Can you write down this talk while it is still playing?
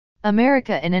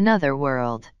America in Another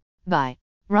World. By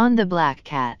Ron the Black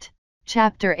Cat.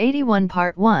 Chapter 81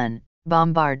 Part 1,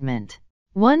 Bombardment.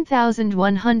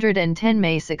 1110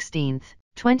 May 16,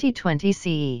 2020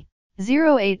 CE.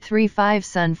 0835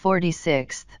 Sun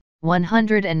 46th,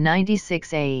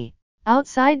 196 AE.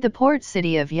 Outside the port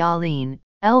city of Yalin,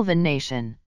 Elven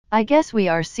Nation. I guess we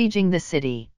are sieging the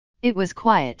city. It was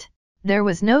quiet. There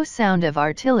was no sound of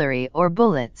artillery or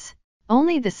bullets.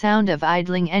 Only the sound of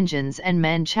idling engines and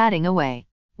men chatting away.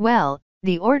 Well,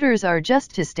 the orders are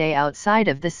just to stay outside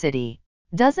of the city.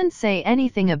 Doesn't say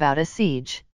anything about a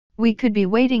siege. We could be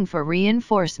waiting for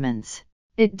reinforcements.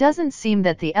 It doesn't seem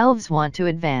that the elves want to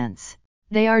advance.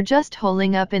 They are just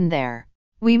holing up in there.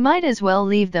 We might as well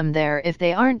leave them there if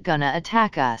they aren't gonna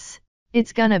attack us.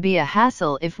 It's gonna be a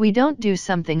hassle if we don't do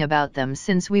something about them,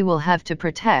 since we will have to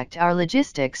protect our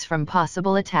logistics from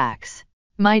possible attacks.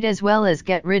 Might as well as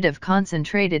get rid of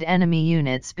concentrated enemy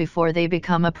units before they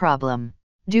become a problem.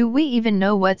 Do we even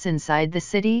know what's inside the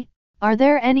city? Are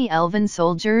there any elven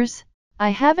soldiers? I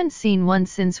haven't seen one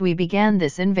since we began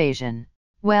this invasion.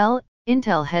 Well,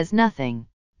 intel has nothing.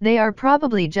 They are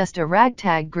probably just a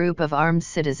ragtag group of armed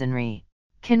citizenry.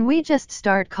 Can we just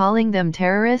start calling them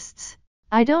terrorists?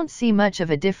 I don't see much of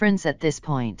a difference at this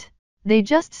point. They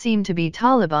just seem to be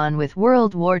Taliban with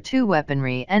World War II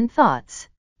weaponry and thoughts.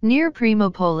 Near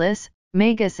Primopolis,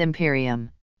 Magus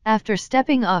Imperium. After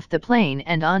stepping off the plane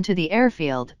and onto the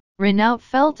airfield, Renault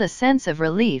felt a sense of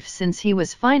relief since he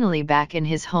was finally back in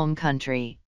his home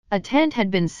country. A tent had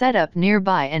been set up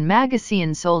nearby and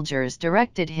Magassian soldiers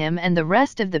directed him and the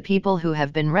rest of the people who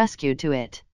have been rescued to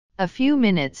it. A few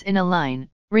minutes in a line,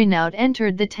 Renault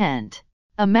entered the tent.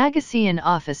 A Magassian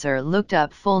officer looked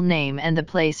up full name and the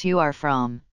place you are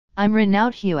from. I'm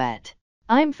Renault Hewitt.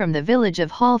 I'm from the village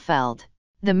of Hallfeld.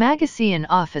 The Magassian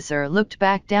officer looked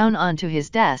back down onto his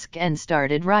desk and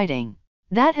started writing.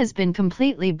 That has been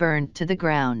completely burned to the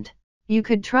ground. You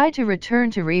could try to return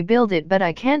to rebuild it, but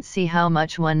I can't see how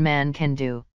much one man can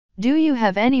do. Do you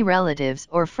have any relatives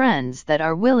or friends that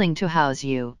are willing to house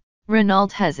you?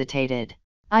 Renault hesitated.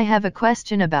 I have a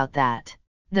question about that.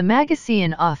 The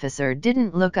Magassian officer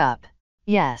didn't look up.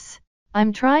 Yes.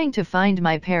 I'm trying to find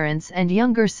my parents and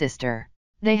younger sister.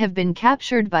 They have been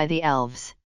captured by the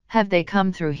elves. Have they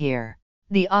come through here?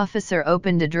 The officer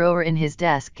opened a drawer in his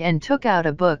desk and took out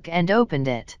a book and opened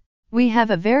it. We have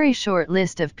a very short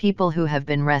list of people who have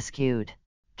been rescued.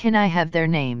 Can I have their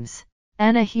names?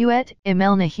 Anna Hewitt,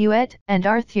 Imelna Hewitt, and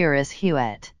Arthurus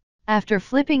Hewitt. After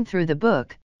flipping through the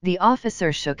book, the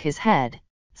officer shook his head.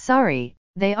 Sorry,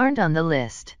 they aren't on the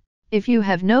list. If you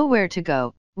have nowhere to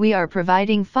go, we are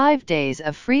providing 5 days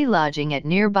of free lodging at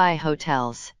nearby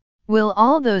hotels. Will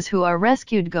all those who are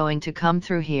rescued going to come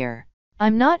through here?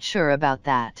 I'm not sure about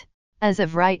that. As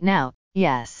of right now,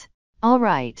 yes. All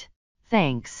right.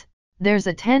 Thanks. There's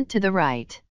a tent to the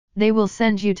right. They will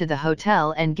send you to the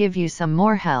hotel and give you some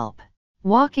more help.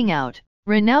 Walking out,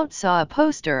 Renault saw a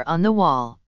poster on the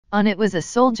wall. On it was a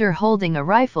soldier holding a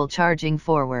rifle charging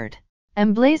forward.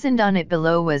 Emblazoned on it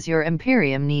below was "Your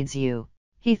Imperium needs you."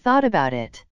 He thought about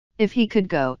it. If he could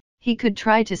go, he could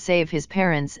try to save his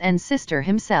parents and sister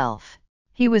himself.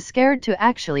 He was scared to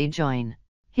actually join.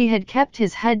 He had kept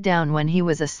his head down when he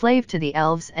was a slave to the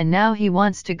elves, and now he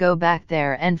wants to go back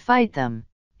there and fight them.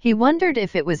 He wondered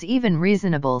if it was even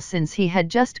reasonable, since he had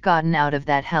just gotten out of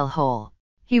that hellhole.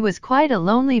 He was quite a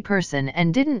lonely person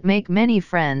and didn't make many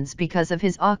friends because of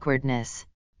his awkwardness.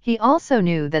 He also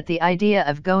knew that the idea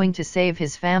of going to save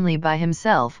his family by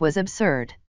himself was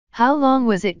absurd. How long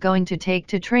was it going to take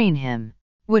to train him?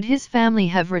 Would his family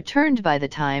have returned by the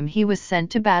time he was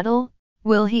sent to battle?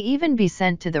 Will he even be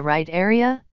sent to the right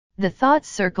area? The thoughts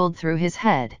circled through his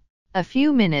head. A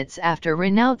few minutes after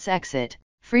Renault's exit,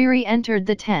 Friri entered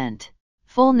the tent.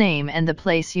 Full name and the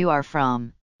place you are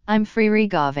from. I'm Friri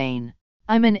Gavain.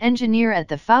 I'm an engineer at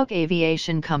the Faulk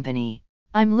Aviation Company.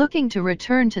 I'm looking to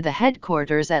return to the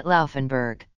headquarters at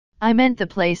Laufenburg. I meant the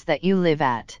place that you live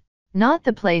at. Not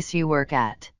the place you work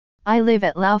at. I live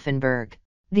at Laufenburg.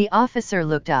 The officer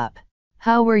looked up.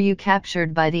 How were you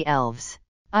captured by the elves?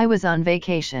 I was on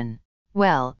vacation.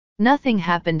 Well, nothing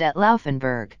happened at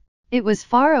Laufenburg. It was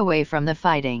far away from the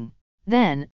fighting.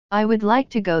 Then, I would like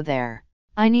to go there.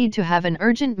 I need to have an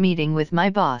urgent meeting with my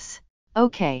boss.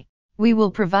 Okay, we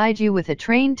will provide you with a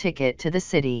train ticket to the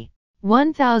city.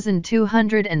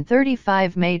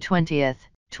 1235 May 20th,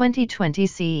 2020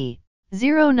 CE.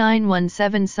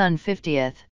 0917 Sun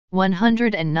 50th,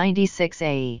 196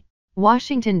 AE.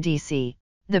 Washington, D.C.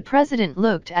 The president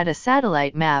looked at a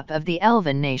satellite map of the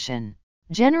Elven nation.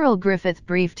 General Griffith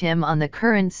briefed him on the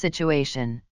current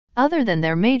situation. Other than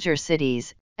their major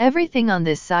cities, Everything on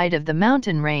this side of the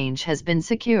mountain range has been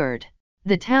secured.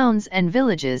 The towns and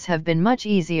villages have been much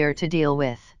easier to deal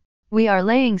with. We are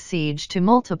laying siege to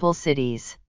multiple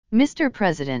cities. Mr.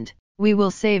 President, we will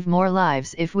save more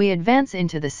lives if we advance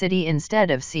into the city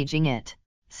instead of sieging it.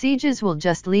 Sieges will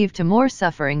just lead to more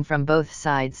suffering from both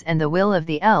sides, and the will of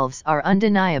the elves are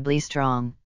undeniably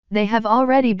strong. They have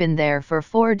already been there for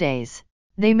 4 days.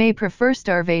 They may prefer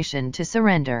starvation to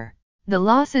surrender. The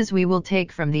losses we will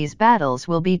take from these battles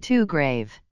will be too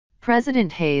grave.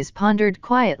 President Hayes pondered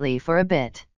quietly for a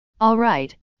bit. All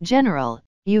right, General,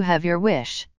 you have your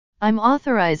wish. I'm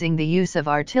authorizing the use of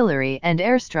artillery and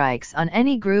airstrikes on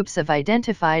any groups of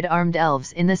identified armed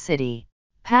elves in the city.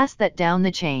 Pass that down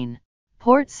the chain.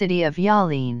 Port City of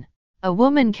Yalin. A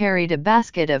woman carried a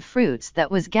basket of fruits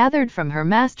that was gathered from her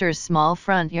master's small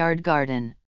front yard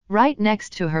garden. Right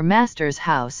next to her master's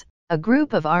house, a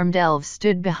group of armed elves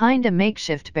stood behind a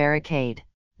makeshift barricade.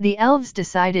 The elves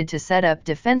decided to set up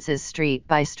defenses street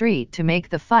by street to make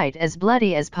the fight as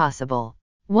bloody as possible.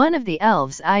 One of the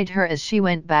elves eyed her as she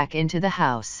went back into the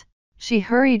house. She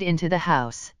hurried into the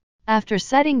house. After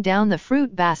setting down the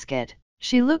fruit basket,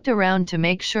 she looked around to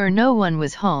make sure no one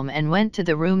was home and went to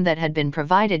the room that had been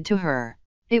provided to her.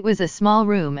 It was a small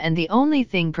room, and the only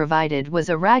thing provided was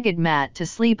a ragged mat to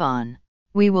sleep on.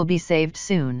 We will be saved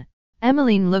soon.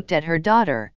 Emmeline looked at her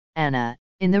daughter, Anna,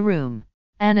 in the room.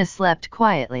 Anna slept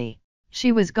quietly.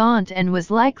 She was gaunt and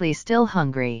was likely still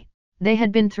hungry. They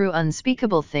had been through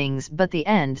unspeakable things, but the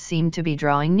end seemed to be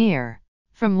drawing near.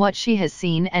 From what she has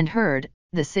seen and heard,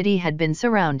 the city had been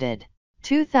surrounded.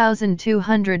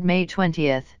 2200 May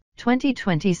 20th,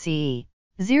 2020 CE.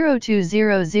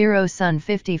 0200 Sun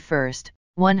 51st,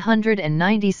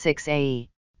 196 AE.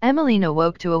 Emmeline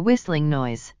awoke to a whistling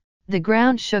noise. The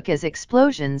ground shook as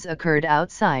explosions occurred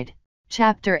outside.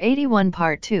 Chapter 81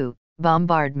 Part 2,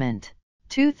 Bombardment.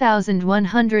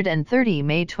 2130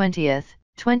 May 20th,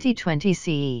 2020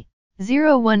 CE.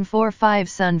 0145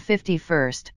 Sun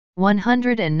 51st,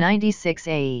 196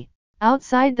 AE.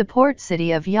 Outside the port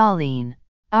city of Yalin.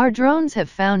 Our drones have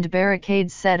found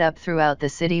barricades set up throughout the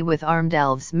city with armed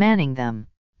elves manning them.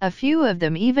 A few of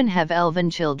them even have elven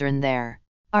children there.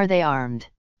 Are they armed?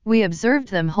 We observed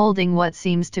them holding what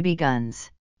seems to be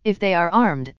guns. If they are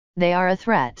armed, they are a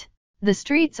threat. The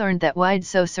streets aren't that wide,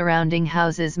 so surrounding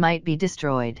houses might be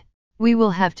destroyed. We will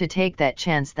have to take that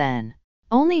chance then.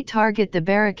 Only target the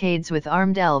barricades with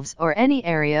armed elves or any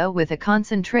area with a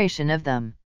concentration of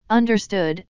them.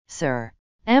 Understood, sir.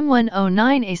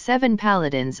 M109A7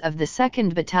 Paladins of the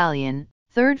 2nd Battalion,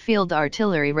 3rd Field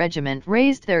Artillery Regiment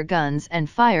raised their guns and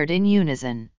fired in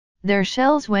unison. Their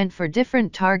shells went for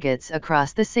different targets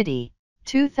across the city.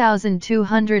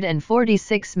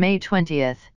 2246 May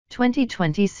 20th,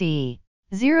 2020 CE.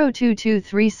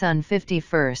 0223 Sun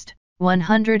 51st,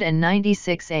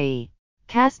 196 AE.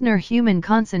 Kastner Human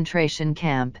Concentration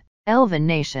Camp, Elven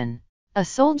Nation. A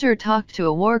soldier talked to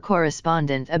a war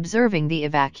correspondent observing the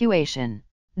evacuation.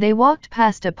 They walked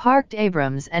past a parked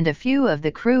Abrams and a few of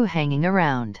the crew hanging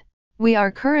around. We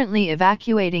are currently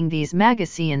evacuating these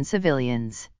Magassian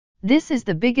civilians. This is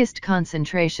the biggest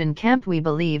concentration camp we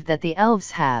believe that the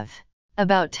elves have.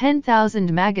 About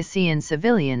 10,000 Magassian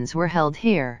civilians were held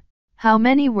here. How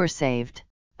many were saved?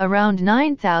 Around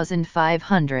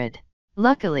 9,500.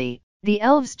 Luckily, the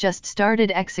elves just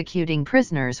started executing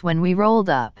prisoners when we rolled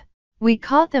up. We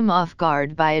caught them off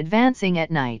guard by advancing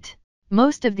at night.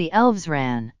 Most of the elves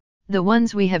ran. The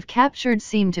ones we have captured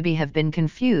seem to have been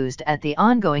confused at the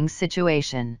ongoing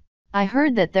situation. I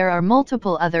heard that there are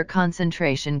multiple other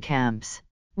concentration camps.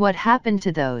 What happened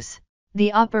to those?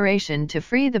 The operation to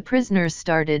free the prisoners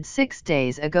started 6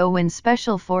 days ago when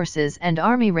Special Forces and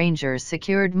Army Rangers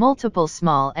secured multiple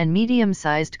small and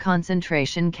medium-sized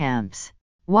concentration camps.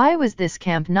 Why was this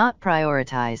camp not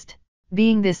prioritized?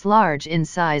 Being this large in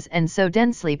size and so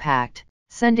densely packed,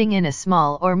 sending in a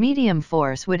small or medium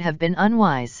force would have been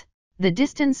unwise. The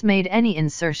distance made any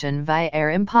insertion via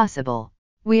air impossible.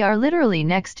 We are literally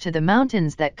next to the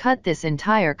mountains that cut this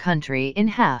entire country in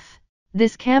half.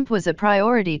 This camp was a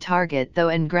priority target though,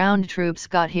 and ground troops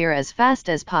got here as fast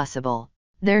as possible.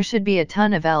 There should be a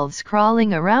ton of elves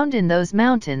crawling around in those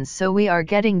mountains, so we are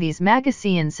getting these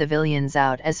Magassian civilians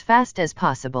out as fast as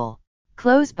possible.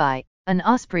 Close by, an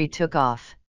osprey took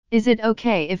off. Is it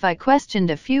okay if I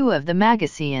questioned a few of the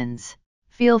Magassians?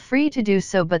 Feel free to do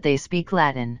so, but they speak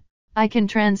Latin. I can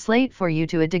translate for you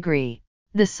to a degree.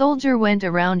 The soldier went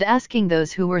around asking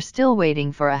those who were still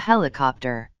waiting for a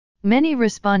helicopter. Many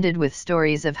responded with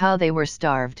stories of how they were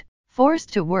starved,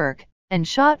 forced to work, and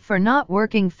shot for not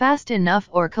working fast enough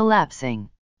or collapsing.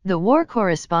 The war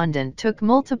correspondent took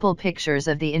multiple pictures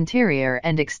of the interior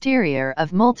and exterior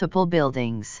of multiple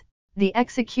buildings. The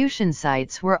execution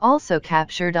sites were also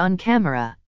captured on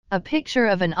camera. A picture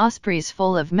of an Ospreys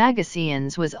full of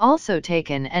magazines was also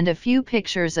taken, and a few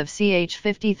pictures of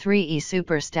CH-53E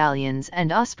Super Stallions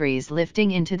and Ospreys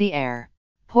lifting into the air.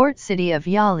 Port city of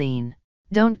Yalin.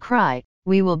 Don't cry,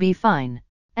 we will be fine.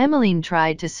 Emmeline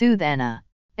tried to soothe Anna.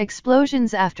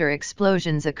 Explosions after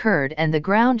explosions occurred and the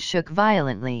ground shook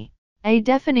violently. A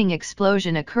deafening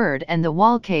explosion occurred and the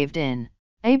wall caved in.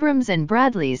 Abrams and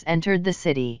Bradley's entered the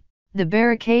city. The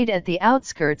barricade at the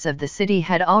outskirts of the city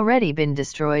had already been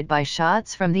destroyed by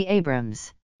shots from the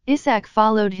Abrams. Isaac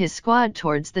followed his squad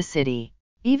towards the city.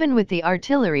 Even with the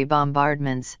artillery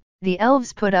bombardments, the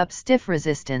elves put up stiff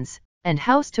resistance, and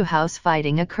house-to-house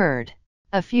fighting occurred.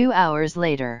 A few hours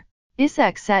later,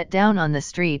 Isaac sat down on the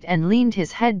street and leaned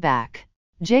his head back.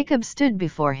 Jacob stood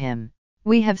before him.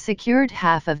 We have secured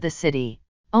half of the city.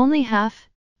 Only half?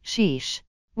 Sheesh.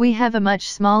 We have a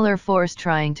much smaller force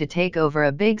trying to take over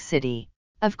a big city.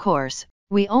 Of course,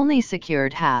 we only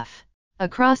secured half.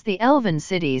 Across the elven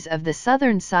cities of the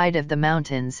southern side of the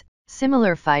mountains,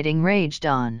 similar fighting raged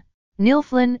on.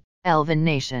 Nilflin, Elven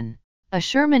Nation. A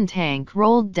Sherman tank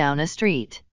rolled down a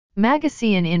street.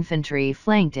 Magacian infantry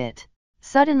flanked it.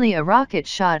 Suddenly a rocket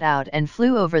shot out and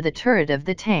flew over the turret of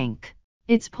the tank.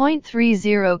 Its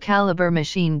 .30 caliber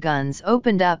machine guns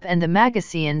opened up and the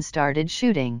Magacian started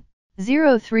shooting.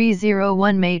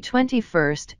 0301 May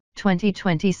 21,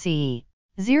 2020 CE.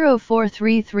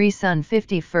 0433 Sun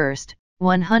 51st,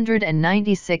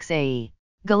 196 AE.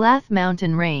 Galath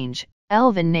Mountain Range,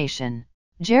 Elven Nation.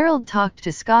 Gerald talked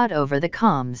to Scott over the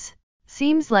comms.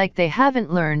 Seems like they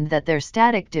haven't learned that their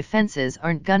static defenses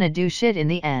aren't gonna do shit in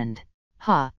the end.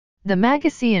 The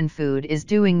Magacian food is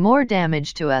doing more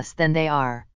damage to us than they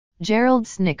are. Gerald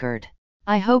snickered.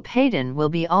 I hope Hayden will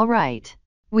be alright.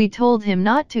 We told him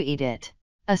not to eat it.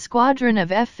 A squadron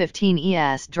of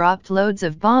F-15Es dropped loads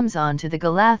of bombs onto the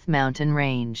Galath mountain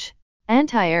range.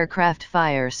 Anti-aircraft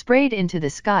fire sprayed into the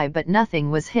sky but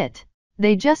nothing was hit.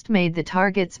 They just made the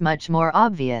targets much more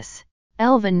obvious.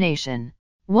 Elven Nation.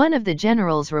 One of the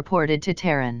generals reported to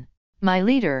Terran. My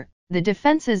leader, the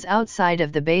defenses outside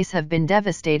of the base have been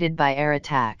devastated by air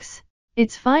attacks.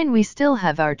 It's fine, we still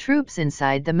have our troops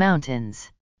inside the mountains.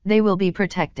 They will be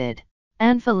protected.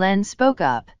 Anfalen spoke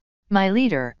up. My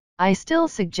leader, I still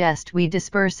suggest we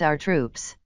disperse our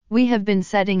troops. We have been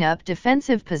setting up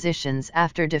defensive positions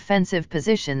after defensive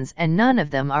positions and none of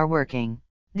them are working.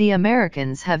 The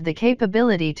Americans have the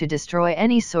capability to destroy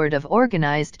any sort of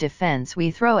organized defense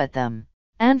we throw at them.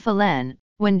 Anfalen,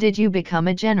 when did you become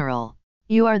a general?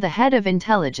 You are the head of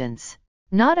intelligence,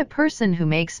 not a person who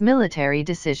makes military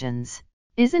decisions.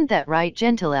 Isn't that right,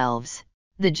 gentle elves?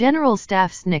 The general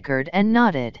staff snickered and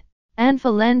nodded.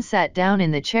 Anfalen sat down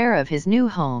in the chair of his new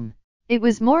home. It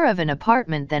was more of an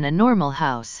apartment than a normal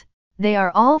house. They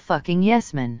are all fucking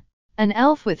yes-men. An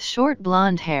elf with short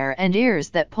blonde hair and ears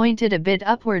that pointed a bit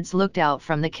upwards looked out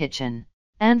from the kitchen.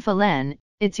 Anfalen,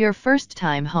 it's your first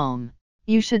time home.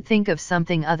 You should think of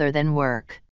something other than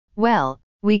work. Well,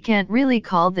 we can't really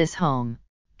call this home.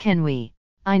 Can we?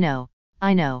 I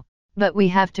know. But we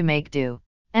have to make do.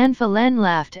 Anfalen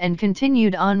laughed and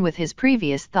continued on with his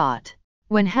previous thought.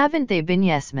 When haven't they been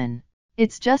yes-men?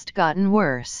 It's just gotten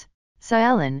worse.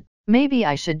 Saelen, maybe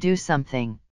I should do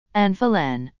something.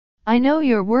 Anfalen, I know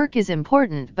your work is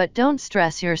important but don't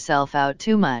stress yourself out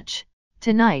too much.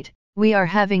 Tonight, we are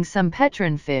having some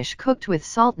Petron fish cooked with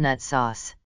saltnut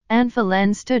sauce.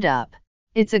 Anfalen stood up.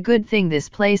 It's a good thing this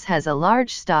place has a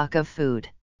large stock of food.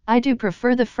 I do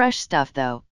prefer the fresh stuff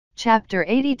though. Chapter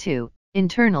 82,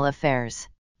 Internal Affairs.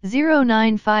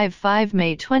 0955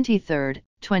 May 23,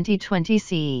 2020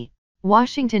 CE.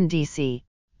 Washington, D.C.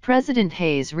 President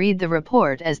Hayes read the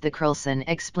report as the Krulson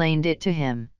explained it to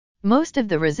him. Most of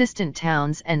the resistant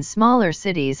towns and smaller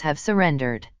cities have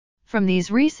surrendered. From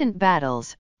these recent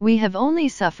battles, we have only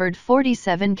suffered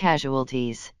 47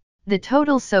 casualties. The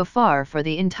total so far for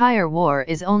the entire war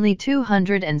is only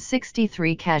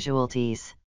 263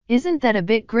 casualties. Isn't that a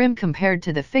bit grim compared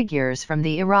to the figures from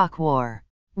the Iraq War?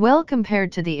 Well,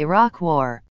 compared to the Iraq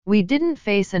War, we didn't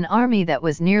face an army that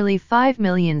was nearly 5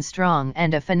 million strong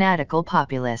and a fanatical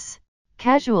populace.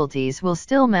 Casualties will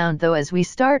still mount though as we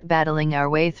start battling our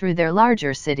way through their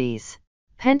larger cities.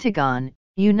 Pentagon,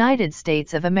 United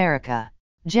States of America.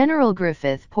 General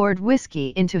Griffith poured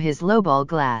whiskey into his lowball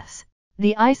glass.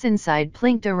 The ice inside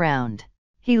plinked around.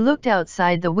 He looked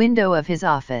outside the window of his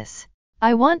office.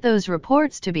 I want those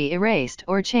reports to be erased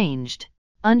or changed.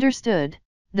 Understood?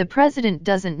 The president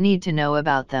doesn't need to know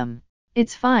about them.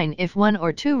 It's fine if 1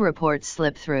 or 2 reports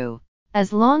slip through.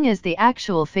 As long as the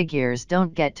actual figures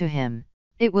don't get to him,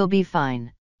 it will be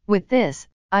fine. With this,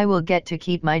 I will get to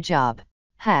keep my job.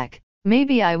 Heck,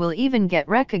 maybe I will even get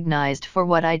recognized for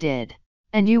what I did.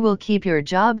 And you will keep your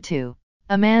job too.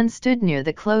 A man stood near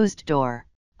the closed door.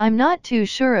 I'm not too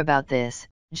sure about this,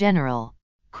 General.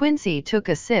 Quincy took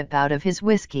a sip out of his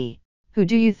whiskey. Who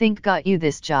do you think got you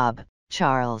this job,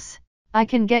 Charles? I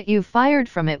can get you fired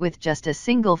from it with just a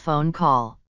single phone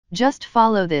call. Just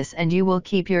follow this and you will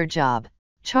keep your job.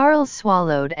 Charles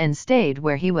swallowed and stayed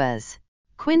where he was.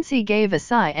 Quincy gave a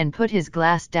sigh and put his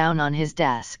glass down on his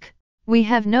desk. We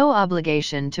have no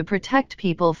obligation to protect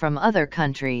people from other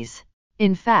countries.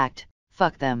 In fact,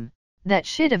 fuck them. That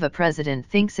shit of a president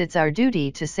thinks it's our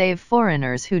duty to save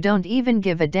foreigners who don't even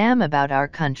give a damn about our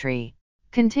country.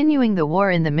 Continuing the war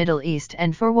in the Middle East,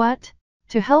 and for what?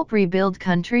 To help rebuild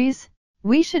countries?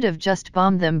 We should have just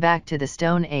bombed them back to the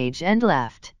Stone Age and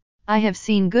left. I have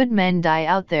seen good men die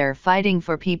out there fighting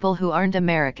for people who aren't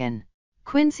American.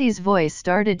 Quincy's voice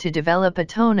started to develop a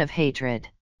tone of hatred.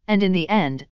 And in the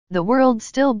end, the world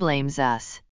still blames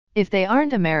us. If they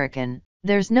aren't American,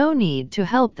 there's no need to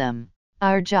help them.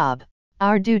 Our job,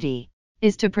 our duty,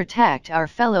 is to protect our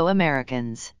fellow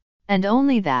Americans. And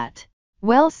only that.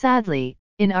 Well, sadly,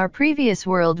 in our previous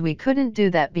world we couldn't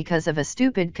do that because of a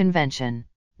stupid convention.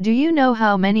 Do you know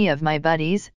how many of my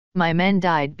buddies, my men,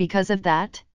 died because of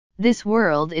that? This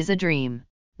world is a dream.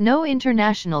 No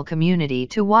international community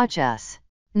to watch us.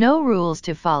 No rules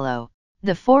to follow.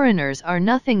 The foreigners are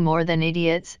nothing more than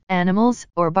idiots, animals,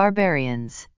 or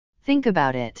barbarians. Think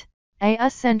about it. A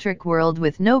us-centric world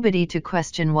with nobody to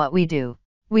question what we do.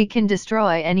 We can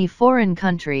destroy any foreign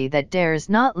country that dares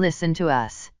not listen to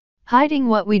us. Hiding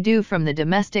what we do from the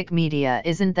domestic media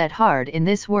isn't that hard in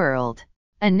this world.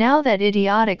 And now that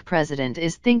idiotic president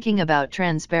is thinking about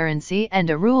transparency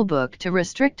and a rulebook to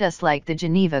restrict us like the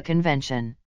Geneva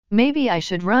Convention. Maybe I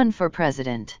should run for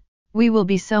president. We will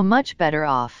be so much better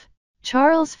off.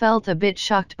 Charles felt a bit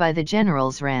shocked by the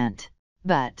general's rant.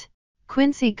 But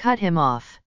Quincy cut him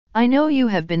off. I know you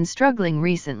have been struggling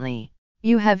recently.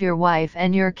 You have your wife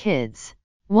and your kids.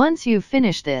 Once you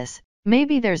finish this,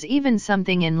 maybe there's even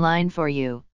something in line for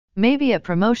you. Maybe a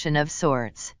promotion of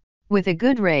sorts. With a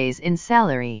good raise in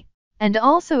salary. And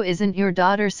also, isn't your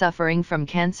daughter suffering from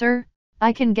cancer?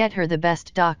 I can get her the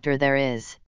best doctor there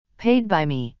is. Paid by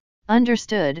me.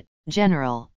 Understood,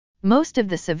 General. Most of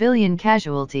the civilian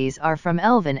casualties are from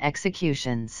elven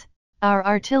executions. Our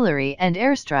artillery and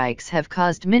airstrikes have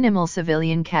caused minimal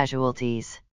civilian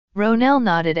casualties. Ronell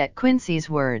nodded at Quincy's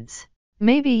words.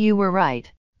 Maybe you were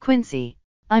right, Quincy.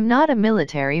 I'm not a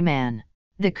military man.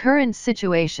 The current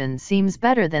situation seems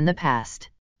better than the past.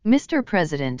 Mr.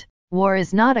 President, war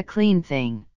is not a clean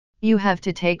thing. You have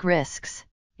to take risks.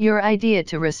 Your idea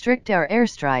to restrict our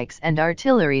airstrikes and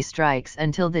artillery strikes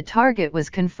until the target was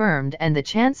confirmed and the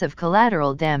chance of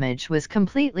collateral damage was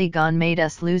completely gone made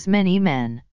us lose many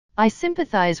men. I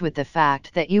sympathize with the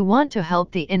fact that you want to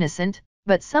help the innocent,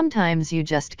 but sometimes you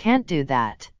just can't do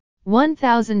that.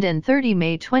 1030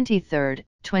 May 23,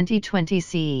 2020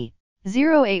 CE.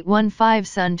 0815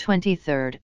 Sun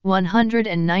 23,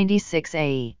 196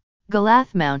 AE.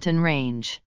 Galath Mountain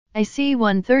Range. A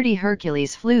C-130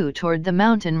 Hercules flew toward the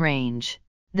mountain range.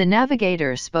 The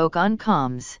navigator spoke on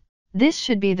comms. This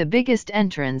should be the biggest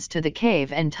entrance to the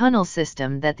cave and tunnel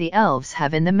system that the elves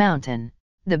have in the mountain.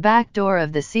 The back door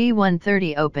of the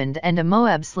C-130 opened and a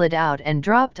Moab slid out and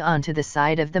dropped onto the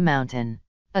side of the mountain.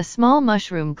 A small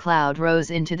mushroom cloud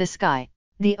rose into the sky.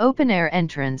 The open-air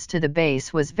entrance to the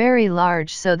base was very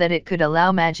large so that it could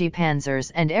allow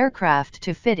Magipanzers and aircraft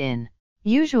to fit in.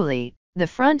 Usually, the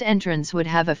front entrance would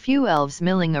have a few elves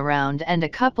milling around and a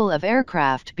couple of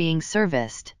aircraft being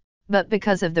serviced. But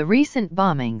because of the recent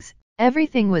bombings,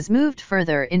 everything was moved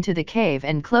further into the cave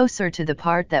and closer to the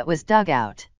part that was dug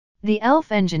out. The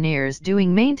elf engineers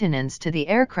doing maintenance to the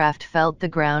aircraft felt the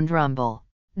ground rumble.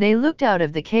 They looked out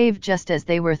of the cave just as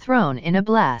they were thrown in a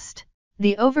blast.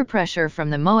 The overpressure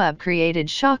from the Moab created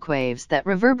shockwaves that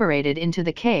reverberated into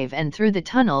the cave and through the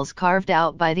tunnels carved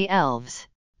out by the elves.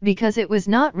 Because it was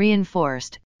not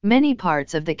reinforced, many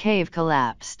parts of the cave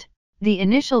collapsed. The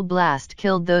initial blast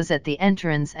killed those at the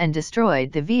entrance and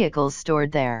destroyed the vehicles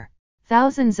stored there.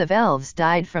 Thousands of elves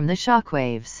died from the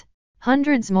shockwaves.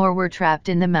 Hundreds more were trapped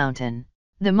in the mountain.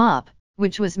 The mop,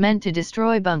 which was meant to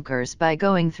destroy bunkers by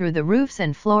going through the roofs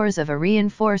and floors of a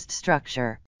reinforced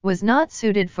structure, was not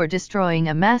suited for destroying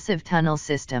a massive tunnel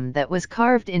system that was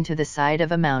carved into the side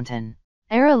of a mountain.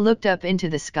 Era looked up into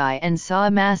the sky and saw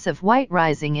a mass of white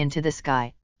rising into the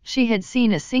sky. She had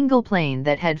seen a single plane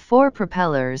that had 4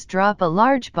 propellers drop a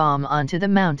large bomb onto the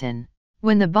mountain.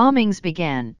 When the bombings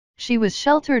began, She was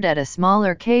sheltered at a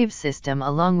smaller cave system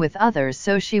along with others,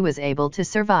 so she was able to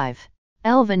survive.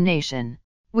 Elven Nation.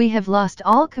 We have lost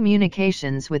all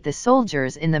communications with the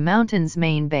soldiers in the mountain's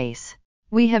main base.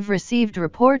 We have received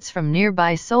reports from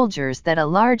nearby soldiers that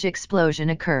a large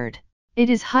explosion occurred. It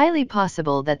is highly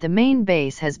possible that the main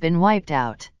base has been wiped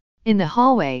out. In the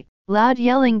hallway, loud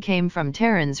yelling came from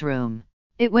Terran's room.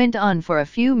 It went on for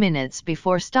a few minutes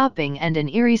before stopping and an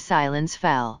eerie silence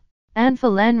fell.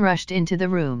 Anne-Felen rushed into the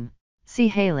room. "See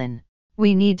Halen.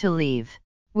 We need to leave.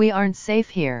 We aren't safe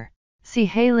here." See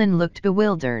Halen looked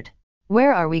bewildered.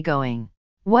 "Where are we going?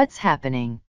 What's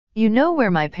happening? You know where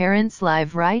my parents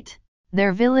live, right?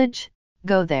 Their village?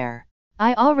 Go there.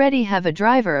 I already have a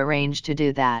driver arranged to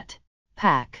do that.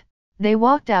 Pack." They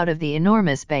walked out of the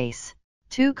enormous base.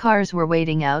 2 cars were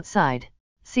waiting outside.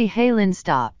 See Halen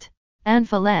stopped.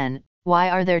 "Anne-Felen, why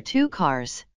are there 2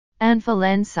 cars?"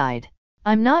 Anne-Felen sighed.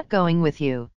 "I'm not going with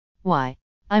you." "Why?"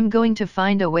 "I'm going to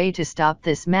find a way to stop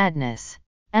this madness."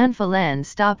 Anne-Felen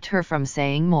stopped her from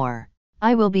saying more.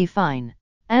 "I will be fine."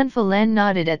 Anne-Felen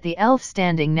nodded at the elf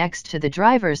standing next to the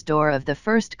driver's door of the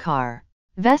first car.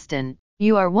 "Veston,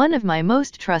 you are one of my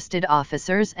most trusted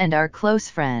officers and our close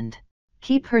friend.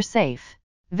 Keep her safe."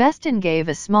 Veston gave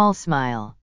a small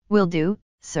smile. "Will do,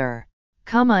 sir."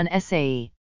 "Come on,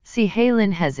 Sae." See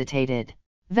Halen hesitated.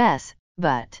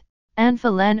 But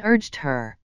Anne-Felen urged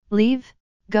her. "Leave?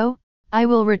 Go? I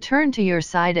will return to your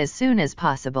side as soon as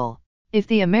possible. If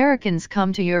the Americans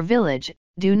come to your village,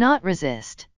 do not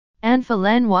resist."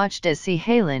 Anne-Felen watched as See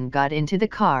Halen got into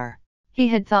the car. He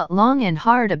had thought long and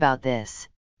hard about this.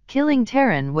 Killing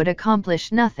Terran would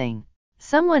accomplish nothing.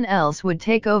 Someone else would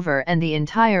take over and the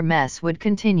entire mess would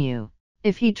continue.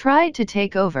 If he tried to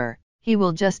take over, he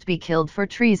will just be killed for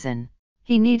treason.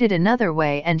 He needed another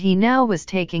way and he now was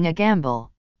taking a gamble.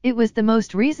 It was the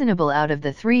most reasonable out of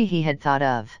the 3 he had thought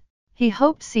of. He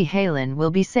hoped See Halen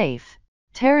will be safe.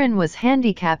 Terran was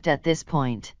handicapped at this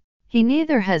point. He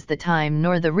neither has the time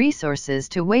nor the resources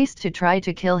to waste to try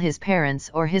to kill his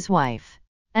parents or his wife.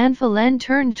 Anne-Felen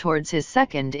turned towards his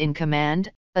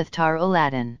second-in-command, Athtar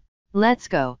Aladdin. "Let's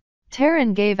go."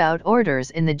 Terran gave out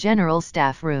orders in the general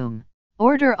staff room.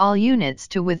 "Order all units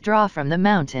to withdraw from the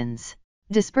mountains.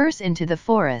 Disperse into the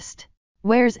forest."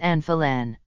 "Where's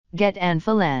Anne-Felen?" "Get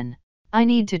Anne-Felen. I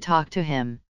need to talk to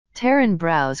him." Terran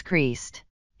brows creased.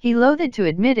 He loathed to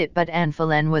admit it, but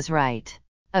Anne-Felen was right.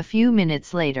 A few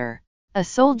minutes later, a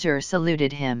soldier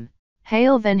saluted him.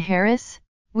 "Hail Van Harris?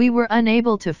 We were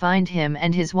unable to find him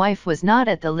and his wife was not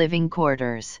at the living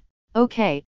quarters."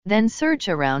 "Okay, then search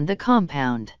around the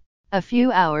compound." A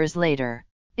few hours later,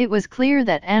 it was clear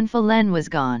that Anne-Felen was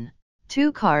gone.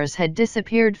 2 cars had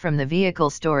disappeared from the vehicle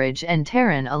storage and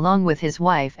Terran along with his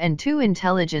wife and 2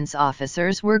 intelligence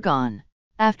officers were gone.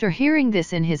 After hearing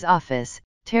this in his office,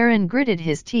 Terran gritted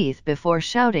his teeth before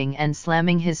shouting and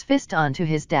slamming his fist onto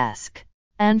his desk.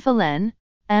 "Anne-Felen?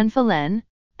 Anne-Felen?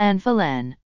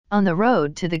 Anne-Felen!" On the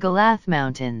road to the Glithes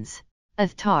Mountains,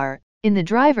 Athtar, in the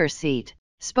driver's seat,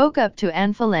 spoke up to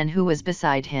Anne-Felen who was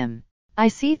beside him. "I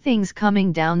see things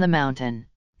coming down the mountain.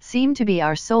 Seem to be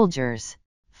our soldiers.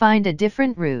 Find a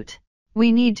different route.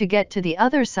 We need to get to the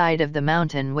other side of the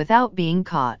mountain without being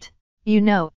caught." "You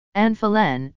know,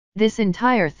 Anne-Felen, this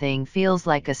entire thing feels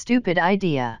like a stupid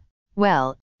idea."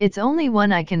 "Well, it's only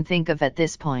one I can think of at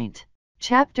this point."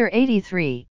 Chapter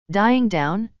 83, Dying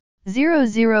Down?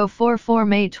 0044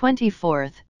 May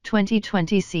 24,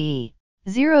 2020 CE.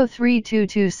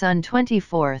 0322 Sun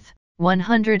 24,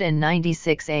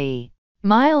 196 AE.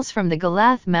 Miles from the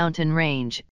Glithes mountain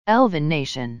range, Elven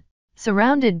Nation.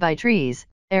 Surrounded by trees,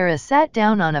 Era sat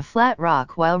down on a flat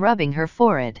rock while rubbing her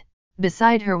forehead.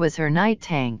 Beside her was her night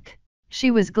tank. She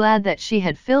was glad that she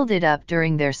had filled it up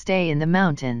during their stay in the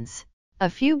mountains. A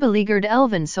few beleaguered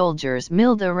elven soldiers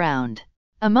milled around.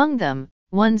 Among them,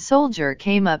 one soldier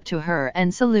came up to her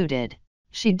and saluted.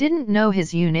 She didn't know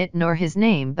his unit nor his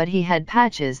name, but he had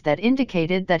patches that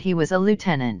indicated that he was a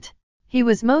lieutenant. He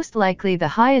was most likely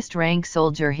the highest rank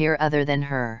soldier here other than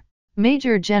her.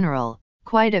 "Major General,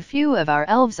 quite a few of our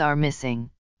elves are missing.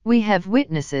 We have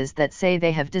witnesses that say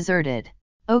they have deserted."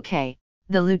 "Okay."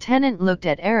 The lieutenant looked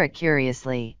at Eric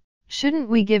curiously. "Shouldn't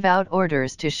we give out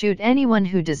orders to shoot anyone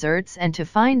who deserts and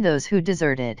to find those who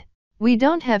deserted? We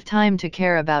don't have time to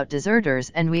care about deserters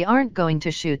and we aren't going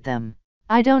to shoot them.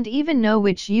 I don't even know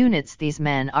which units these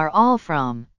men are all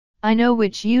from." "I know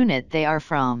which unit they are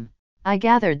from. I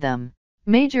gathered them."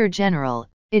 "Major General,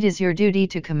 it is your duty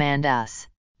to command us."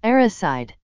 Era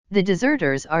sighed. "The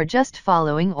deserters are just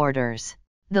following orders."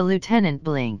 The lieutenant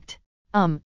blinked.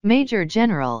 Major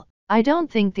General, I don't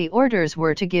think the orders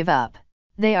were to give up.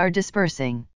 They are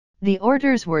dispersing." "The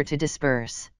orders were to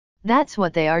disperse." That's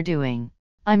what they are doing.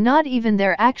 I'm not even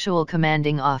their actual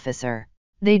commanding officer.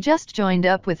 They just joined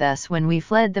up with us when we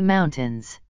fled the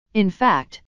mountains. In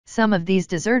fact, some of these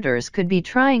deserters could be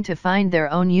trying to find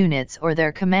their own units or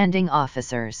their commanding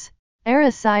officers.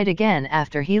 Era sighed again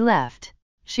after he left.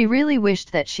 She really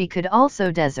wished that she could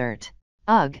also desert.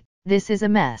 Ugh, this is a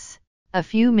mess. A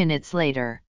few minutes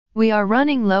later. We are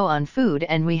running low on food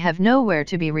and we have nowhere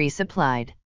to be resupplied.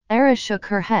 Era shook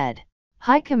her head.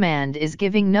 High Command is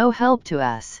giving no help to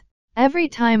us. Every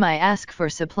time I ask for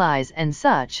supplies and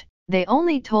such, they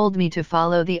only told me to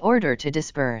follow the order to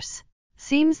disperse.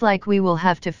 Seems like we will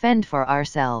have to fend for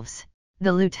ourselves.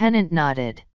 The lieutenant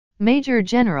nodded. Major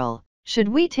General, should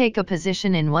we take a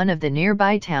position in one of the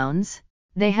nearby towns?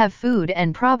 They have food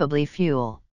and probably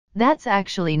fuel. That's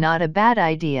actually not a bad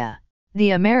idea.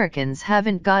 The Americans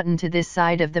haven't gotten to this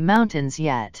side of the mountains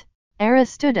yet. Era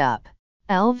stood up.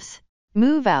 Elves?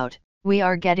 Move out, we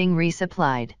are getting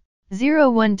resupplied.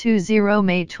 0120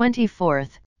 May 24,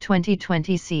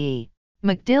 2020 CE.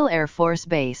 MacDill Air Force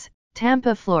Base,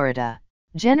 Tampa, Florida.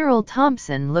 General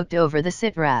Thompson looked over the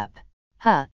sitrep.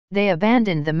 They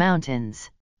abandoned the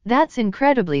mountains. That's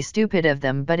incredibly stupid of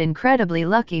them but incredibly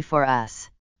lucky for us.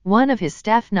 One of his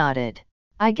staff nodded.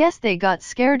 I guess they got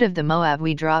scared of the Moab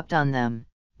we dropped on them.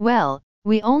 Well,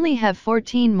 we only have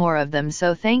 14 more of them,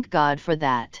 so thank God for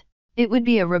that. It would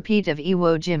be a repeat of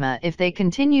Iwo Jima if they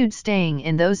continued staying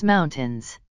in those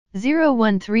mountains.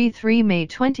 0133 May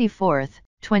 24,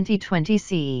 2020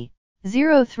 CE.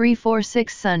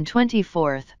 0346 Sun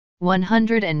 24,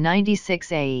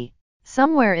 196 AE.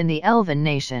 Somewhere in the Elven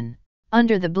Nation.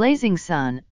 Under the blazing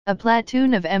sun, a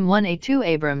platoon of M1A2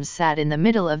 Abrams sat in the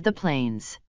middle of the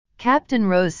plains. Captain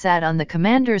Rose sat on the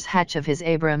commander's hatch of his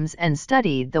Abrams and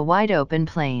studied the wide-open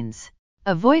plains.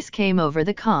 A voice came over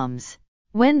the comms.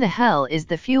 When the hell is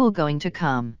the fuel going to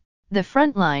come? The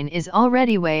front line is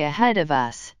already way ahead of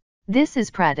us. This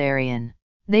is Pratarian.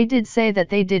 They did say that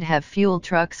they did have fuel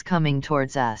trucks coming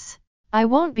towards us. I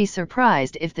won't be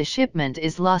surprised if the shipment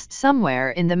is lost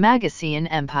somewhere in the Magassian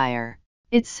Empire.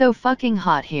 It's so fucking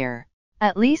hot here.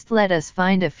 At least let us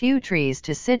find a few trees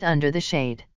to sit under the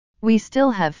shade. We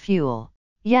still have fuel.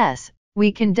 Yes,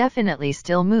 we can definitely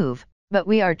still move, but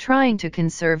we are trying to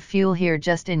conserve fuel here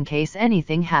just in case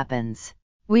anything happens.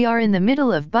 We are in the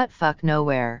middle of buttfuck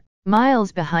nowhere,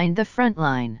 miles behind the front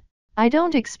line. I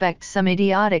don't expect some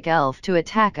idiotic elf to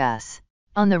attack us.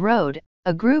 On the road,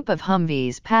 a group of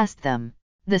Humvees passed them.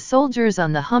 The soldiers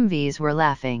on the Humvees were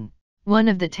laughing. One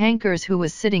of the tankers who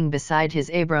was sitting beside his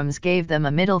Abrams gave them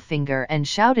a middle finger and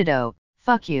shouted, "Oh,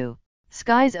 fuck you.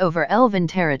 Skies over Elven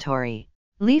territory."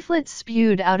 Leaflets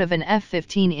spewed out of an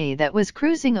F-15E that was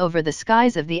cruising over the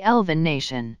skies of the Elven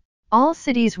Nation. All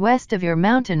cities west of your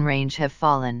mountain range have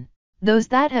fallen. Those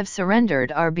that have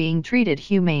surrendered are being treated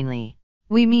humanely.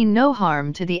 We mean no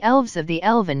harm to the elves of the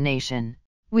Elven Nation.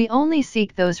 We only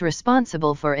seek those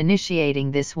responsible for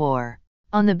initiating this war.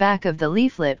 On the back of the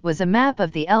leaflet was a map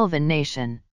of the Elven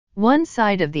Nation. One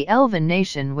side of the Elven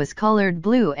Nation was colored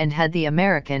blue and had the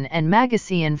American and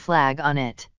Magassian flag on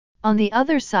it. On the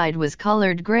other side was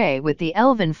colored gray with the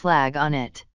Elven flag on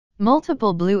it.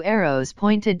 Multiple blue arrows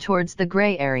pointed towards the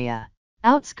gray area.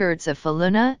 Outskirts of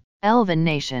Faluna, Elven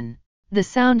Nation. The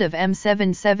sound of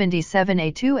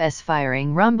M777A2's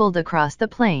firing rumbled across the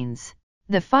plains.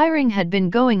 The firing had been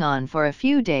going on for a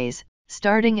few days,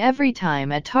 starting every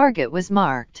time a target was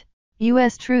marked.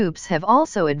 U.S. troops have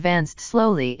also advanced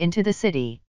slowly into the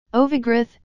city. Ovigrith,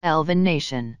 Elven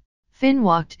Nation. Finn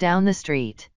walked down the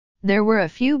street. There were a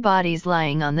few bodies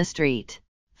lying on the street.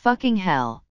 Fucking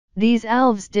hell. These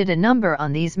elves did a number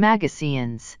on these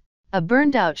Magassians. A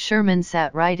burned-out Sherman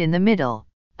sat right in the middle.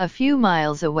 A few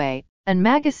miles away, an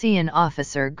Magassian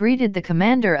officer greeted the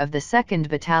commander of the 2nd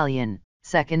Battalion,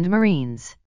 2nd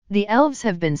Marines. The elves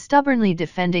have been stubbornly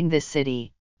defending this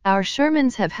city. Our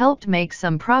Shermans have helped make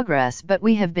some progress, but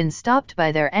we have been stopped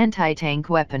by their anti-tank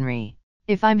weaponry.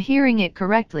 If I'm hearing it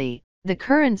correctly, the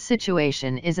current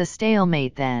situation is a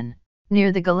stalemate then.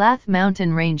 Near the Galath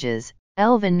mountain ranges,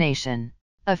 Elven Nation.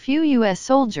 A few U.S.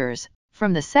 soldiers,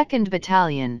 from the 2nd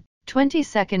Battalion,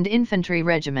 22nd Infantry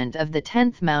Regiment of the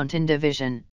 10th Mountain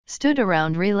Division, stood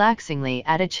around relaxingly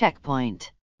at a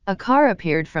checkpoint. A car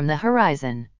appeared from the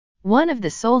horizon. One of the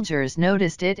soldiers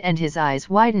noticed it and his eyes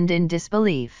widened in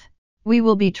disbelief. "We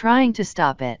will be trying to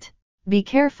stop it. Be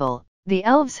careful, the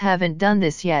elves haven't done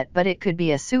this yet, but it could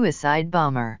be a suicide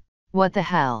bomber." "What the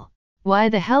hell? Why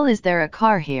the hell is there a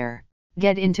car here?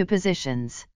 Get into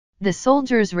positions." The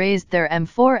soldiers raised their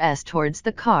M4s towards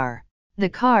the car. The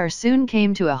car soon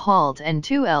came to a halt and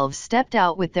two elves stepped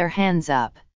out with their hands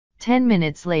up. 10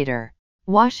 minutes later.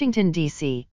 Washington,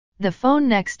 D.C. The phone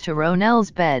next to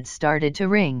Ronel's bed started to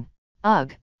ring.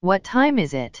 Ugh, what time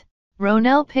is it?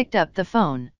 Ronel picked up the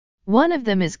phone. One of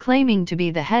them is claiming to be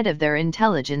the head of their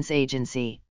intelligence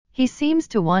agency. He seems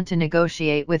to want to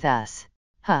negotiate with us.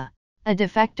 Huh. A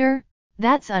defector?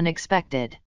 That's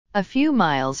unexpected. A few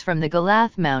miles from the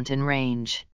Glithes mountain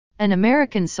range, an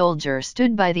American soldier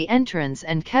stood by the entrance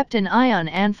and kept an eye on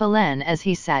Anfalen as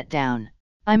he sat down.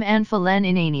 I'm Anfalen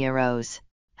Inaniaros.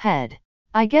 Head.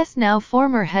 I guess now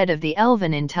former head of the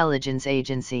Elven Intelligence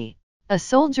Agency. A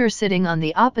soldier sitting on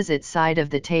the opposite side of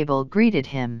the table greeted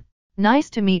him. Nice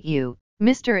to meet you,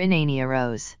 Mr.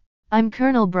 Inaniaros. I'm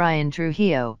Colonel Brian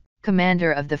Trujillo,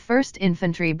 commander of the 1st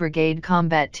Infantry Brigade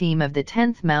Combat Team of the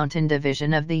 10th Mountain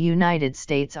Division of the United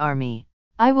States Army.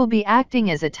 I will be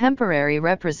acting as a temporary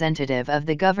representative of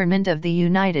the government of the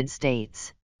United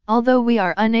States. Although we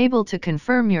are unable to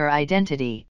confirm your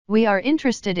identity, we are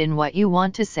interested in what you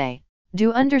want to say.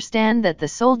 Do understand that the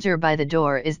soldier by the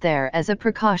door is there as a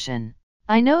precaution.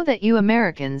 I know that you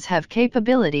Americans have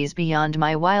capabilities beyond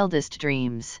my wildest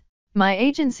dreams. My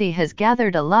agency has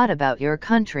gathered a lot about your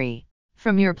country.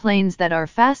 From your planes that are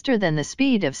faster than the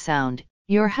speed of sound,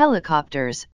 your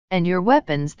helicopters, and your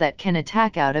weapons that can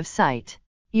attack out of sight.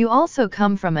 You also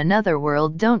come from another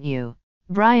world, don't you?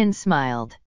 Brian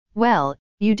smiled. Well,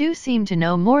 you do seem to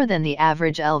know more than the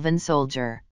average elven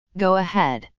soldier. Go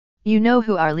ahead. You know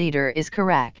who our leader is,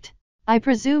 correct? I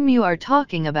presume you are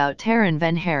talking about Terran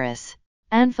Van Harris.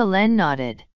 Anfalen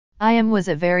nodded. I was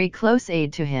a very close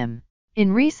aide to him.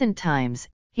 In recent times,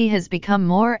 he has become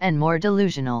more and more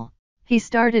delusional. He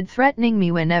started threatening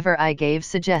me whenever I gave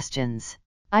suggestions.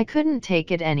 I couldn't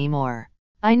take it anymore.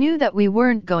 I knew that we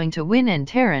weren't going to win and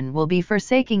Terran will be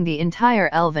forsaking the entire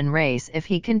elven race if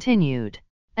he continued.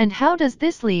 And how does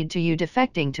this lead to you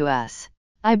defecting to us?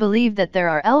 I believe that there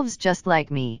are elves just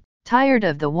like me, tired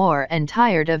of the war and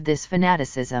tired of this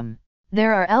fanaticism.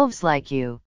 There are elves like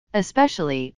you,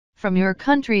 especially from your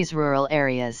country's rural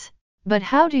areas. But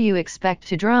how do you expect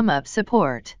to drum up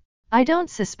support? I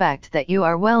don't suspect that you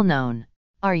are well known.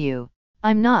 Are you?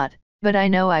 I'm not, but I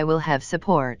know I will have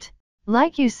support.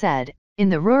 Like you said, in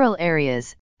the rural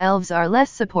areas, elves are less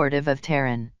supportive of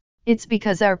Terran. It's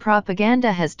because our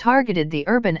propaganda has targeted the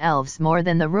urban elves more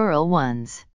than the rural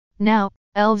ones. Now,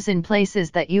 elves in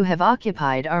places that you have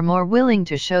occupied are more willing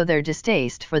to show their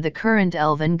distaste for the current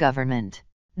elven government.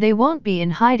 They won't be in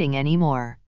hiding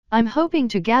anymore. I'm hoping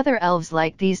to gather elves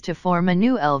like these to form a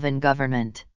new elven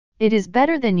government. It is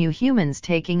better than you humans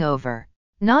taking over.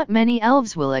 Not many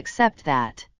elves will accept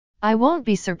that. I won't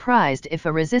be surprised if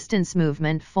a resistance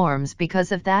movement forms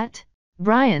because of that.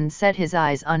 Brian set his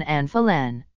eyes on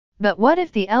Anfalen. But what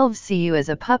if the elves see you as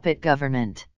a puppet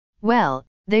government? Well,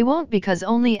 they won't, because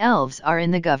only elves are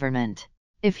in the government.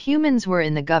 If humans were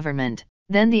in the government,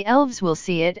 then the elves will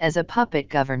see it as a puppet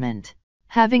government.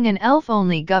 Having an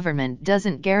elf-only government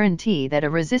doesn't guarantee that a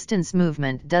resistance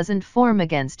movement doesn't form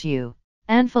against you.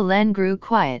 Anfalen grew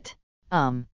quiet.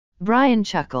 Brian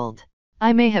chuckled.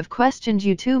 I may have questioned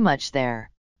you too much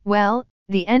there. Well,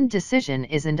 the end decision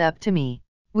isn't up to me.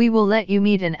 We will let you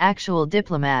meet an actual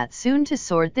diplomat soon to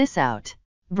sort this out.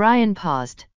 Brian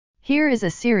paused. Here is a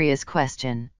serious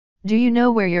question. Do you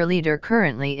know where your leader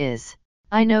currently is?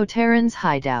 I know Terran's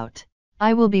hideout.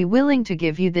 I will be willing to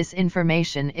give you this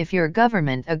information if your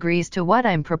government agrees to what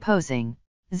I'm proposing.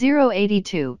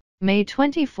 082, May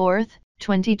 24,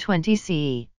 2020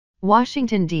 CE.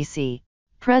 Washington, D.C.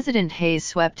 President Hayes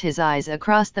swept his eyes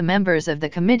across the members of the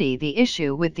committee. The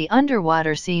issue with the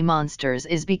underwater sea monsters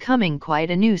is becoming quite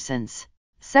a nuisance.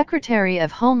 Secretary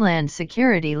of Homeland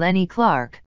Security Lenny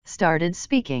Clark started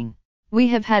speaking. We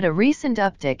have had a recent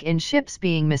uptick in ships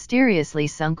being mysteriously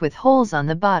sunk with holes on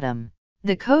the bottom.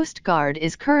 The Coast Guard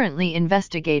is currently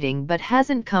investigating but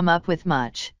hasn't come up with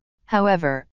much.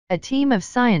 However, a team of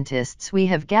scientists we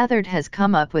have gathered has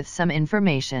come up with some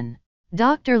information.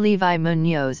 Dr. Levi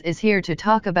Munoz is here to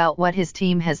talk about what his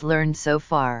team has learned so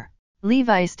far.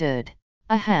 Levi stood.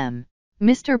 Ahem.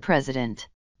 Mr. President.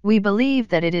 We believe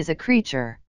that it is a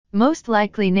creature, most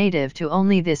likely native to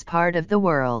only this part of the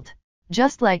world.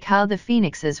 Just like how the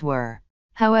phoenixes were.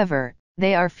 However,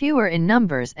 they are fewer in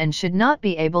numbers and should not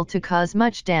be able to cause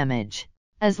much damage.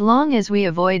 As long as we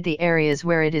avoid the areas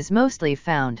where it is mostly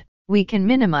found, we can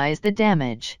minimize the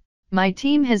damage. My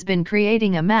team has been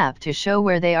creating a map to show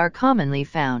where they are commonly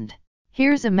found.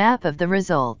 Here's a map of the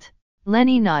result.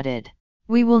 Lenny nodded.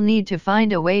 We will need to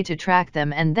find a way to track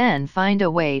them and then find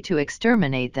a way to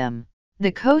exterminate them.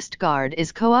 The Coast Guard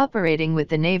is cooperating with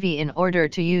the Navy in order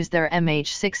to use their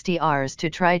MH-60Rs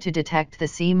to try to detect the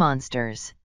sea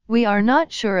monsters. We are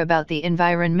not sure about the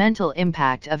environmental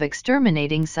impact of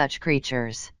exterminating such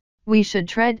creatures. We should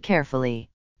tread carefully.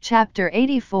 Chapter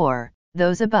 84,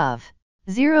 Those Above.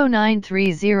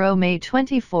 0930 May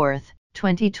 24,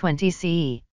 2020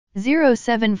 CE.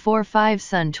 0745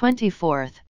 Sun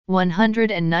 24th,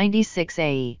 196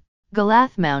 AE.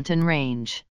 Galath Mountain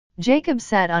Range. Jacob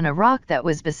sat on a rock that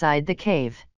was beside the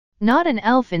cave. Not an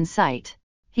elf in sight.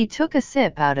 He took a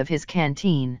sip out of his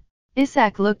canteen.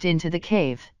 Isaac looked into the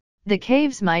cave. The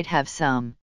caves might have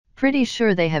some. Pretty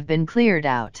sure they have been cleared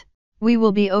out. We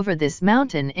will be over this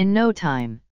mountain in no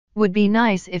time. Would be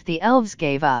nice if the elves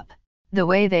gave up. The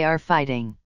way they are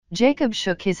fighting. Jacob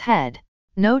shook his head.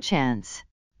 No chance.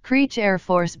 Creech Air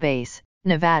Force Base,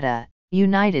 Nevada,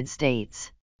 United States.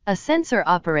 A sensor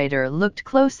operator looked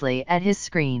closely at his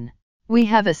screen. We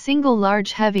have a single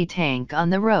large heavy tank on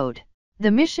the road.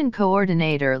 The mission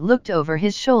coordinator looked over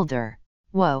his shoulder.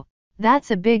 Whoa,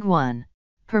 that's a big one.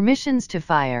 Permissions to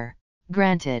fire.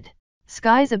 Granted.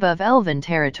 Skies above Elven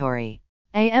territory.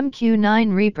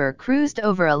 AMQ-9 Reaper cruised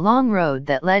over a long road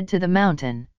that led to the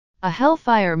mountain. A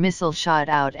Hellfire missile shot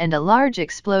out and a large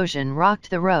explosion rocked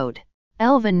the road.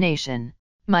 Elven Nation.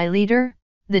 My leader?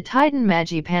 The Titan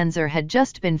Magipanzer had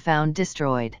just been found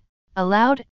destroyed. A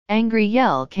loud, angry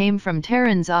yell came from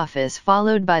Terran's office,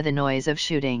 followed by the noise of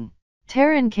shooting.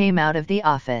 Terran came out of the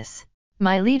office.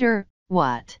 My leader,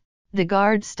 what? The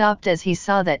guard stopped as he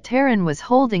saw that Terran was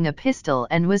holding a pistol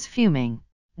and was fuming.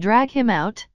 Drag him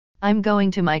out? I'm going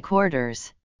to my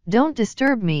quarters. Don't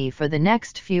disturb me for the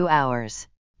next few hours.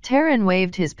 Terran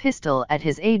waved his pistol at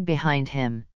his aide behind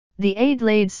him. The aide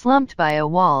laid slumped by a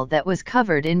wall that was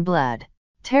covered in blood.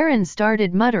 Terran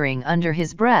started muttering under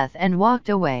his breath and walked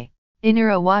away.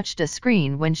 Inara watched a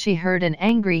screen when she heard an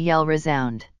angry yell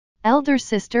resound. Elder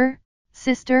sister?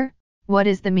 Sister? What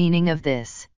is the meaning of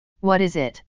this? What is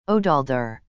it,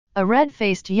 Odaldur? A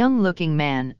red-faced young-looking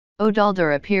man,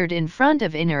 Odaldur, appeared in front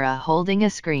of Inara holding a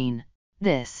screen.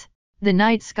 This. The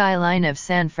night skyline of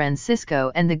San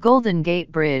Francisco and the Golden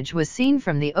Gate Bridge was seen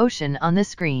from the ocean on the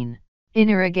screen.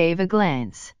 Inara gave a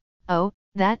glance. Oh,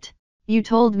 that? You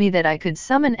told me that I could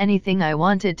summon anything I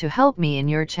wanted to help me in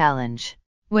your challenge.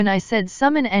 When I said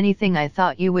summon anything, I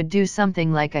thought you would do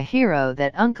something like a hero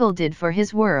that Uncle did for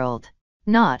his world.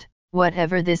 Not,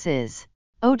 whatever this is.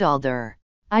 Odaldur.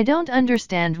 I don't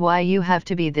understand why you have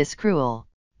to be this cruel.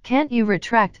 Can't you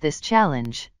retract this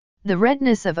challenge? The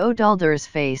redness of Odaldur's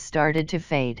face started to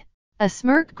fade. A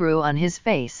smirk grew on his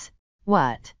face.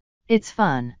 What? It's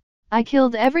fun. I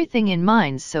killed everything in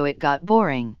mines, so it got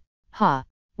boring. Ha,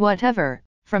 whatever.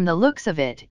 From the looks of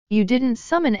it, you didn't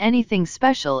summon anything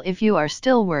special if you are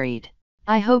still worried.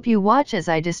 I hope you watch as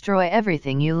I destroy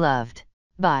everything you loved.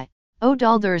 Bye.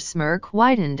 Odaldur's smirk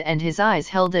widened and his eyes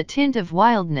held a tint of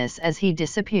wildness as he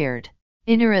disappeared.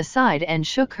 Inara sighed and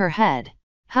shook her head.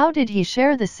 How did he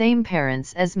share the same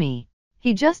parents as me?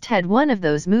 He just had one of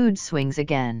those mood swings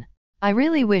again. I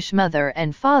really wish Mother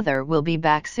and Father will be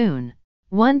back soon.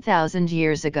 1,000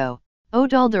 years ago.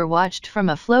 Odaldur watched from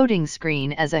a floating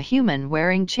screen as a human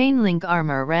wearing chain-link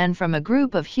armor ran from a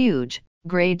group of huge,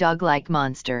 gray dog-like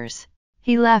monsters.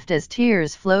 He laughed as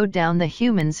tears flowed down the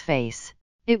human's face.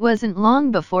 It wasn't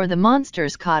long before the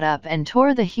monsters caught up and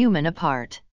tore the human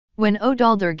apart. When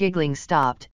Odaldur giggling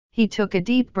stopped, he took a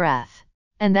deep breath.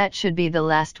 And that should be the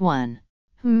last one.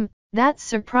 That's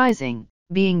surprising.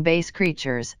 Being base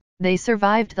creatures, they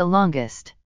survived the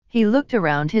longest. He looked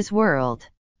around his world.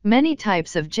 Many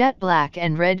types of jet black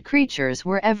and red creatures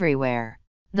were everywhere.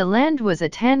 The land was a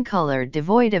tan color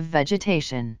devoid of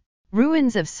vegetation.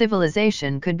 Ruins of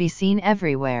civilization could be seen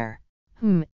everywhere.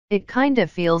 It kinda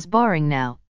feels boring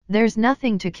now. There's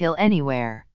nothing to kill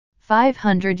anywhere.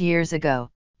 500 years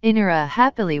ago. Inara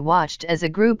happily watched as a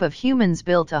group of humans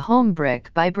built a home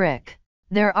brick by brick.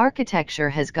 Their architecture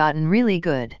has gotten really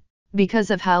good. Because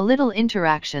of how little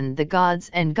interaction the gods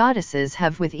and goddesses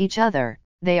have with each other,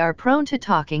 they are prone to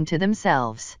talking to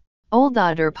themselves.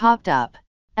 Odaldur popped up.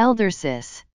 Elder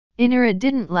sis. Inara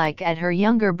didn't like at her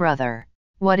younger brother.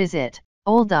 What is it,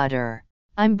 Odaldur?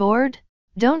 I'm bored?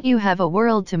 Don't you have a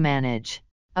world to manage?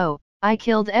 Oh, I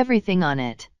killed everything on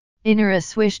it. Inara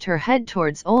swished her head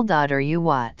towards Odaldur. You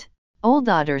what?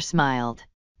 Odaldur smiled.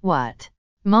 What?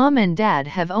 Mom and Dad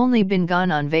have only been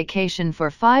gone on vacation for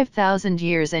 5,000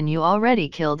 years and you already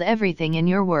killed everything in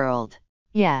your world.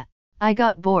 Yeah, I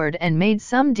got bored and made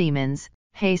some demons.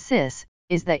 Hey sis,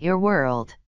 is that your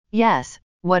world? Yes,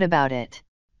 what about it?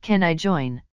 Can I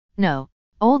join? No.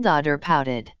 Odaldur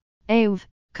pouted.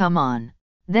 Come on.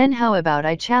 Then how about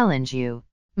I challenge you?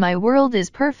 My world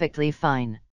is perfectly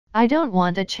fine. I don't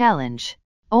want a challenge.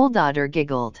 Odaldur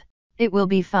giggled. It will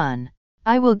be fun.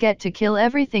 I will get to kill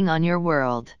everything on your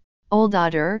world.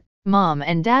 Odaldur, Mom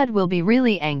and Dad will be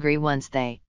really angry once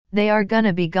they They are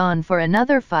gonna be gone for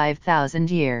another 5,000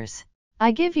 years.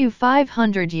 I give you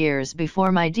 500 years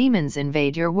before my demons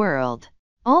invade your world.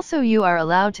 Also, you are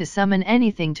allowed to summon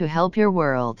anything to help your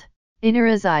world.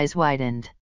 Inara's eyes widened.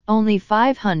 Only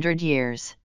 500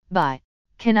 years. Bye.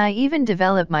 Can I even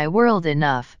develop my world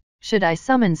enough? Should I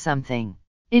summon something?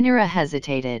 Inara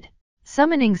hesitated.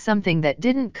 Summoning something that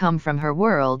didn't come from her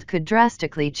world could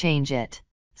drastically change it.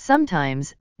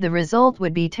 Sometimes, the result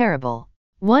would be terrible.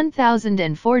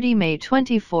 1040 May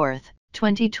 24th,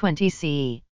 2020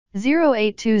 CE.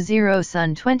 0820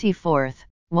 Sun 24th,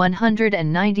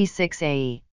 196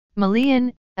 AE.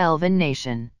 Malian, Elven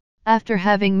Nation. After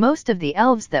having most of the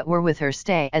elves that were with her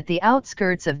stay at the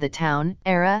outskirts of the town,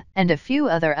 Era and a few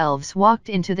other elves walked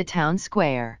into the town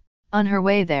square. On her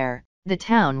way there, the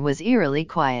town was eerily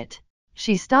quiet.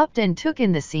 She stopped and took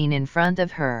in the scene in front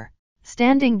of her.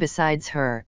 Standing beside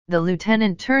her, the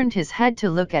lieutenant turned his head to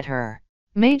look at her.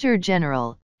 Major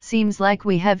General, seems like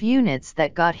we have units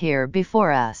that got here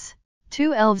before us.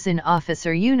 Two elves in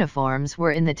officer uniforms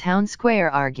were in the town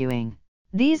square arguing.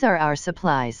 These are our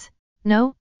supplies.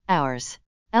 No, ours.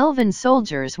 Elven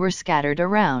soldiers were scattered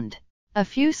around. A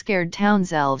few scared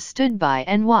towns elves stood by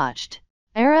and watched.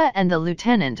 Era and the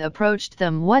lieutenant approached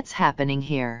them. What's happening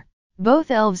here?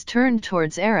 Both elves turned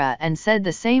towards Era and said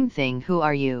the same thing. Who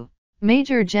are you?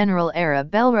 Major General Era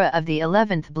Belra of the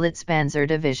 11th Blitzpanzer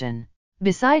Division.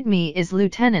 Beside me is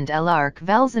Lieutenant Elark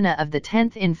Valzina of the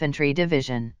 10th Infantry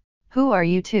Division. Who are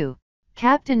you two?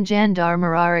 Captain Jandar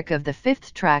Mararik of the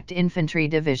 5th Tracked Infantry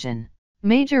Division.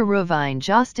 Major Rovine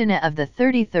Jostina of the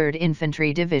 33rd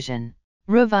Infantry Division.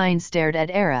 Rovine stared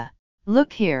at Era.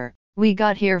 Look here, we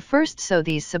got here first, so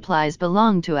these supplies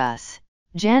belong to us.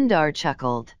 Jandar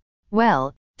chuckled.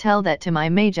 Well, tell that to my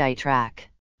Magi track.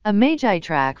 A Magi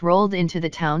track rolled into the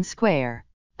town square.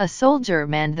 A soldier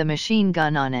manned the machine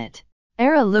gun on it.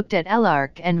 Era looked at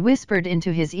Elark and whispered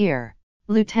into his ear.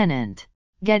 Lieutenant,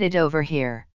 get it over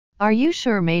here. Are you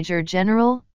sure, Major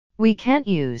General? We can't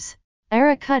use.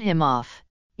 Era cut him off.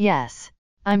 Yes,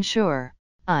 I'm sure.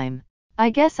 I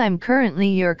guess I'm currently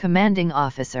your commanding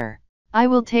officer. I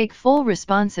will take full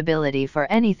responsibility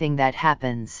for anything that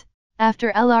happens.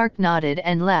 After Elark nodded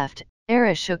and left,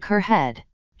 Era shook her head.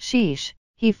 Sheesh,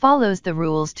 he follows the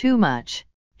rules too much.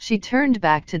 She turned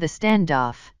back to the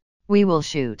standoff. We will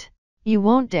shoot. You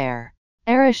won't dare.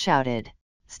 Era shouted.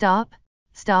 Stop,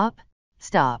 stop,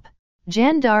 stop.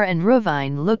 Jandar and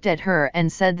Rovine looked at her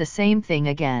and said the same thing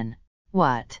again.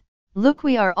 What? Look,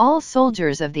 we are all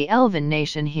soldiers of the Elven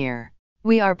Nation here.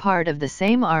 We are part of the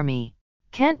same army.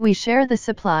 Can't we share the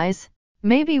supplies?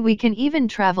 Maybe we can even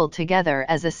travel together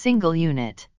as a single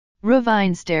unit.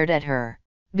 Rovine stared at her.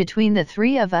 Between the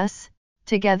three of us?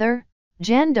 Together?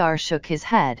 Jandar shook his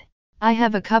head. I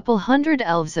have a couple hundred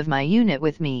elves of my unit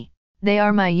with me. They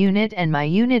are my unit and my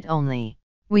unit only.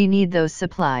 We need those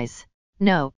supplies.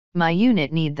 No, my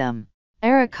unit need them.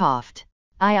 Era coughed.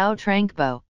 I outrank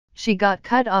Bo. She got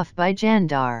cut off by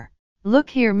Jandar. Look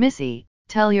here, Missy,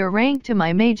 tell your rank to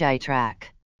my Magi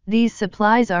track. These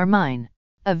supplies are mine.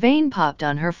 A vein popped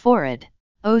on her forehead.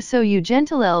 Oh, so you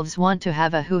gentle elves want to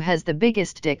have a who has the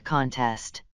biggest dick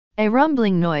contest. A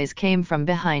rumbling noise came from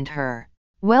behind her.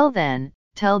 Well then,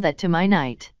 tell that to my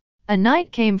knight. A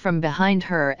knight came from behind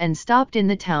her and stopped in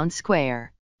the town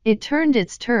square. It turned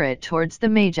its turret towards the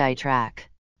Magi track.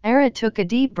 Era took a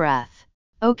deep breath.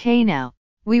 Okay, now,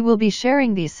 we will be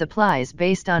sharing these supplies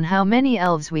based on how many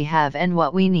elves we have and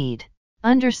what we need.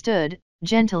 Understood,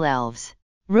 gentle elves.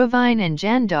 Rovine and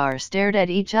Jandar stared at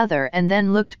each other and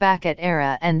then looked back at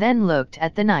Era and then looked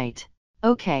at the knight.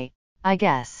 Okay, I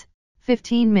guess.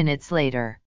 15 minutes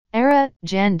later. Era,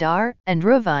 Jandar, and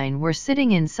Rovine were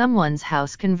sitting in someone's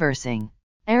house conversing.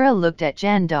 Era looked at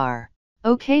Jandar.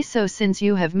 Okay, so since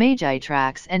you have Magi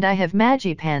tracks and I have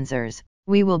Magi panzers,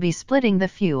 we will be splitting the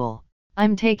fuel.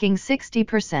 I'm taking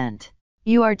 60%.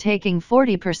 You are taking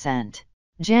 40%.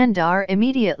 Jandar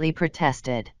immediately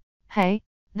protested. Hey,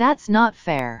 that's not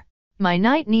fair. My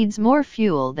knight needs more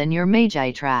fuel than your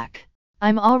Magi track.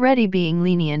 I'm already being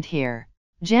lenient here.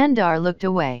 Jandar looked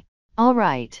away. All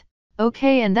right.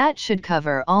 Okay, and that should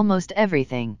cover almost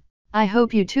everything. I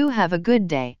hope you two have a good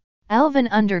day. Elven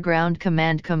Underground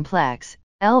Command Complex,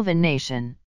 Elven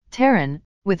Nation. Terran,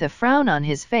 with a frown on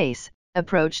his face,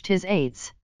 approached his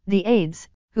aides. The aides,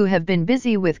 who have been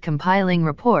busy with compiling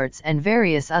reports and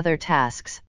various other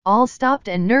tasks, all stopped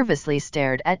and nervously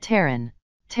stared at Terran.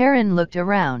 Terran looked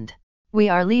around. We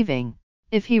are leaving.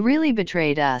 If he really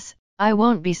betrayed us, I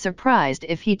won't be surprised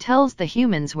if he tells the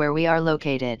humans where we are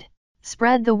located.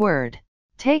 Spread the word.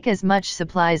 Take as much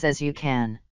supplies as you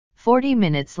can. 40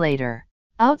 minutes later.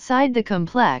 Outside the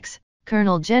complex,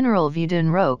 Colonel General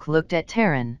Vudunroque looked at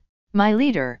Terran. My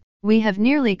leader, we have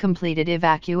nearly completed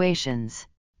evacuations.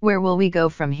 Where will we go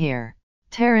from here?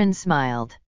 Terran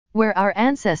smiled. Where our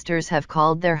ancestors have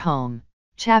called their home.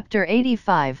 Chapter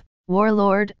 85,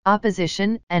 Warlord,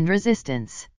 Opposition, and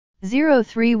Resistance.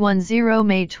 0310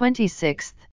 May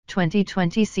 26,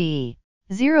 2020 CE.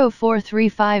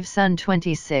 0435 Sun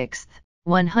 26,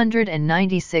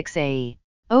 196 AE.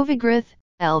 Ovigrith,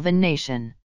 Elven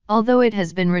Nation. Although it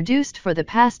has been reduced for the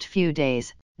past few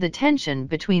days, the tension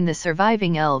between the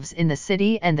surviving elves in the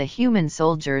city and the human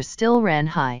soldiers still ran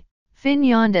high. Finn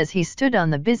yawned as he stood on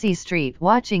the busy street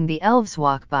watching the elves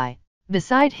walk by.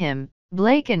 Beside him,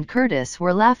 Blake and Curtis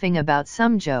were laughing about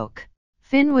some joke.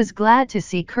 Finn was glad to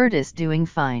see Curtis doing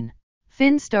fine.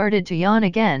 Finn started to yawn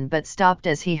again but stopped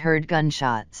as he heard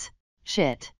gunshots.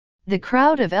 Shit. The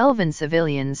crowd of elven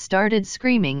civilians started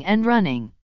screaming and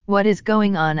running. What is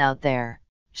going on out there?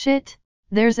 Shit.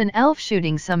 There's an elf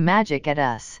shooting some magic at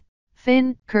us.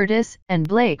 Finn, Curtis, and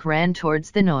Blake ran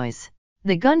towards the noise.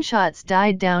 The gunshots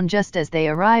died down just as they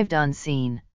arrived on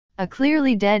scene. A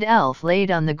clearly dead elf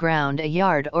laid on the ground a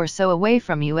yard or so away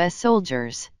from US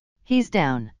soldiers. He's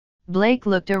down. Blake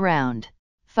looked around.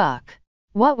 Fuck.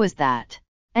 What was that?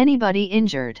 Anybody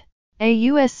injured? A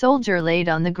US soldier laid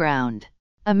on the ground.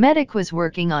 A medic was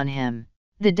working on him.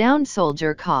 The downed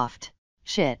soldier coughed.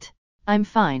 Shit. I'm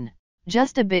fine.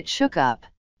 Just a bit shook up.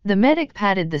 The medic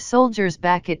patted the soldier's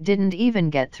back. It didn't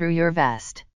even get through your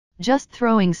vest. Just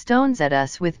throwing stones at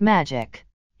us with magic.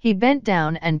 He bent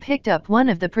down and picked up one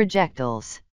of the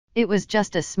projectiles. It was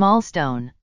just a small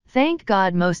stone. Thank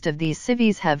God most of these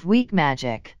civvies have weak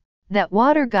magic. That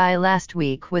water guy last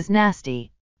week was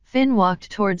nasty. Finn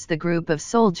walked towards the group of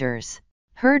soldiers.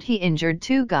 Heard he injured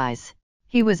 2 guys.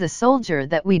 He was a soldier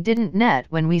that we didn't net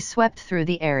when we swept through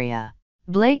the area.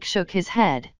 Blake shook his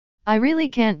head. I really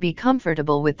can't be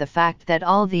comfortable with the fact that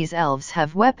all these elves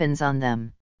have weapons on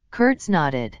them. Kurtz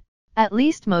nodded. At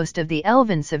least most of the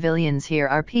elven civilians here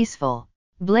are peaceful.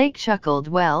 Blake chuckled.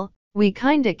 Well, we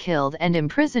kinda killed and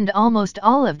imprisoned almost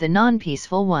all of the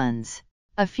non-peaceful ones.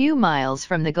 A few miles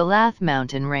from the Galath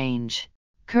mountain range,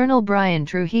 Colonel Brian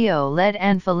Trujillo led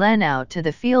Anfalen out to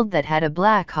the field that had a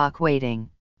Black Hawk waiting.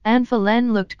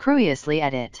 Anfalen looked curiously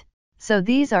at it. So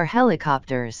these are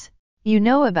helicopters. You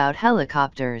know about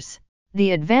helicopters.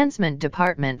 The advancement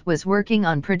department was working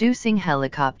on producing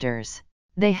helicopters.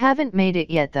 They haven't made it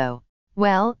yet though.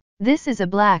 Well, this is a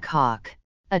Black Hawk.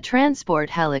 A transport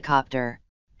helicopter.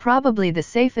 Probably the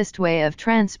safest way of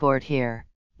transport here.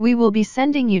 We will be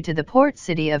sending you to the port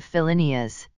city of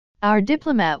Philinnias. Our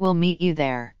diplomat will meet you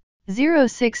there.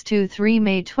 0623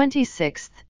 May 26,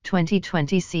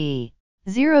 2020 CE.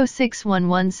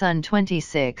 0611 Sun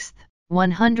 26,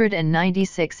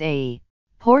 196 AE.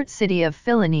 Port city of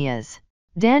Philinnias.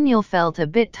 Daniel felt a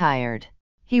bit tired.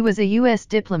 He was a US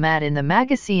diplomat in the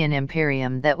Magasean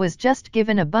Imperium that was just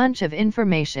given a bunch of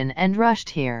information and rushed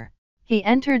here. He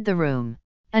entered the room.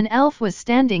 An elf was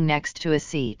standing next to a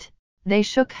seat. They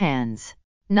shook hands.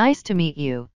 Nice to meet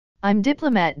you. I'm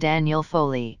Diplomat Daniel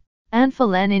Foley.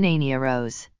 Anfalen Inania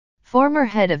rose. Former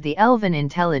head of the Elven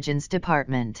Intelligence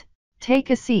Department. Take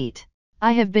a seat.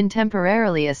 I have been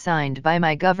temporarily assigned by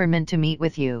my government to meet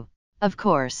with you. Of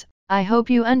course, I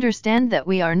hope you understand that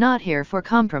we are not here for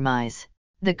compromise.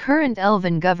 The current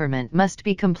Elven government must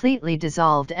be completely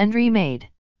dissolved and remade.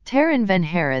 Terran Van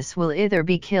Harris will either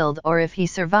be killed or, if he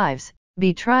survives,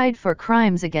 be tried for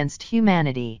crimes against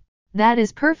humanity. That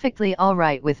is perfectly all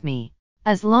right with me.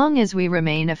 As long as we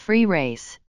remain a free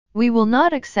race. We will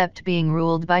not accept being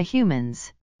ruled by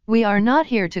humans. We are not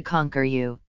here to conquer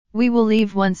you. We will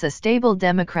leave once a stable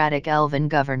democratic elven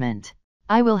government.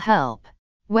 I will help.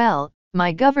 Well,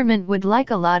 my government would like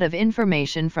a lot of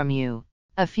information from you.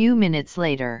 A few minutes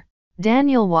later,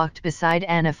 Daniel walked beside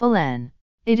Anfalen.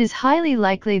 It is highly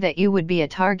likely that you would be a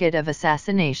target of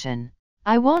assassination.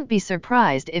 I won't be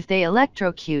surprised if they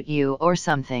electrocute you or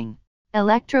something.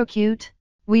 Electrocute?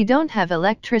 We don't have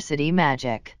electricity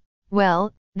magic.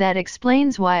 Well, that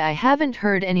explains why I haven't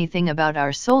heard anything about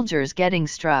our soldiers getting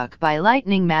struck by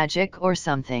lightning magic or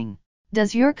something.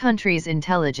 Does your country's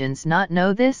intelligence not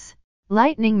know this?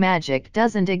 Lightning magic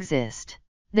doesn't exist.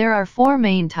 There are 4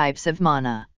 main types of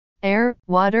mana: air,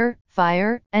 water,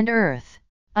 fire, and earth.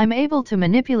 I'm able to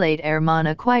manipulate air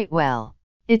mana quite well.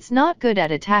 It's not good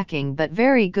at attacking but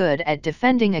very good at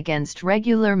defending against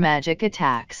regular magic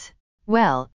attacks.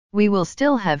 Well, we will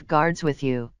still have guards with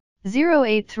you.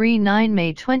 0839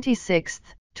 May 26,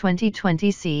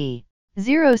 2020 CE.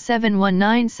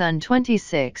 0719 Sun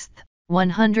 26,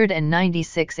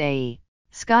 196 AE.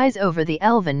 Skies over the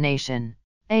Elven Nation.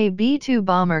 A B-2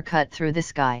 bomber cut through the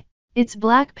sky. Its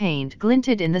black paint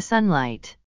glinted in the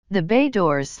sunlight. The bay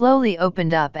doors slowly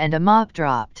opened up and a mop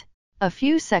dropped. A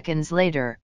few seconds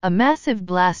later, a massive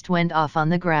blast went off on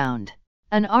the ground.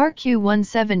 An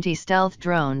RQ-170 stealth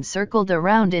drone circled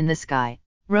around in the sky.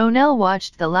 Ronell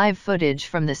watched the live footage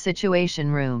from the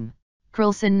Situation Room.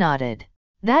 Coulson nodded.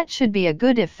 That should be a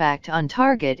good effect on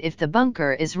target if the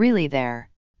bunker is really there.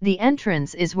 The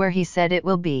entrance is where he said it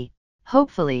will be.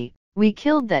 Hopefully, we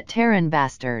killed that Terran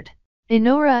bastard.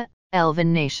 Inora,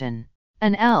 Elven Nation.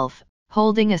 An elf,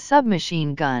 holding a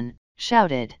submachine gun,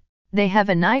 shouted. They have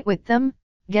a knight with them?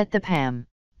 Get the PAM.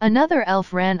 Another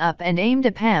elf ran up and aimed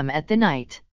a PAM at the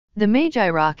knight. The Magi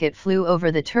rocket flew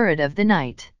over the turret of the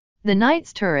knight. The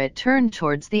knight's turret turned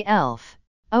towards the elf.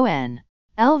 ON.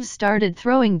 Elves started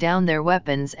throwing down their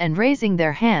weapons and raising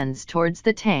their hands towards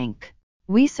the tank.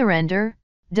 We surrender?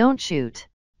 Don't shoot.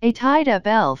 A tied-up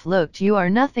elf looked. You are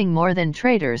nothing more than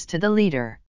traitors to the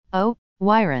leader. Oh,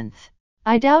 Wyranth.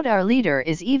 I doubt our leader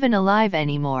is even alive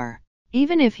anymore.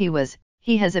 Even if he was,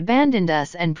 he has abandoned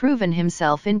us and proven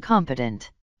himself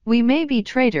incompetent. We may be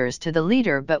traitors to the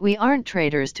leader, but we aren't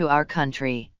traitors to our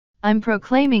country. I'm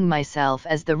proclaiming myself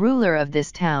as the ruler of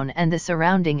this town and the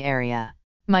surrounding area.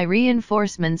 My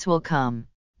reinforcements will come.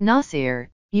 Nasir,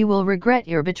 you will regret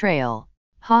your betrayal.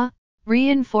 Huh?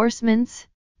 Reinforcements?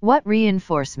 What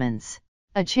reinforcements?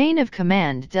 A chain of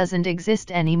command doesn't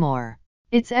exist anymore.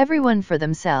 It's everyone for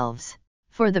themselves.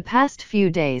 For the past few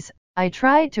days, I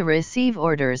tried to receive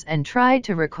orders and tried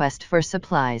to request for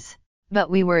supplies. But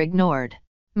we were ignored.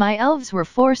 My elves were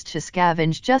forced to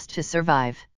scavenge just to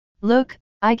survive. Look,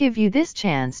 I give you this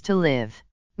chance to live.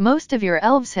 Most of your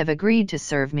elves have agreed to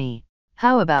serve me.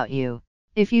 How about you?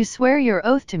 If you swear your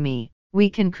oath to me, we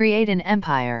can create an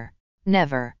empire.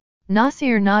 Never.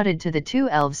 Nasir nodded to the two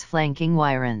elves flanking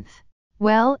Wyranth.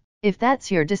 Well, if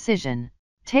that's your decision,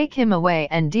 take him away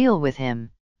and deal with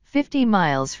him. 50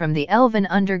 miles from the Elven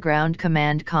Underground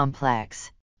Command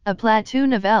Complex. A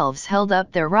platoon of elves held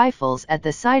up their rifles at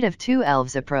the sight of two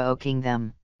elves approaching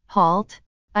them. Halt!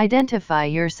 Identify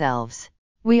yourselves.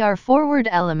 We are forward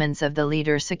elements of the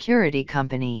Leader Security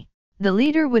Company. The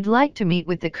leader would like to meet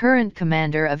with the current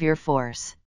commander of your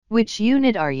force. Which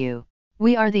unit are you?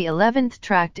 We are the 11th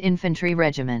Tracked Infantry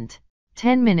Regiment.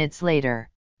 10 minutes later,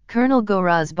 Colonel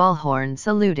Goraz Ballhorn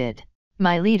saluted.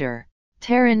 My leader.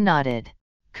 Terran nodded.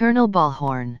 Colonel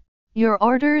Ballhorn. Your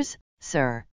orders,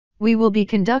 sir. We will be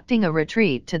conducting a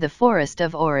retreat to the Forest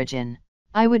of Origin.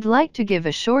 I would like to give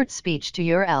a short speech to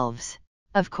your elves.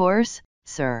 Of course,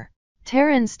 sir.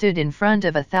 Terran stood in front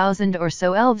of 1,000 or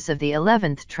so elves of the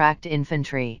 11th Tracked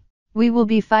Infantry. We will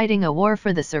be fighting a war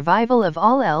for the survival of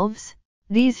all elves.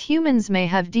 These humans may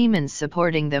have demons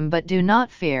supporting them, but do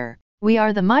not fear. We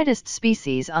are the mightiest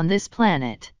species on this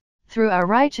planet. Through our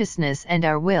righteousness and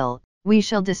our will, we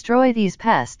shall destroy these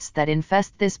pests that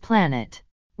infest this planet.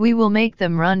 We will make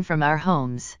them run from our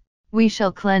homes. We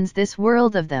shall cleanse this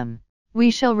world of them.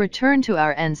 We shall return to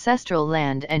our ancestral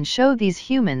land and show these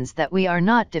humans that we are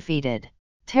not defeated.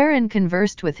 Terran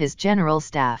conversed with his general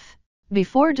staff.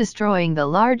 Before destroying the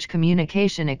large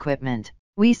communication equipment,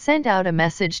 we sent out a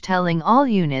message telling all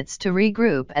units to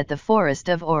regroup at the Forest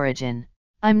of Origin.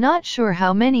 I'm not sure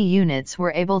how many units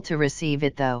were able to receive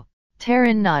it though.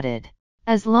 Terran nodded.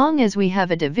 As long as we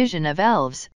have a division of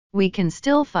elves, we can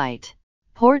still fight.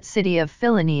 Port City of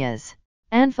Philonias.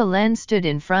 Anphalen stood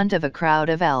in front of a crowd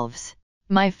of elves.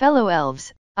 My fellow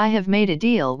elves, I have made a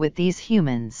deal with these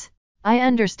humans. I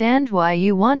understand why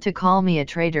you want to call me a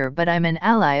traitor, but I'm an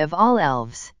ally of all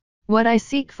elves. What I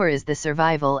seek for is the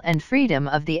survival and freedom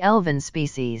of the elven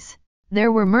species.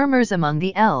 There were murmurs among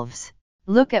the elves.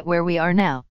 Look at where we are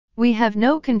now. We have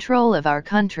no control of our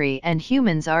country and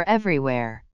humans are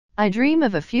everywhere. I dream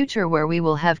of a future where we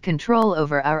will have control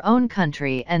over our own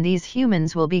country and these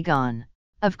humans will be gone.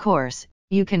 Of course,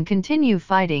 you can continue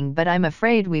fighting, but I'm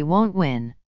afraid we won't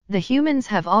win. The humans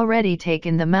have already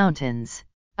taken the mountains.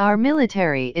 Our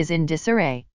military is in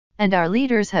disarray, and our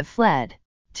leaders have fled.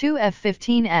 Two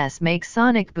F-15s make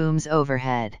sonic booms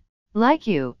overhead. Like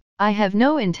you, I have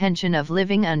no intention of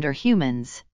living under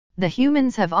humans. The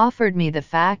humans have offered me the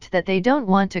fact that they don't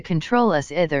want to control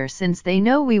us either, since they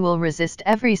know we will resist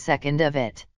every second of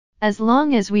it. As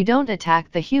long as we don't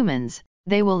attack the humans,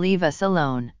 they will leave us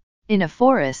alone. In a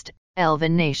forest,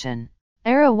 Elven Nation.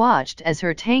 Era watched as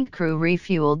her tank crew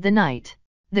refueled the knight.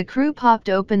 The crew popped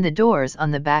open the doors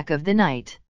on the back of the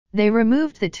knight. They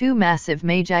removed the two massive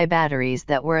Magi batteries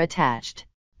that were attached.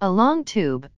 A long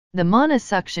tube, the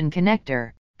monosuction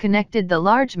connector, connected the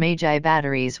large Magi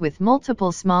batteries with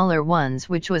multiple smaller ones,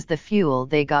 which was the fuel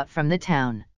they got from the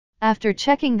town. After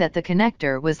checking that the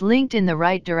connector was linked in the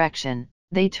right direction,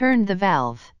 they turned the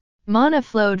valve. Mana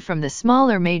flowed from the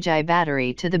smaller Magi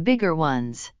battery to the bigger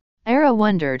ones. Era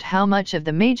wondered how much of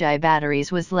the Magi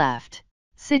batteries was left.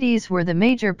 Cities were the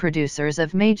major producers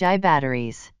of Magi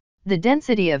batteries. The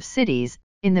density of cities,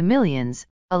 in the millions,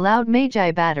 allowed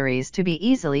Magi batteries to be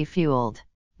easily fueled.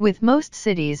 With most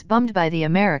cities bummed by the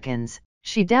Americans,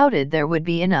 she doubted there would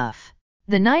be enough.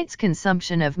 The knight's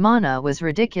consumption of mana was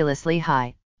ridiculously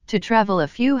high. To travel a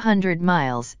few hundred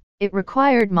miles, it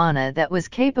required mana that was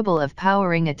capable of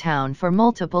powering a town for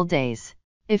multiple days.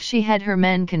 If she had her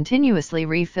men continuously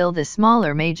refill the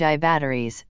smaller Magi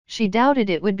batteries, she doubted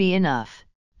it would be enough.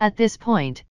 At this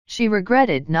point, she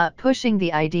regretted not pushing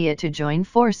the idea to join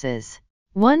forces.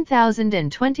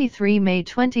 1023 May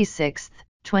 26,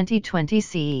 2020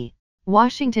 CE.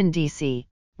 Washington, D.C.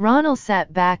 Ronald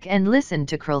sat back and listened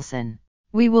to Carlson.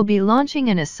 We will be launching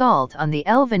an assault on the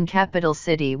Elven capital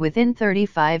city within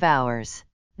 35 hours.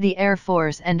 The Air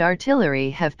Force and artillery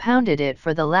have pounded it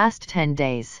for the last 10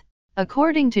 days.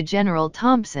 According to General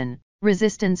Thompson,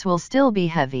 resistance will still be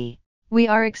heavy. We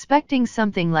are expecting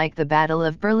something like the Battle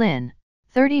of Berlin.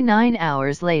 39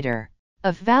 hours later.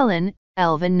 Of Valen,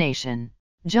 Elven Nation.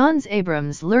 John's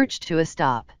Abrams lurched to a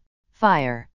stop.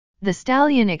 Fire. The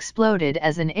stallion exploded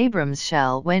as an Abrams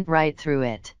shell went right through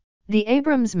it. The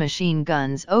Abrams machine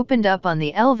guns opened up on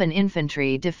the Elven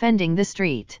infantry defending the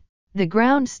street. The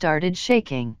ground started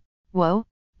shaking. Whoa,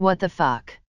 what the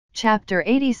fuck? Chapter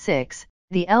 86,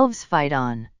 The Elves Fight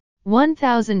On.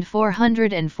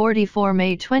 1444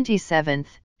 May 27,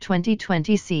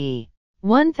 2020 CE.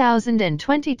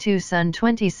 1022 Sun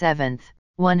 27th,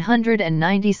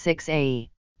 196 AE.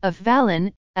 Of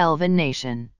Valen, Elven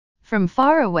Nation. From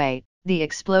far away, the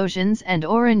explosions and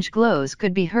orange glows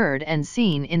could be heard and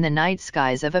seen in the night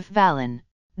skies of Valen.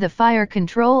 The fire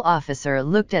control officer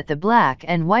looked at the black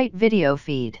and white video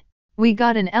feed. We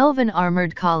got an Elven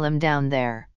armored column down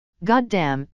there.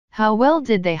 Goddamn, how well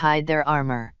did they hide their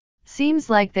armor? Seems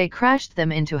like they crashed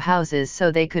them into houses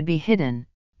so they could be hidden.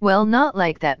 Well, not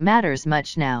like that matters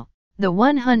much now. The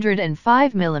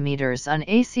 105mm on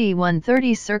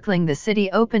AC-130 circling the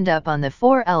city opened up on the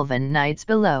 4 Elven knights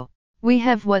below. We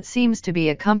have what seems to be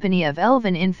a company of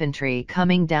Elven infantry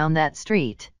coming down that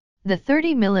street. The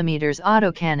 30mm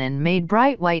autocannon made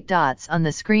bright white dots on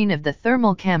the screen of the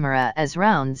thermal camera as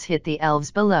rounds hit the elves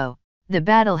below. The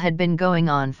battle had been going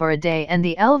on for a day and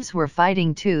the elves were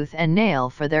fighting tooth and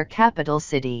nail for their capital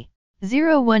city.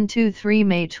 0123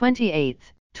 May 28,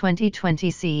 2020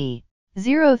 CE.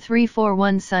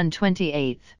 0341 Sun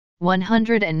 28,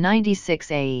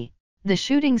 196 AE. The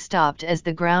shooting stopped as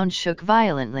the ground shook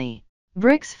violently.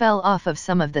 Bricks fell off of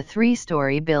some of the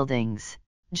 3-story buildings.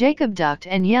 Jacob ducked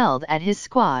and yelled at his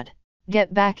squad.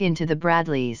 Get back into the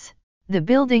Bradleys. The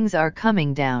buildings are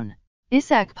coming down.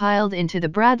 Isaac piled into the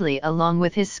Bradley along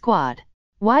with his squad.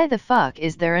 Why the fuck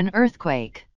is there an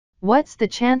earthquake? What's the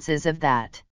chances of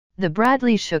that? The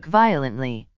Bradley shook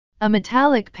violently. A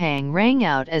metallic pang rang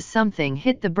out as something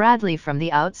hit the Bradley from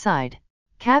the outside.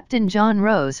 Captain John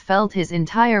Rose felt his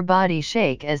entire body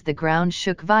shake as the ground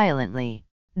shook violently.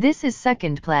 This is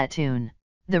 2nd Platoon.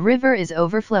 The river is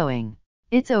overflowing.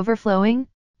 It's overflowing?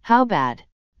 How bad?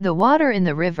 The water in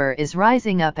the river is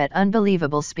rising up at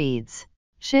unbelievable speeds.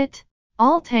 Shit.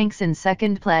 All tanks in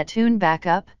 2nd Platoon back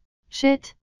up.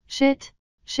 Shit. Shit.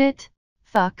 Shit.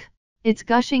 Fuck. It's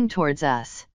gushing towards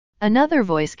us. Another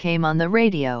voice came on the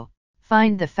radio.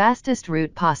 Find the fastest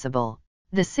route possible.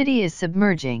 The city is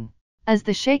submerging. As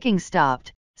the shaking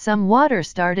stopped, some water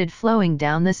started flowing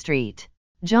down the street.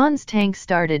 John's tank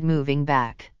started moving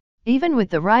back. Even with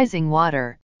the rising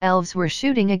water, elves were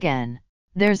shooting again.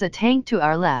 There's a tank to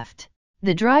our left.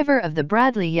 The driver of the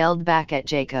Bradley yelled back at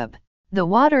Jacob. The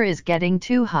water is getting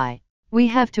too high. We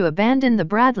have to abandon the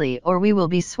Bradley or we will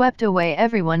be swept away.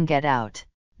 Everyone get out.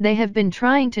 They have been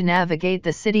trying to navigate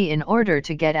the city in order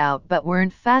to get out but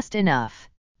weren't fast enough.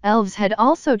 Elves had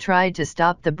also tried to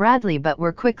stop the Bradley but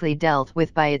were quickly dealt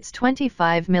with by its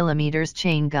 25mm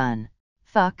chain gun.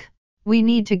 Fuck. We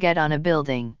need to get on a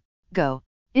building. Go.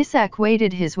 Isaac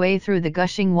waded his way through the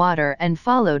gushing water and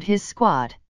followed his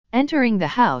squad. Entering the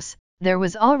house, there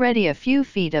was already a few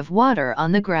feet of water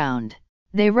on the ground.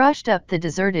 They rushed up the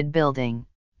deserted building.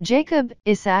 Jacob,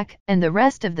 Isaac, and the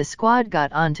rest of the squad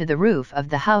got onto the roof of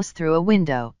the house through a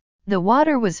window. The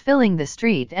water was filling the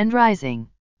street and rising.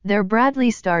 Their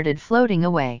Bradley started floating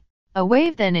away. A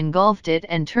wave then engulfed it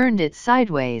and turned it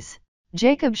sideways.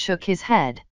 Jacob shook his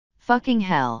head. Fucking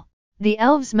hell. The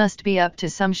elves must be up to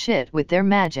some shit with their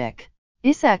magic.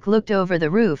 Isaac looked over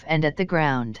the roof and at the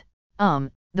ground.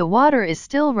 The water is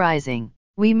still rising.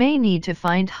 We may need to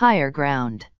find higher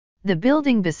ground. The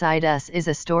building beside us is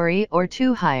a story or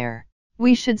two higher.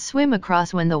 We should swim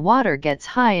across when the water gets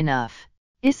high enough.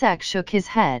 Isaac shook his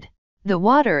head. The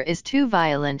water is too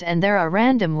violent and there are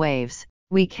random waves,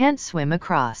 we can't swim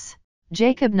across.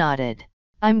 Jacob nodded.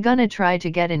 I'm gonna try to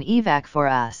get an evac for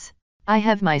us. I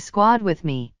have my squad with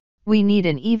me. We need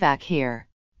an evac here.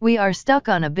 We are stuck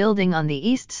on a building on the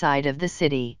east side of the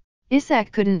city.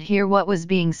 Isaac couldn't hear what was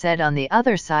being said on the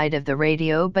other side of the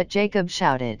radio, but Jacob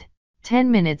shouted. 10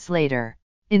 minutes later,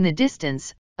 in the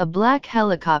distance, a black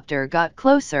helicopter got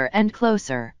closer and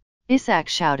closer. Isaac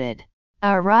shouted.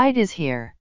 Our ride is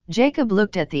here. Jacob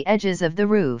looked at the edges of the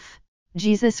roof.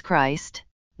 Jesus Christ.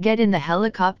 Get in the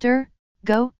helicopter?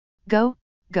 Go, go,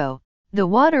 go. The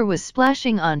water was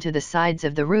splashing onto the sides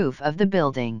of the roof of the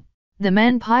building. The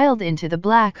men piled into the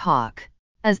Black Hawk.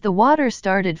 As the water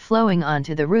started flowing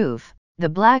onto the roof, the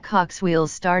Black Hawk's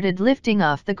wheels started lifting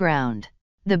off the ground.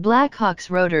 The Black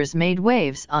Hawk's rotors made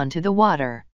waves onto the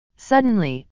water.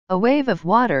 Suddenly, a wave of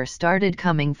water started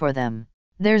coming for them.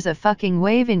 There's a fucking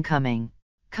wave incoming.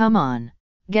 Come on.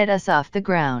 Get us off the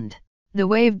ground. The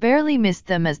wave barely missed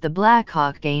them as the Black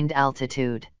Hawk gained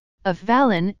altitude. Of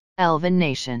Valen, Elven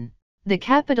Nation. The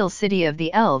capital city of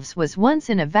the elves was once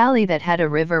in a valley that had a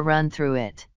river run through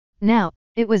it. Now,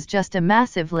 it was just a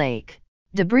massive lake.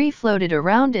 Debris floated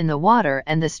around in the water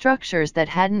and the structures that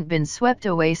hadn't been swept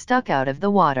away stuck out of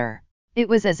the water. It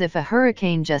was as if a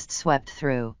hurricane just swept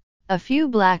through. A few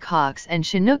Black Hawks and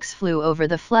Chinooks flew over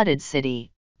the flooded city.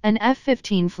 An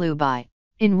F-15 flew by.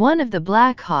 In one of the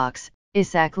Black Hawks,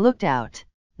 Isaac looked out.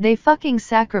 They fucking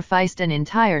sacrificed an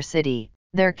entire city,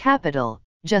 their capital,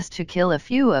 just to kill a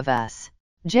few of us.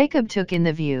 Jacob took in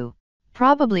the view.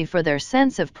 Probably for their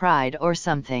sense of pride or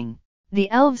something. The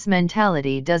elves'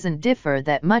 mentality doesn't differ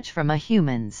that much from a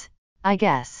human's. I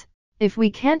guess. If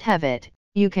we can't have it,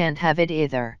 you can't have it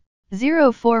either.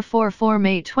 0444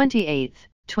 May 28,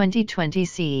 2020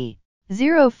 CE.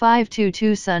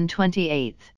 0522 Sun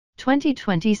 28,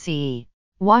 2020 CE.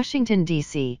 Washington,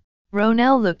 D.C.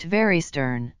 Ronell looked very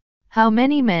stern. How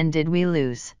many men did we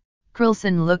lose?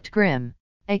 Krilson looked grim.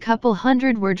 A couple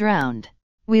hundred were drowned.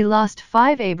 We lost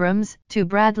 5 Abrams, 2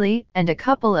 Bradley, and a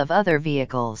couple of other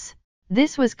vehicles.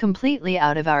 This was completely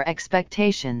out of our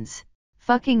expectations.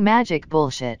 Fucking magic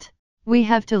bullshit. We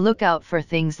have to look out for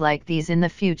things like these in the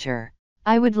future.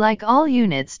 I would like all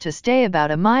units to stay about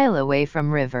a mile away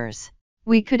from rivers.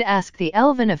 We could ask the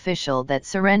elven official that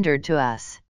surrendered to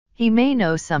us. He may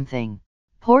know something.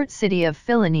 Port City of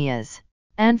Philonias.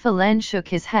 Anphalen shook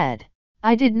his head.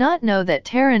 I did not know that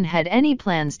Terran had any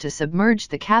plans to submerge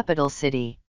the capital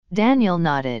city. Daniel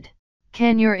nodded.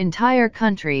 Can your entire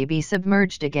country be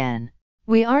submerged again?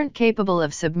 We aren't capable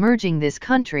of submerging this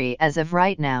country as of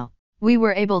right now. We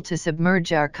were able to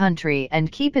submerge our country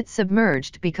and keep it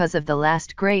submerged because of the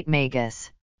last Great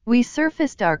Magus. We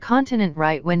surfaced our continent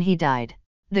right when he died.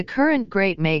 The current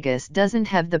Great Magus doesn't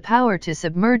have the power to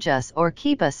submerge us or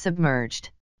keep us submerged.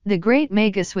 The Great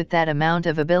Magus with that amount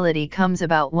of ability comes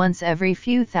about once every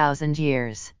few thousand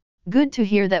years. Good to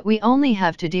hear that we only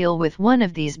have to deal with one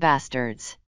of these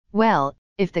bastards. Well,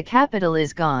 if the capital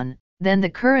is gone, then the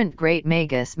current Great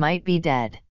Magus might be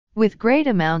dead. With great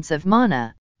amounts of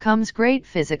mana, comes great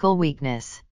physical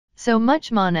weakness. So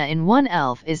much mana in one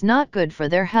elf is not good for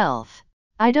their health.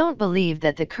 I don't believe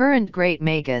that the current Great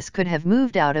Magus could have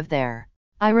moved out of there.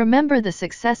 I remember the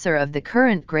successor of the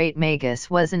current Great Magus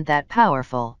wasn't that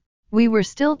powerful. We were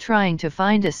still trying to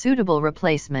find a suitable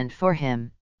replacement for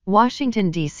him.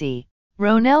 Washington, D.C.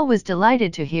 Ronell was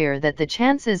delighted to hear that the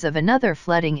chances of another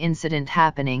flooding incident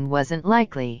happening wasn't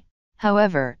likely.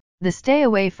 However, the stay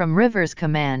away from rivers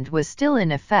command was still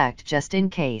in effect just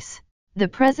in case. The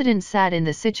president sat in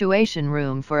the situation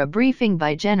room for a briefing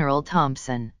by General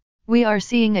Thompson. We are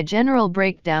seeing a general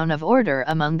breakdown of order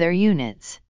among their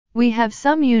units. We have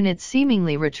some units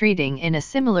seemingly retreating in a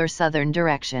similar southern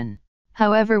direction.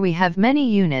 However, we have many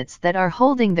units that are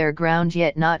holding their ground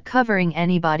yet not covering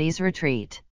anybody's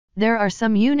retreat. There are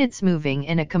some units moving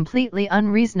in a completely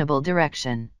unreasonable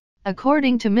direction.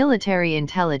 According to military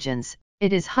intelligence,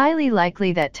 it is highly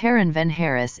likely that Terran Van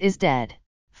Harris is dead.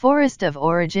 Forest of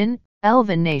Origin,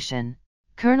 Elven Nation.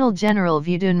 Colonel General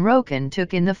Vidun Roken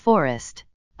took in the forest.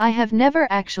 I have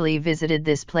never actually visited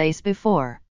this place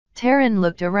before. Terran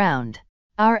looked around.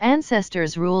 Our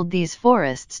ancestors ruled these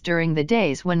forests during the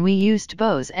days when we used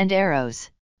bows and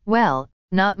arrows. Well,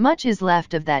 not much is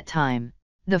left of that time.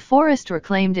 The forest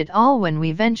reclaimed it all when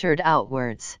we ventured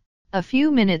outwards. A few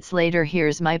minutes later,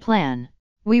 here's my plan.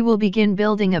 We will begin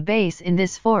building a base in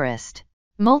this forest.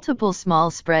 Multiple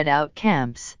small spread out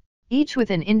camps, each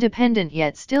with an independent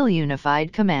yet still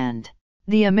unified command.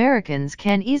 The Americans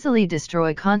can easily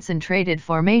destroy concentrated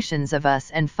formations of us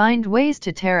and find ways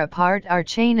to tear apart our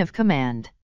chain of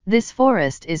command. This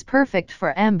forest is perfect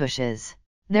for ambushes.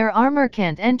 Their armor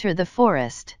can't enter the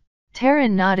forest.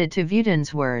 Terran nodded to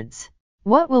Vudan's words.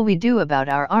 What will we do about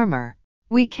our armor?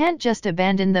 We can't just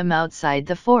abandon them outside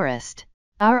the forest.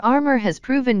 Our armor has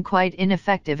proven quite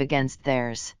ineffective against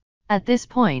theirs. At this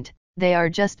point, they are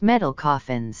just metal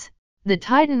coffins. The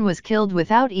Titan was killed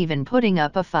without even putting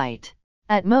up a fight.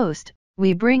 At most,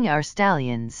 we bring our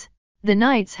stallions. The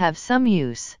knights have some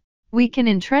use. We can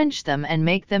entrench them and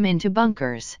make them into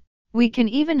bunkers. We can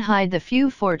even hide the few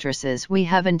fortresses we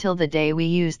have until the day we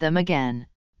use them again.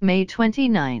 May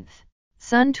 29th.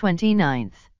 Sun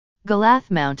 29th.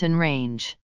 Glithes Mountain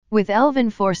Range. With Elven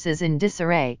forces in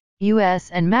disarray, US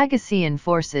and Magassian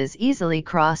forces easily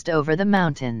crossed over the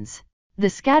mountains. The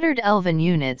scattered Elven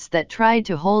units that tried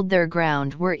to hold their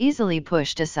ground were easily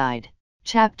pushed aside.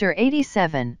 Chapter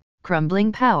 87,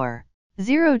 Crumbling Power.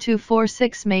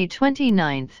 0246 May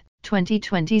 29,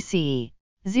 2020 CE.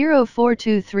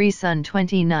 0423 Sun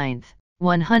 29,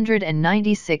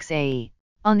 196 AE.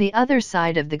 On the other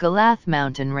side of the Glithes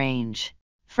mountain range.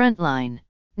 Frontline.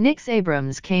 Nyx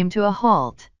Abrams came to a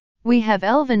halt. We have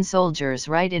Elven soldiers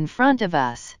right in front of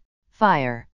us.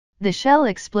 Fire. The shell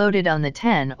exploded on the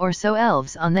 10 or so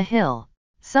elves on the hill.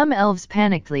 Some elves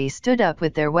panically stood up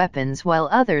with their weapons while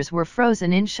others were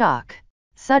frozen in shock.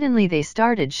 Suddenly they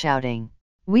started shouting,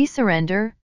 "We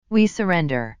surrender! We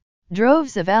surrender!"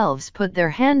 Droves of elves put their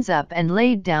hands up and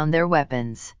laid down their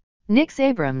weapons. Nyx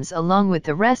Abrams along with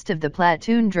the rest of the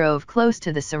platoon drove close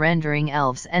to the surrendering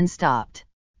elves and stopped.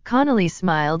 Connolly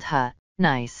smiled.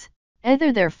 Nice.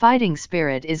 Either their fighting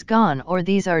spirit is gone or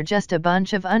these are just a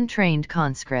bunch of untrained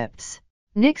conscripts.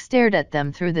 Nyx stared at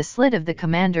them through the slit of the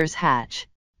commander's hatch.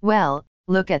 Well,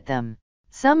 look at them.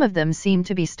 Some of them seem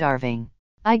to be starving.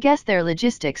 I guess their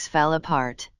logistics fell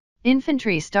apart.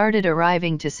 Infantry started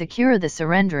arriving to secure the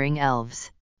surrendering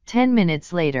elves. 10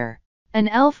 minutes later, an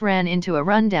elf ran into a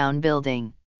rundown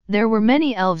building. There were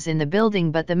many elves in the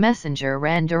building but the messenger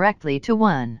ran directly to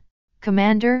one.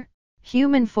 "Commander,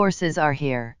 human forces are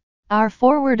here. Our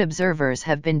forward observers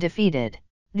have been defeated."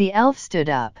 The elf stood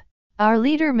up. "Our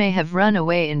leader may have run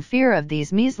away in fear of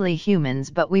these measly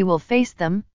humans but we will face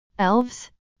them." "Elves?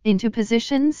 Into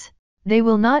positions? They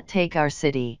will not take our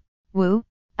city." "Woo,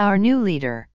 our new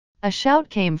leader." A shout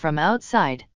came from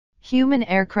outside. "Human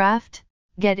aircraft?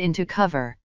 Get into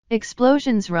cover."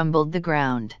 Explosions rumbled the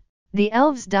ground. The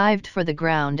elves dived for the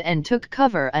ground and took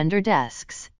cover under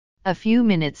desks. A few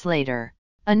minutes later,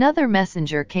 another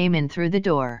messenger came in through the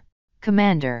door.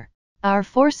 "Commander, our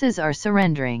forces are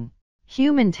surrendering.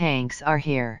 Human tanks are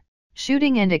here."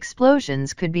 Shooting and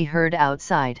explosions could be heard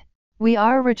outside. "We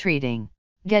are retreating.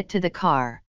 Get to the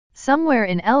car." Somewhere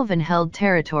in Elven-held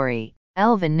territory,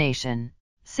 Elven Nation.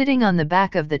 Sitting on the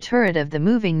back of the turret of the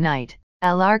moving knight,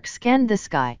 Alark scanned the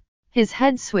sky. His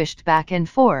head swished back and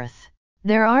forth.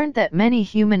 There aren't that many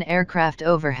human aircraft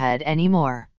overhead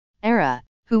anymore. Era,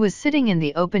 who was sitting in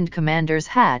the opened commander's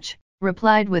hatch,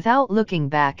 replied without looking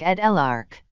back at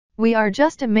Alark. "We are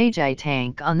just a Magi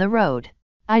tank on the road.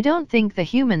 I don't think the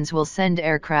humans will send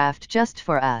aircraft just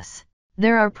for us.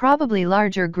 There are probably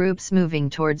larger groups moving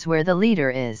towards where the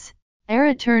leader is."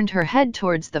 Era turned her head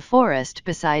towards the forest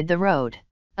beside the road.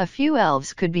 A few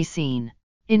elves could be seen.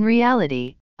 In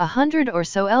reality, 100 or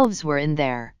so elves were in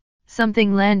there.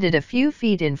 Something landed a few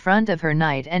feet in front of her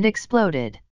knight and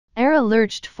exploded. Era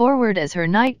lurched forward as her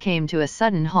knight came to a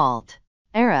sudden halt.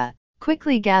 Era,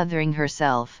 quickly gathering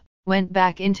herself, went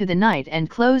back into the night and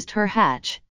closed her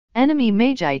hatch. "Enemy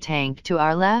Magi tank to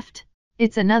our left?"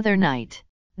 "It's another knight."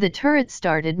 The turret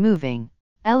started moving.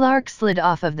 Alark slid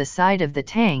off of the side of the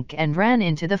tank and ran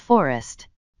into the forest.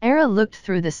 Era looked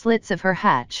through the slits of her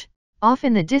hatch. Off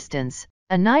in the distance,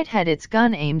 a knight had its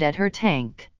gun aimed at her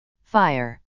tank.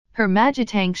 Fire. Her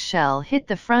Magitank's shell hit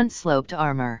the front-sloped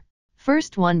armor.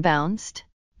 First one bounced.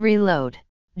 Reload.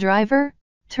 "Driver,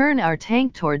 turn our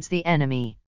tank towards the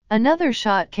enemy." Another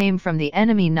shot came from the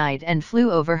enemy knight and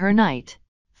flew over her knight.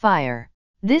 Fire.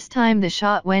 This time the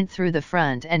shot went through the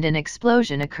front and an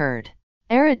explosion occurred.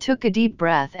 Era took a deep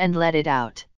breath and let it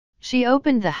out. She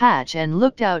opened the hatch and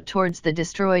looked out towards the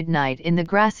destroyed knight in the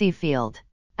grassy field.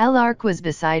 Alark was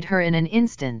beside her in an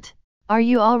instant. "Are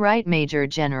you all right, Major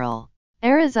General?"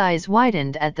 Era's eyes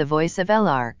widened at the voice of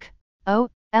Alark. "Oh,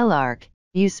 Alark,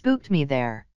 you spooked me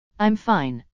there." "I'm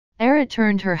fine." Era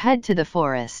turned her head to the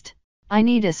forest. "I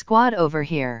need a squad over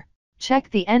here. Check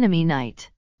the enemy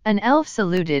knight." An elf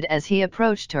saluted as he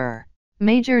approached her.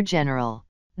 "Major General,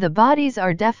 the bodies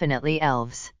are definitely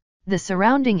elves. The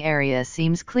surrounding area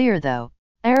seems clear though."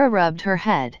 Era rubbed her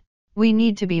head. We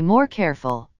need to be more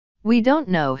careful. We don't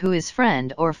know who is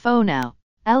friend or foe now.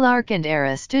 Elark and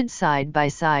Era stood side by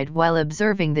side while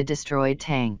observing the destroyed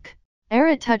tank.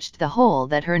 Era touched the hole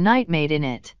that her knight made in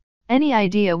it. Any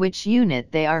idea which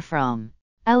unit they are from?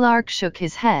 Elark shook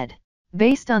his head.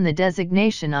 Based on the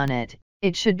designation on it,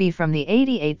 it should be from the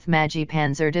 88th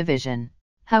Magipanzer Division.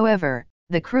 However,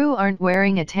 the crew aren't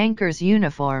wearing a tanker's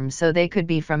uniform, so they could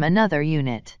be from another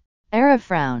unit. Era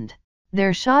frowned.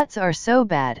 Their shots are so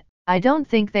bad, I don't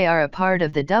think they are a part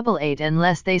of the 88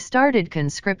 unless they started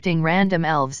conscripting random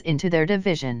elves into their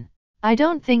division. I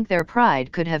don't think their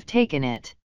pride could have taken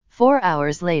it. 4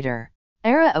 hours later,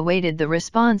 Era awaited the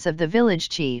response of the village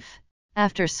chief.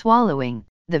 After swallowing,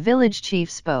 the village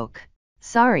chief spoke.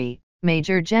 Sorry,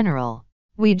 Major General.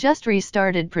 We just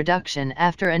restarted production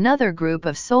after another group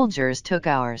of soldiers took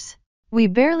ours. We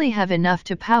barely have enough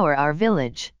to power our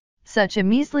village. Such a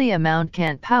measly amount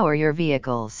can't power your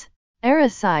vehicles. Era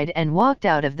sighed and walked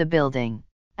out of the building.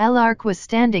 Elark was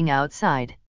standing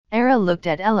outside. Era looked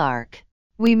at Elark.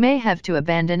 We may have to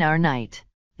abandon our knight.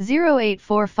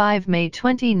 0845 May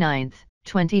 29,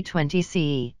 2020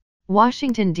 CE.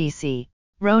 Washington, D.C.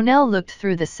 Ronell looked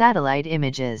through the satellite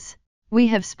images. We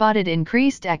have spotted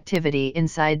increased activity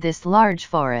inside this large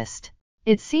forest.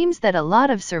 It seems that a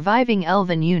lot of surviving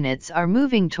elven units are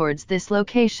moving towards this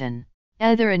location.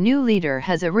 Either a new leader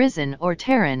has arisen or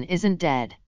Terran isn't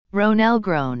dead. Ronell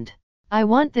groaned. I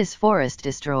want this forest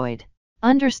destroyed.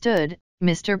 Understood,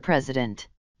 Mr. President.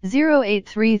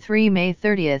 0833 May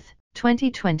 30,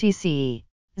 2020 CE.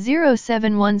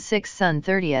 0716 Sun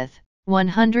 30,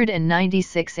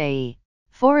 196 AE.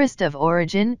 Forest of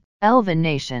Origin, Elven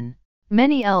Nation.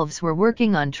 Many elves were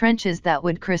working on trenches that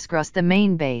would crisscross the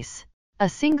main base. A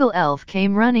single elf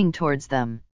came running towards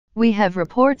them. We have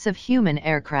reports of human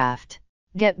aircraft.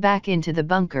 Get back into the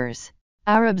bunkers.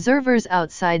 Our observers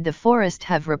outside the forest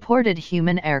have reported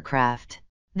human aircraft.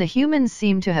 The humans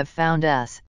seem to have found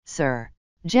us, sir.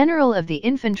 General of the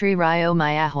Infantry Ryo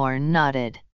Mayahorn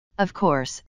nodded. Of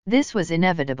course, this was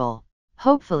inevitable.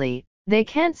 Hopefully, they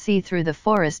can't see through the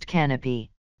forest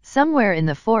canopy. Somewhere in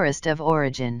the Forest of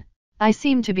Origin. I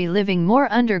seem to be living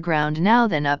more underground now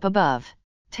than up above.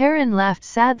 Terran laughed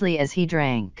sadly as he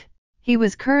drank. He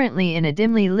was currently in a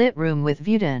dimly lit room with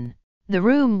ODIN. The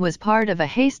room was part of a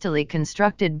hastily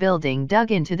constructed building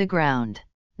dug into the ground.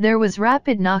 There was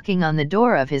rapid knocking on the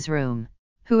door of his room.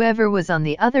 Whoever was on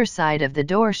the other side of the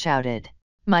door shouted,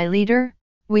 "My leader?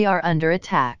 We are under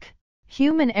attack.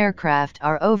 Human aircraft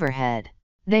are overhead.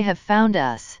 They have found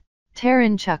us."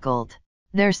 Terran chuckled.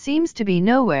 There seems to be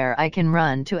nowhere I can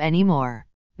run to anymore.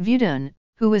 ODIN,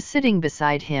 who was sitting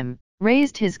beside him,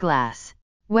 raised his glass.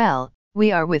 Well,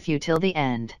 we are with you till the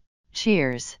end.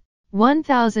 Cheers.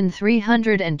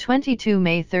 1322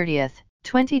 May 30,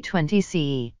 2020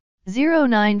 CE.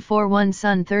 0941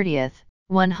 Sun 30,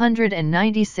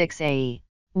 196 AE.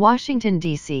 Washington,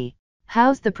 D.C.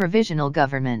 How's the provisional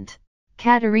government?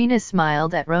 Katerina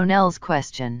smiled at Ronell's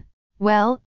question.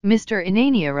 Well, Mr.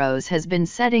 Inaniaros has been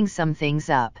setting some things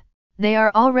up. They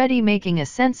are already making a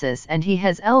census and he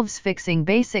has elves fixing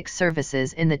basic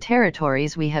services in the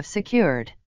territories we have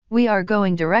secured. We are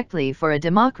going directly for a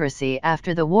democracy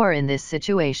after the war in this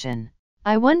situation.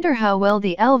 I wonder how well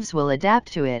the elves will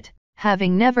adapt to it,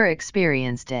 having never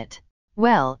experienced it.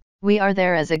 Well, we are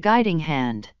there as a guiding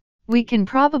hand. We can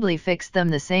probably fix them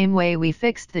the same way we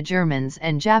fixed the Germans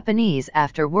and Japanese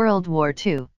after World War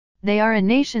II. They are a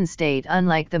nation-state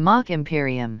unlike the mock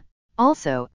imperium.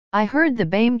 Also, I heard the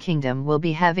BAME Kingdom will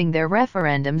be having their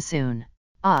referendum soon.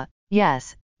 Ah,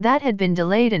 yes, that had been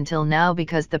delayed until now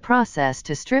because the process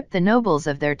to strip the nobles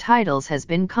of their titles has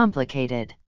been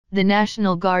complicated. The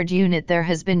National Guard unit there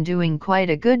has been doing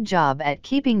quite a good job at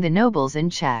keeping the nobles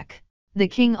in check. The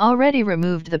king already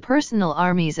removed the personal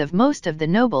armies of most of the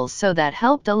nobles, so that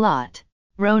helped a lot.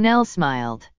 Ronell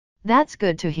smiled. That's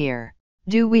good to hear.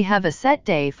 Do we have a set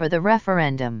day for the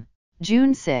referendum?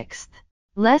 June 6th.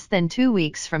 Less than 2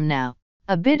 weeks from now.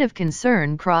 A bit of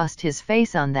concern crossed his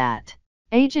face on that.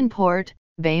 Aginport,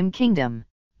 BAME Kingdom.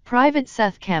 Private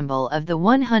Seth Campbell of the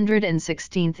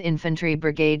 116th Infantry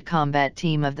Brigade Combat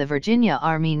Team of the Virginia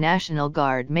Army National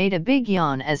Guard made a big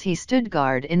yawn as he stood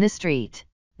guard in the street.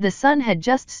 The sun had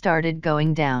just started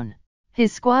going down.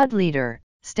 His squad leader,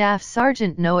 Staff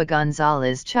Sergeant Noah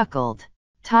Gonzalez, chuckled.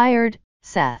 Tired,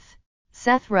 Seth?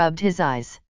 Seth rubbed his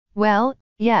eyes. Well,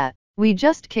 yeah, we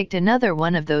just kicked another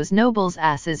one of those nobles'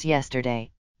 asses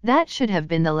yesterday. That should have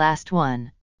been the last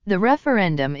one. The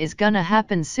referendum is gonna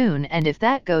happen soon, and if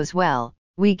that goes well,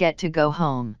 we get to go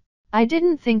home. I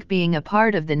didn't think being a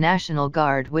part of the National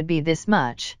Guard would be this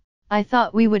much. I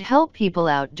thought we would help people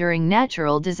out during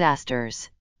natural disasters.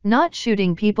 Not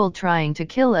shooting people trying to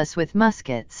kill us with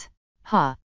muskets.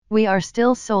 Ha! We are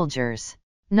still soldiers.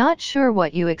 Not sure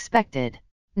what you expected.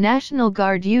 National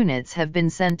Guard units have been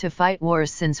sent to fight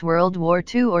wars since World War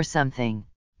II or something.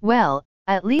 Well,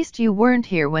 at least you weren't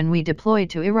here when we deployed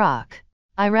to Iraq.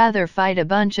 I rather fight a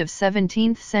bunch of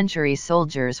 17th century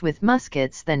soldiers with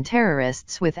muskets than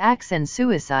terrorists with axe and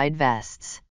suicide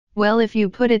vests. Well, if you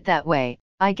put it that way,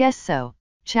 I guess so.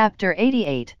 Chapter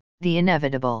 88, The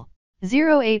Inevitable.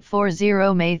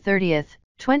 0840 May 30th,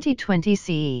 2020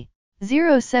 CE.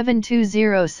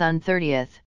 0720 Sun 30th,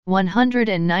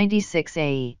 196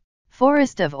 AE.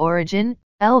 Forest of Origin,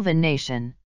 Elven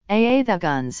Nation. The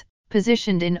guns,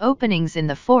 positioned in openings in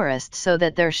the forest so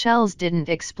that their shells didn't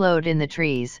explode in the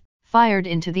trees, fired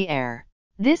into the air.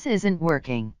 This isn't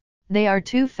working. They are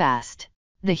too fast.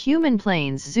 The human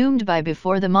planes zoomed by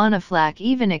before the monoflak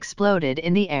even exploded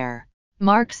in the air.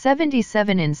 Mark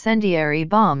 77 incendiary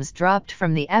bombs dropped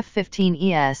from the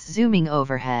F-15ES zooming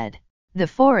overhead. The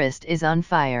forest is on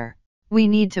fire. We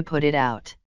need to put it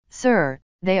out. Sir,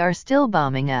 they are still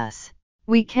bombing us.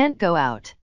 We can't go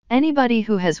out. Anybody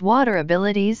who has water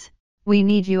abilities? We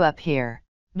need you up here.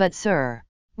 But sir,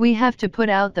 we have to put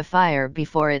out the fire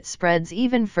before it spreads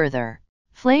even further.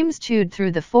 Flames chewed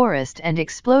through the forest and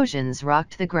explosions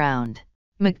rocked the ground.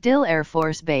 MacDill Air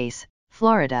Force Base,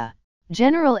 Florida.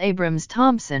 General Abrams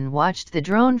Thompson watched the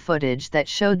drone footage that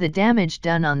showed the damage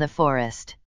done on the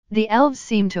forest. The elves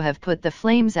seem to have put the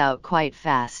flames out quite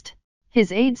fast.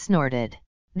 His aide snorted.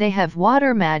 They have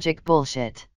water magic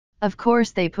bullshit. Of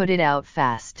course they put it out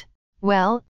fast.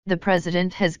 Well, the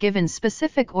president has given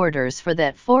specific orders for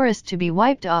that forest to be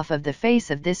wiped off of the face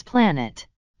of this planet.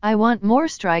 I want more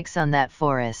strikes on that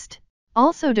forest.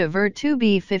 Also divert 2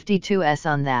 B-52s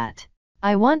on that.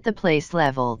 I want the place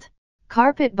leveled.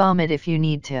 Carpet bomb it if you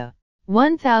need to.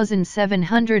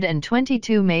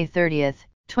 1722 May 30th,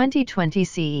 2020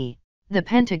 CE. The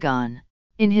Pentagon.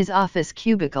 In his office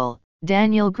cubicle,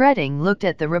 Daniel Gretting looked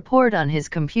at the report on his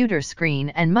computer screen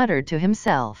and muttered to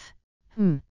himself.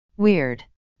 Weird.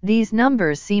 These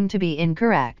numbers seem to be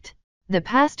incorrect. The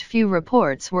past few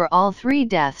reports were all 3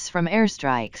 deaths from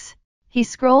airstrikes. He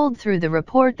scrolled through the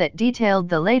report that detailed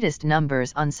the latest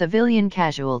numbers on civilian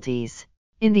casualties.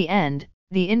 In the end,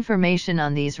 the information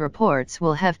on these reports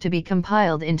will have to be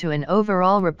compiled into an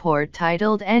overall report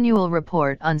titled Annual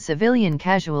Report on Civilian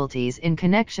Casualties in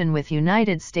Connection with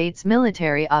United States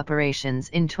Military Operations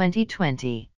in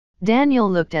 2020. Daniel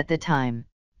looked at the time.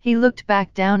 He looked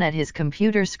back down at his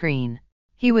computer screen.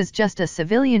 He was just a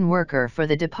civilian worker for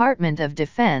the Department of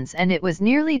Defense and it was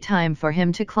nearly time for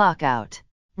him to clock out.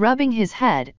 Rubbing his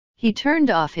head, he turned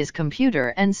off his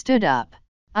computer and stood up.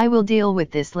 I will deal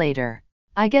with this later.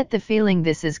 I get the feeling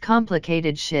this is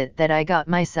complicated shit that I got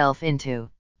myself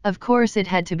into. Of course it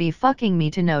had to be fucking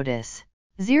me to notice.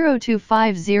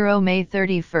 0250 May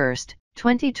 31st,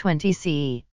 2020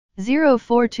 CE.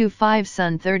 0425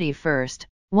 Sun 31st,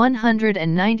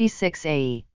 196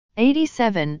 AE.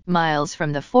 87 miles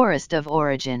from the Forest of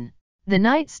Origin. The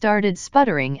night started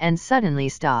sputtering and suddenly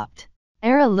stopped.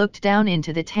 Era looked down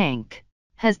into the tank.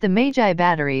 Has the Magi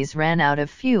batteries ran out of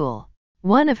fuel?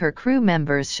 One of her crew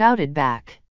members shouted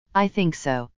back. I think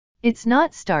so. It's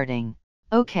not starting.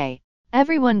 Okay,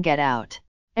 everyone get out.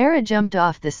 Era jumped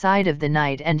off the side of the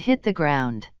Knight and hit the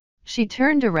ground. She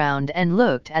turned around and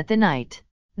looked at the Knight.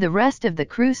 The rest of the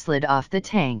crew slid off the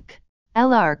tank.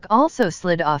 Elark also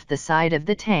slid off the side of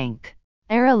the tank.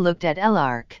 Era looked at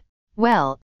Elark.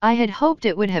 Well, I had hoped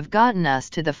it would have gotten us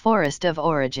to the Forest of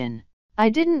Origin. I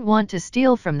didn't want to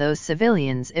steal from those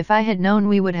civilians if I had known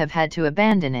we would have had to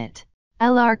abandon it.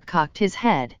 Elark cocked his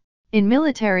head. In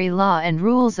military law and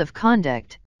rules of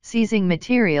conduct, seizing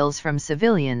materials from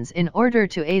civilians in order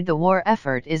to aid the war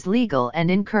effort is legal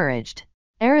and encouraged.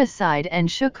 Era sighed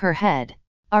and shook her head.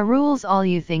 Are rules all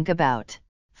you think about?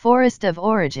 Forest of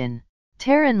Origin.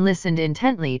 Terran listened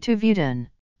intently to Vudun.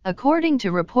 According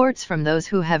to reports from those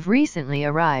who have recently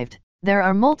arrived, there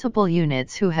are multiple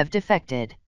units who have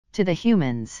defected. To the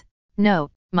humans. No,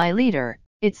 my leader.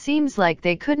 It seems like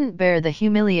they couldn't bear the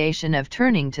humiliation of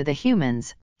turning to the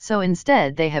humans, so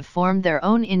instead they have formed their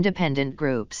own independent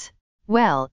groups.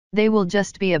 Well, they will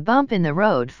just be a bump in the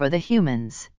road for the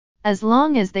humans. As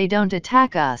long as they don't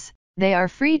attack us, they are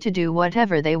free to do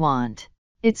whatever they want.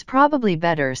 It's probably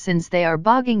better since they are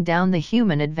bogging down the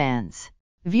human advance.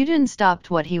 Vudun stopped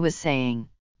what he was saying.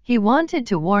 He wanted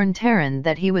to warn Terran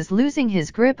that he was losing his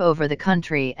grip over the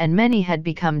country and many had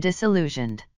become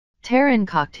disillusioned. Terran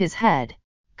cocked his head.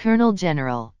 Colonel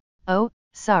General. Oh,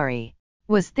 sorry.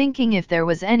 Was thinking if there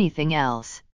was anything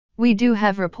else. We do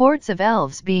have reports of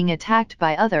elves being attacked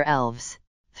by other elves.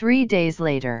 3 days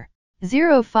later.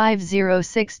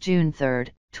 0506 June 3,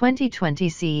 2020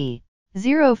 CE.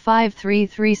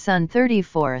 0533 Sun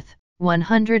 34th,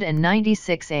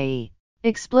 196 AE.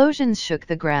 Explosions shook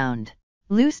the ground.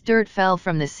 Loose dirt fell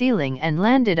from the ceiling and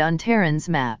landed on Terran's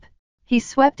map. He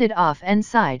swept it off and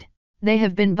sighed. They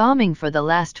have been bombing for the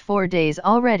last 4 days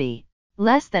already.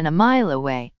 Less than a mile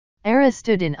away, Era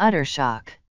stood in utter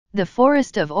shock. The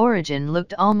forest of origin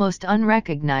looked almost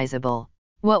unrecognizable.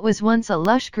 What was once a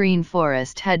lush green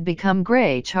forest had become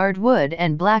gray charred wood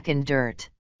and blackened dirt.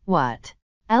 What?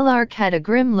 Elark had a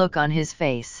grim look on his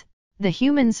face. The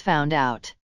humans found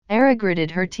out. Era gritted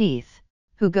her teeth.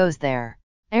 Who goes there?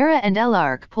 Era and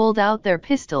Elark pulled out their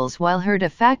pistols while her de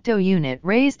facto unit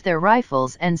raised their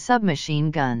rifles and submachine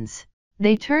guns.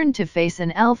 They turned to face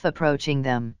an elf approaching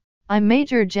them. I'm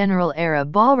Major General Era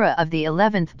Balra of the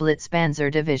 11th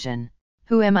Blitzpanzer Division.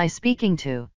 Who am I speaking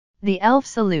to? The elf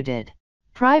saluted.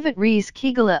 Private Reese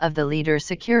Kigala of the Leader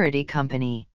Security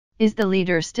Company. Is the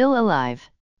leader still alive?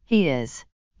 He is.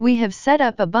 We have set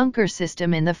up a bunker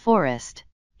system in the forest.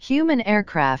 Human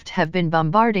aircraft have been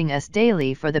bombarding us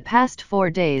daily for the past 4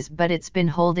 days, but it's been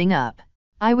holding up.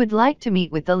 I would like to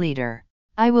meet with the leader.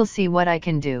 I will see what I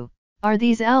can do. Are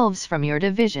these elves from your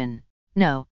division?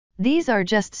 No. These are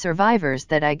just survivors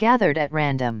that I gathered at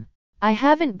random. I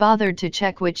haven't bothered to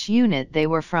check which unit they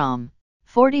were from.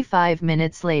 45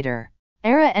 minutes later,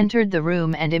 Era entered the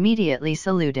room and immediately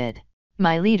saluted.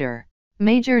 My leader,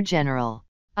 Major General.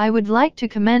 I would like to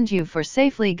commend you for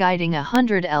safely guiding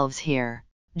 100 elves here.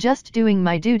 Just doing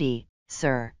my duty,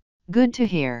 sir. Good to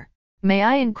hear. May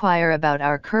I inquire about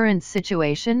our current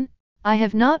situation? I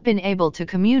have not been able to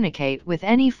communicate with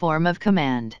any form of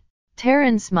command.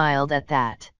 Terran smiled at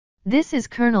that. This is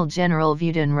Colonel General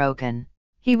Vudin Roken.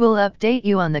 He will update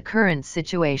you on the current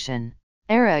situation.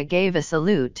 Era gave a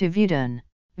salute to Vudin.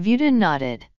 Vudin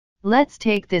nodded. Let's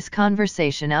take this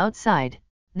conversation outside.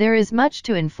 There is much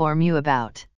to inform you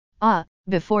about.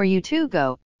 Before you two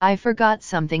go, I forgot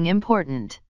something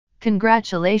important.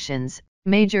 Congratulations,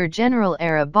 Major General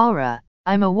Era Balra.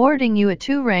 I'm awarding you a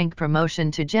 2-rank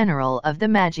promotion to General of the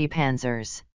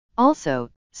Magipanzers. Also,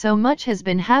 so much has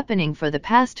been happening for the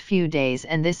past few days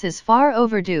and this is far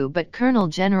overdue, but Colonel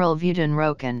General Vudin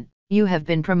Roken, you have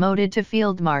been promoted to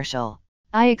Field Marshal.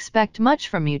 I expect much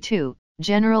from you too,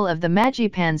 General of the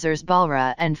Magipanzers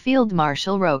Balra and Field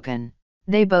Marshal Roken.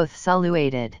 They both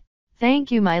saluted. Thank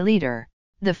you, my leader.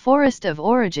 The Forest of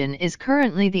Origin is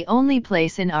currently the only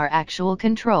place in our actual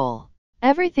control.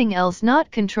 Everything else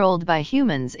not controlled by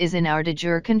humans is in our de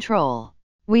jure control.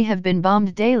 We have been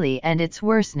bombed daily and it's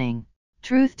worsening.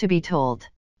 Truth to be told.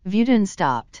 Vudin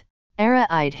stopped. Era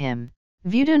eyed him.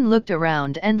 Vudin looked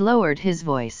around and lowered his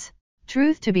voice.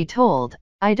 Truth to be told,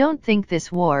 I don't think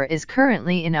this war is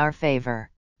currently in our favor.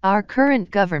 Our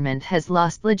current government has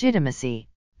lost legitimacy.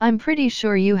 I'm pretty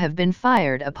sure you have been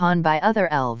fired upon by other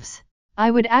elves. I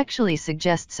would actually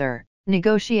suggest, sir,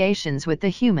 negotiations with the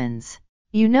humans.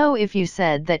 You know, if you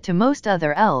said that to most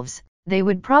other elves, they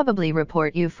would probably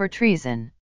report you for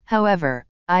treason. However,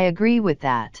 I agree with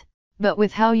that. But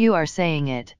with how you are saying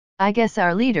it, I guess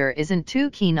our leader isn't too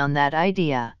keen on that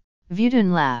idea.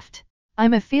 Vudin laughed.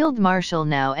 I'm a field marshal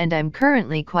now and I'm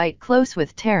currently quite close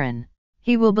with Terran.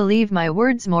 He will believe my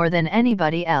words more than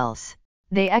anybody else.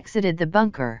 They exited the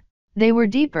bunker. They were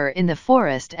deeper in the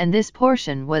forest and this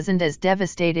portion wasn't as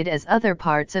devastated as other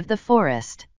parts of the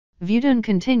forest. Vudin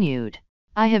continued.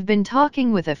 I have been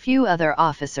talking with a few other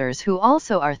officers who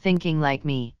also are thinking like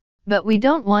me. But we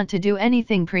don't want to do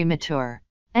anything premature.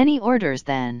 Any orders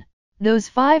then? Those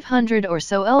 500 or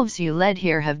so elves you led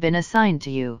here have been assigned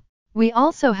to you. We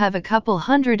also have a couple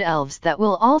hundred elves that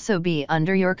will also be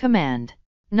under your command.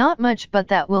 Not much, but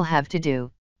that will have to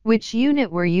do. Which unit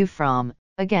were you from,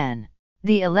 again?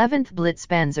 The 11th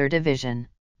Blitzpanzer Division.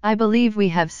 I believe we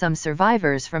have some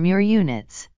survivors from your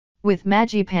units. With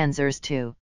Magipanzers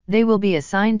too. They will be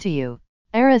assigned to you.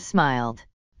 Era smiled.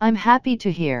 I'm happy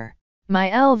to hear.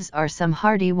 My elves are some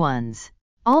hardy ones.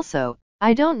 Also,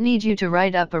 I don't need you to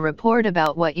write up a report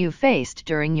about what you faced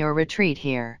during your retreat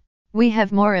here. We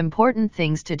have more important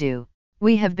things to do.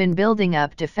 We have been building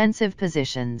up defensive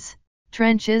positions,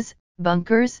 trenches,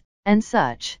 bunkers, and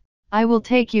such. I will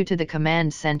take you to the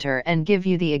command center and give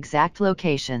you the exact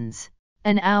locations.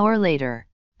 An hour later,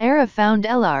 Era found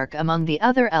Elark among the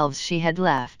other elves she had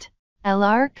left.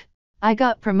 Elark? I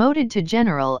got promoted to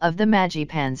General of the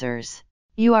Magipanzers.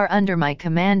 You are under my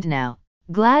command now.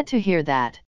 Glad to hear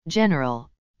that, General.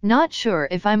 Not sure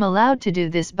if I'm allowed to do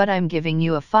this, but I'm giving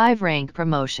you a 5-rank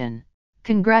promotion.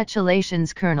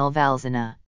 Congratulations, Colonel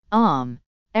Valzina.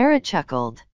 Era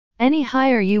chuckled. Any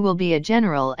higher you will be a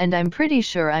general and I'm pretty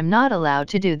sure I'm not allowed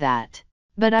to do that.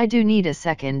 But I do need a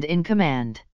second in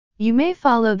command. You may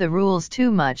follow the rules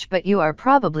too much, but you are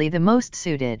probably the most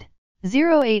suited.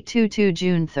 0822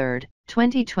 June 3,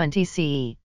 2020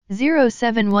 CE.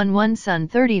 0711 Sun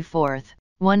 34th,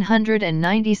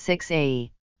 196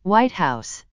 AE. White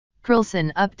House.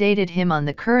 Carlson updated him on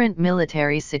the current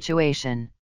military situation.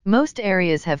 Most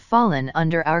areas have fallen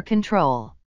under our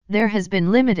control. There has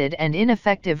been limited and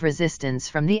ineffective resistance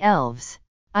from the elves.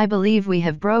 I believe we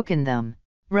have broken them.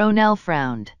 Ronell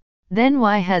frowned. Then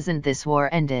why hasn't this war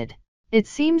ended? It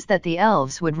seems that the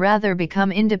elves would rather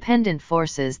become independent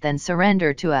forces than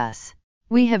surrender to us.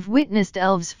 We have witnessed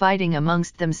elves fighting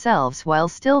amongst themselves while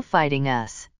still fighting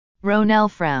us. Ronell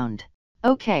frowned.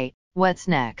 Okay, what's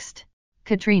next?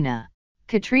 Katrina.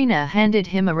 Katrina handed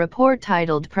him a report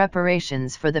titled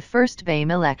Preparations for the First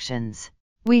BAME Elections.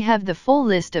 We have the full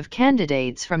list of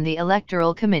candidates from the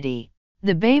Electoral Committee.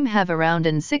 The BAME have around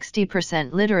an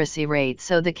 60% literacy rate,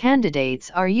 so the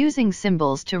candidates are using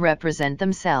symbols to represent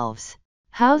themselves.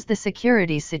 How's the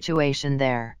security situation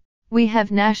there? We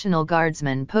have National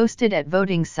Guardsmen posted at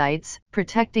voting sites,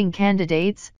 protecting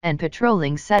candidates, and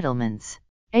patrolling settlements.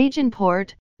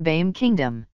 Aginport, BAME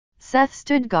Kingdom. Seth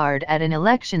stood guard at an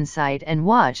election site and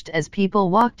watched as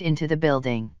people walked into the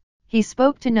building. He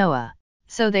spoke to Noah.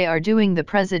 So they are doing the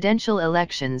presidential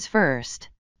elections first.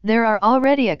 There are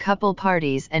already a couple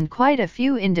parties and quite a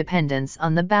few independents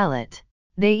on the ballot.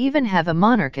 They even have a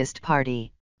monarchist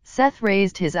party. Seth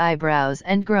raised his eyebrows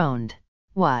and groaned.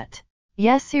 What?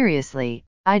 Yes, seriously,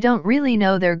 I don't really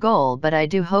know their goal, but I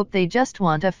do hope they just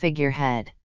want a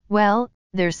figurehead. Well,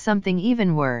 there's something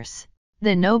even worse.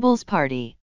 The Nobles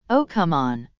Party. Oh, come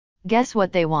on. Guess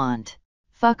what they want?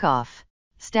 Fuck off.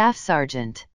 Staff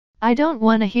Sergeant. I don't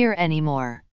want to hear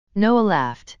anymore. Noah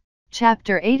laughed.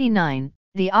 Chapter 89,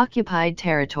 The Occupied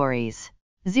Territories.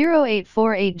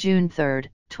 0848 June 3,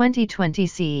 2020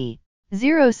 CE.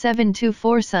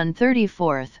 0724 Sun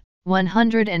 34th,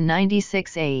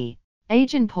 196 AE.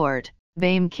 Aginport,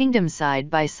 BAME Kingdom. Side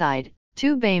by side,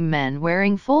 two BAME men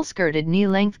wearing full-skirted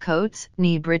knee-length coats,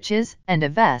 knee breeches, and a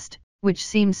vest, which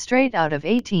seemed straight out of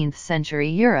 18th century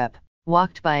Europe,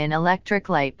 walked by an electric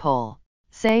light pole.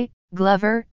 Say,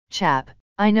 Glover, chap,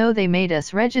 I know they made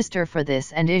us register for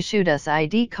this and issued us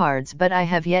ID cards, but I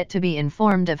have yet to be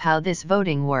informed of how this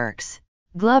voting works.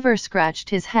 Glover scratched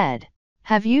his head.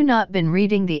 Have you not been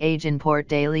reading the Aginport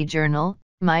Daily Journal,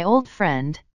 my old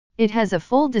friend? It has a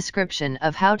full description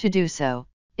of how to do so.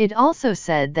 It also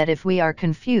said that if we are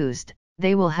confused,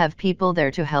 they will have people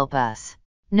there to help us.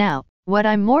 Now, what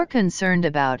I'm more concerned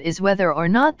about is whether or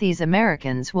not these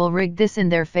Americans will rig this in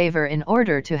their favor in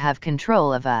order to have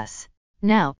control of us.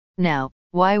 Now,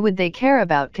 why would they care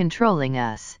about controlling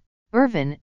us?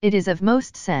 Irvin, it is of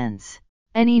most sense.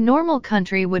 Any normal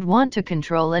country would want to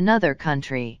control another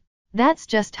country. That's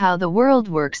just how the world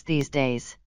works these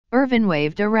days. Irvin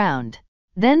waved around.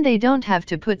 Then they don't have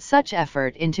to put such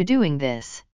effort into doing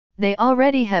this. They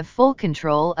already have full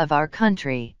control of our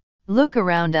country. Look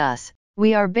around us,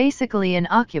 we are basically an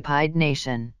occupied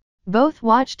nation. Both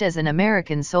watched as an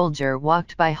American soldier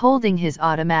walked by holding his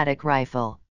automatic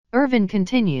rifle. Irvin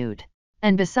continued.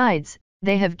 And besides,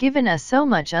 they have given us so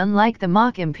much, unlike the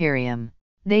mock Imperium.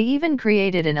 They even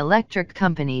created an electric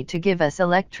company to give us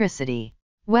electricity.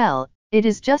 Well, it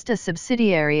is just a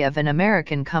subsidiary of an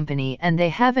American company, and they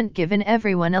haven't given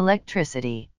everyone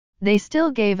electricity. They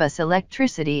still gave us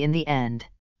electricity in the end.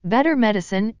 Better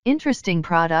medicine, interesting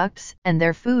products, and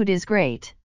their food is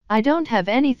great. I don't have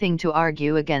anything to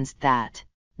argue against that.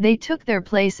 They took their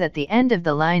place at the end of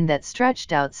the line that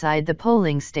stretched outside the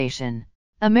polling station.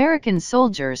 American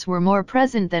soldiers were more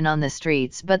present than on the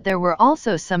streets, but there were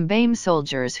also some BAME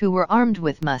soldiers who were armed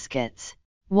with muskets.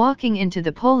 Walking into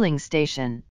the polling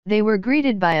station, they were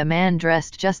greeted by a man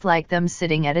dressed just like them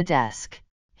sitting at a desk.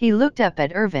 He looked up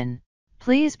at Irvin.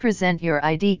 Please present your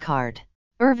ID card.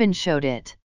 Irvin showed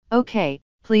it. Okay,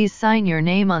 please sign your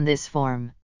name on this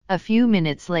form. A few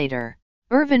minutes later,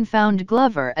 Irvin found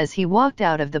Glover as he walked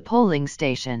out of the polling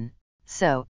station.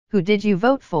 So, who did you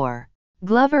vote for?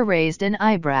 Glover raised an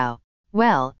eyebrow.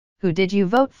 Well, who did you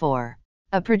vote for?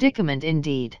 A predicament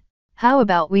indeed. How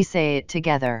about we say it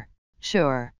together?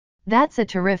 Sure. That's a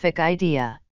terrific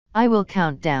idea. I will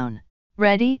count down.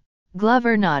 Ready?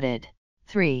 Glover nodded.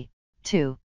 3,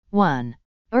 2, 1.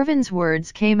 Irvin's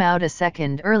words came out a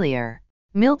second earlier.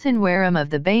 Milton Wareham of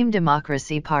the BAME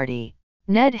Democracy Party.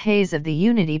 Ned Hayes of the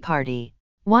Unity Party.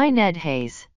 Why Ned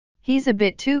Hayes? He's a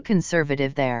bit too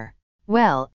conservative there.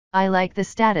 Well, I like the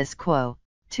status quo.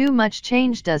 Too much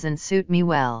change doesn't suit me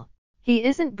well. He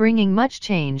isn't bringing much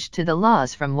change to the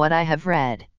laws from what I have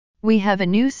read. We have a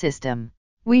new system.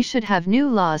 We should have new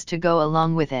laws to go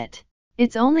along with it.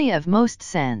 It's only of most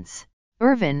sense.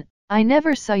 Irvin, I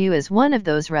never saw you as one of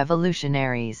those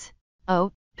revolutionaries.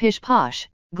 Oh, pish-posh,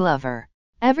 Glover.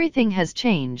 Everything has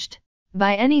changed.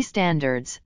 By any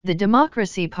standards, the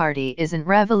Democracy Party isn't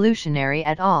revolutionary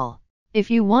at all.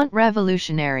 If you want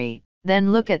revolutionary,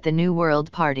 then look at the New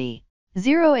World Party.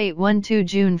 0812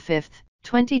 June 5,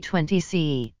 2020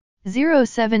 CE.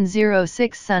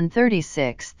 0706 Sun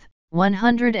 36th,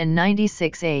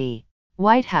 196 AE.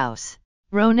 White House.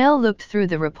 Ronell looked through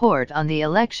the report on the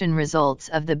election results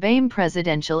of the BAME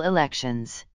presidential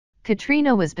elections.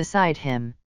 Katrina was beside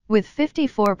him. With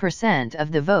 54%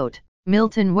 of the vote,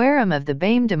 Milton Wareham of the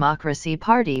BAME Democracy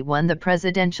Party won the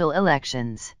presidential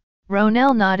elections.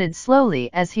 Ronell nodded slowly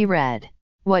as he read.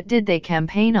 What did they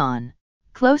campaign on?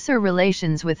 Closer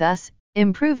relations with us,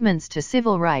 improvements to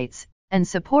civil rights, and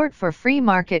support for free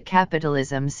market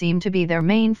capitalism seem to be their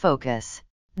main focus.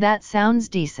 That sounds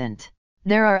decent.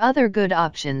 There are other good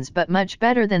options but much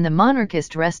better than the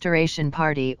monarchist Restoration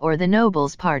Party or the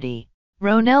Nobles Party.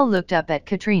 Ronell looked up at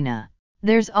Katrina.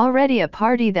 There's already a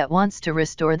party that wants to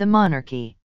restore the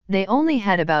monarchy. They only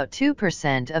had about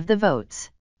 2% of the votes.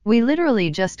 We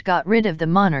literally just got rid of the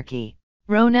monarchy.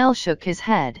 Ronell shook his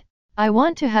head. I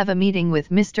want to have a meeting with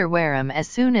Mr. Wareham as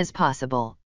soon as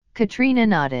possible. Katrina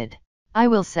nodded. I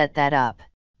will set that up.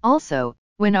 Also,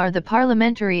 when are the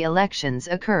parliamentary elections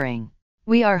occurring?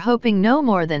 We are hoping no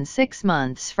more than 6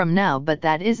 months from now, but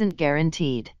that isn't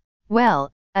guaranteed.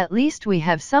 Well, at least we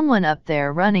have someone up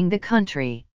there running the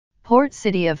country. Port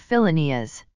City of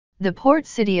Philoneas. The port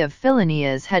city of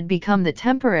Philoneas had become the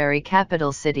temporary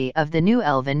capital city of the new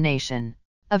Elven nation.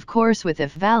 Of course, with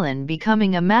Ifvalin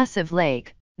becoming a massive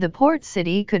lake, the port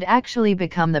city could actually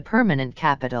become the permanent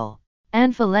capital.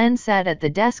 Anfalen sat at the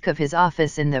desk of his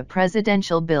office in the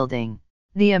presidential building.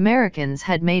 The Americans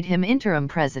had made him interim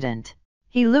president.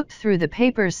 He looked through the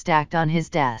papers stacked on his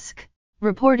desk,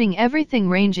 reporting everything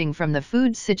ranging from the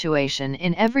food situation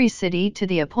in every city to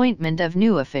the appointment of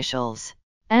new officials.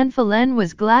 Anfalen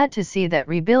was glad to see that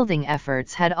rebuilding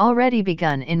efforts had already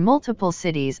begun in multiple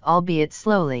cities, albeit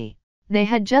slowly. They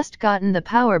had just gotten the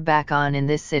power back on in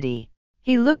this city.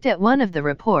 He looked at one of the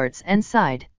reports and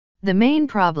sighed. The main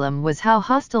problem was how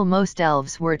hostile most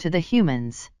elves were to the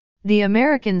humans. The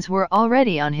Americans were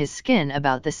already on his skin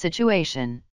about the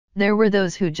situation. There were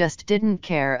those who just didn't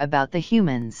care about the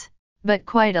humans. But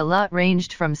quite a lot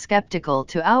ranged from skeptical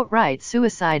to outright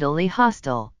suicidally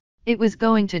hostile. It was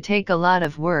going to take a lot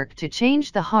of work to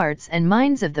change the hearts and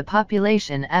minds of the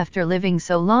population after living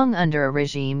so long under a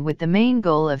regime with the main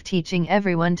goal of teaching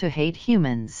everyone to hate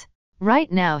humans. Right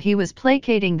now he was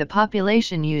placating the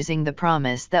population using the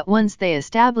promise that once they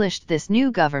established this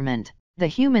new government, the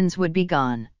humans would be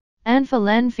gone.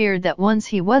 Anfalen feared that once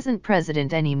he wasn't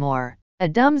president anymore, a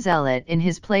dumb zealot in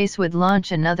his place would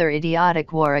launch another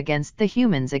idiotic war against the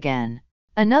humans again.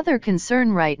 Another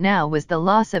concern right now was the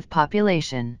loss of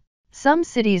population. Some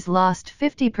cities lost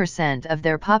 50% of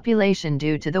their population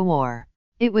due to the war.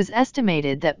 It was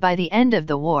estimated that by the end of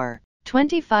the war,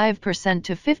 25%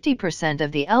 to 50%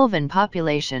 of the elven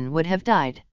population would have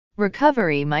died.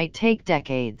 Recovery might take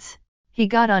decades. He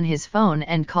got on his phone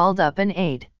and called up an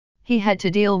aide. He had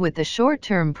to deal with the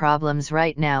short-term problems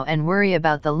right now and worry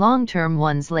about the long-term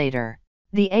ones later.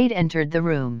 The aide entered the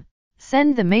room.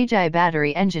 Send the Magi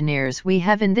battery engineers we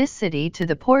have in this city to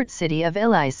the port city of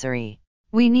Illysory.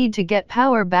 We need to get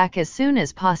power back as soon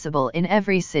as possible in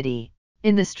every city.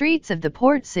 In the streets of the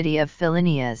port city of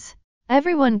Philoneas,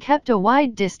 everyone kept a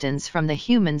wide distance from the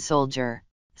human soldier.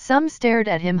 Some stared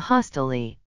at him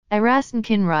hostilely.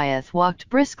 Erasenkin Ryath walked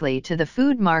briskly to the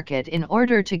food market in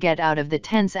order to get out of the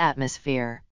tense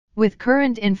atmosphere. With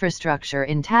current infrastructure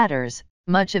in tatters,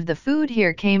 much of the food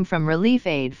here came from relief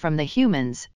aid from the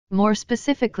humans, more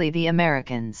specifically the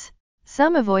Americans.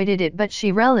 Some avoided it, but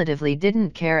she relatively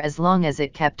didn't care as long as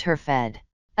it kept her fed.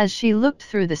 As she looked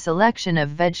through the selection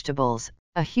of vegetables,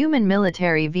 a human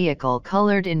military vehicle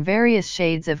colored in various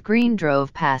shades of green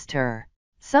drove past her.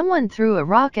 Someone threw a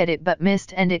rock at it but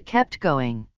missed and it kept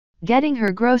going. Getting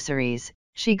her groceries,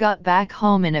 she got back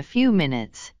home in a few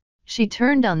minutes. She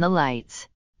turned on the lights.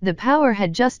 The power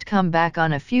had just come back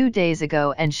on a few days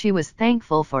ago and she was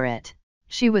thankful for it.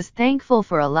 She was thankful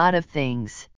for a lot of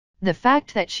things. The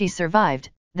fact that she survived,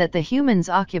 that the humans'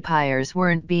 occupiers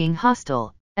weren't being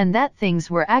hostile, and that things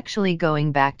were actually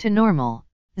going back to normal.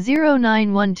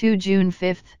 0912 June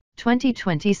 5,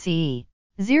 2020 CE.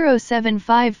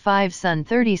 0755 Sun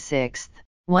 36th,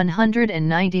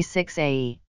 196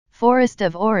 AE. Forest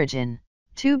of Origin.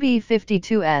 2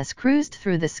 B-52s cruised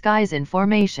through the skies in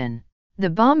formation.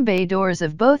 The bomb bay doors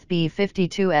of both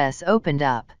B-52s opened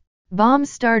up.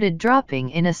 Bombs started dropping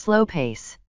in a slow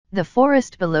pace. The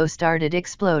forest below started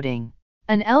exploding.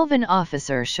 An elven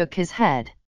officer shook his head.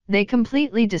 They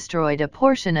completely destroyed a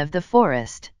portion of the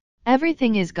forest.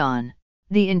 Everything is gone.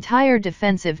 The entire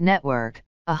defensive network,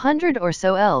 100 or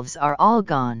so elves are all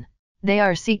gone. They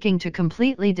are seeking to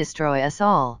completely destroy us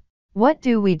all. What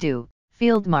do we do,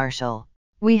 Field Marshal?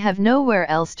 We have nowhere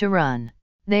else to run.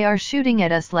 They are shooting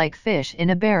at us like fish in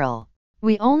a barrel.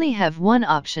 We only have one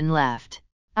option left.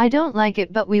 I don't like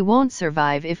it, but we won't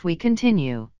survive if we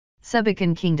continue.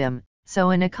 Subican Kingdom,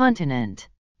 so in a continent.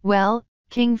 Well,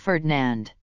 King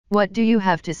Ferdinand, what do you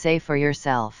have to say for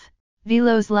yourself?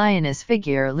 Velo's lioness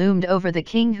figure loomed over the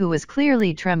king, who was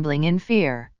clearly trembling in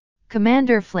fear.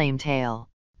 Commander Flametail,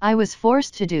 I was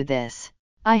forced to do this.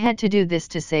 I had to do this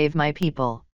to save my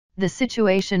people. The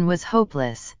situation was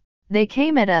hopeless. They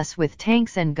came at us with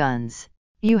tanks and guns.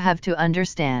 You have to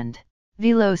understand.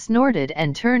 Velo snorted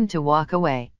and turned to walk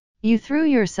away. You threw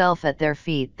yourself at their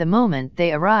feet the moment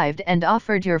they arrived and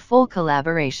offered your full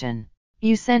collaboration.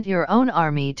 You sent your own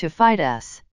army to fight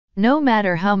us. No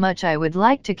matter how much I would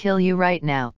like to kill you right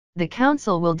now, the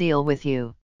council will deal with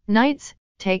you. Knights,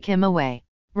 take him away.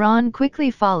 Ron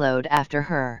quickly followed after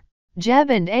her.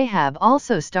 Jeb and Ahab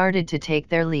also started to take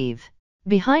their leave.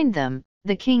 Behind them,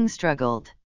 the king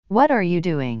struggled. What are you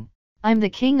doing? I'm the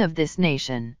king of this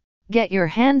nation. Get your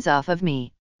hands off of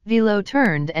me. Velo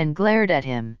turned and glared at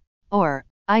him. Or,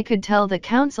 I could tell the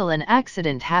council an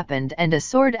accident happened and a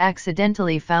sword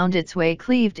accidentally found its way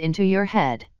cleaved into your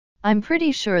head. I'm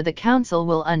pretty sure the council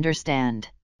will understand.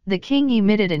 The king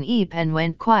emitted an eep and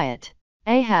went quiet.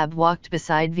 Ahab walked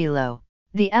beside Velo.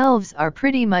 The elves are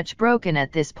pretty much broken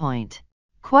at this point.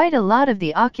 Quite a lot of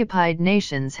the occupied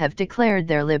nations have declared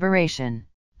their liberation.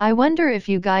 I wonder if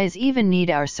you guys even need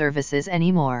our services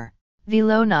anymore.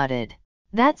 Velo nodded.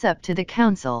 That's up to the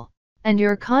council. And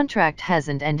your contract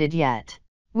hasn't ended yet.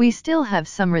 We still have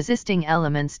some resisting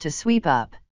elements to sweep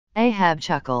up. Ahab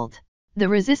chuckled. The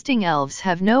resisting elves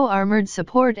have no armored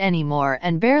support anymore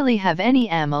and barely have any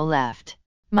ammo left.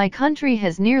 My country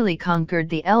has nearly conquered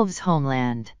the elves'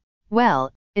 homeland.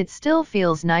 Well, it still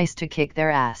feels nice to kick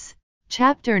their ass.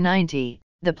 Chapter 90,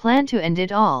 The Plan to End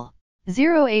It All.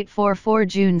 0844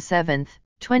 June 7,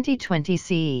 2020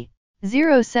 CE.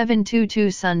 0722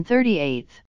 Sun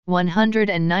 38th,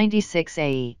 196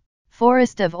 AE.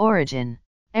 Forest of Origin.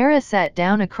 Era sat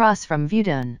down across from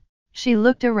Vudun. She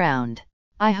looked around.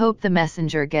 I hope the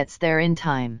messenger gets there in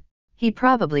time. He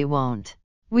probably won't.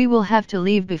 We will have to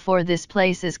leave before this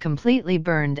place is completely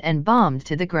burned and bombed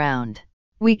to the ground.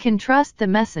 We can trust the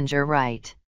messenger,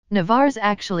 right? Navarre's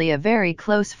actually a very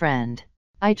close friend.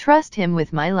 I trust him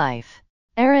with my life.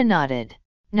 Era nodded.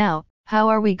 Now, how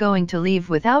are we going to leave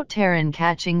without Terran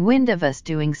catching wind of us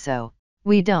doing so?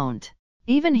 We don't.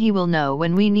 Even he will know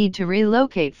when we need to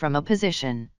relocate from a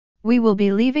position. We will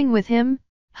be leaving with him?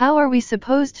 How are we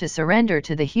supposed to surrender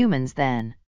to the humans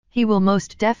then? He will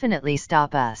most definitely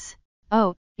stop us.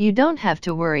 Oh, you don't have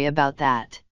to worry about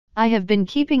that. I have been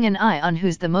keeping an eye on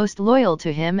who's the most loyal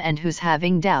to him and who's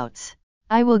having doubts.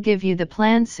 I will give you the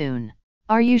plan soon.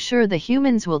 Are you sure the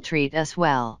humans will treat us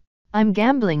well? I'm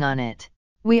gambling on it.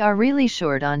 We are really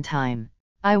short on time.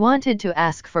 I wanted to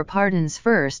ask for pardons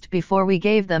first before we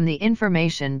gave them the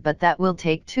information, but that will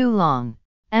take too long.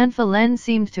 Anphalen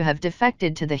seemed to have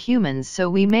defected to the humans, so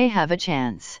we may have a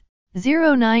chance.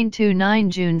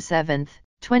 0929 June 7,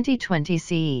 2020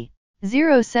 CE.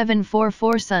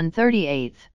 0744 Sun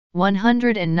 38th,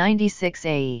 196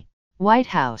 AE. White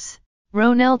House.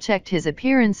 Ronell checked his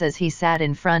appearance as he sat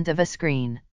in front of a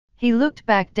screen. He looked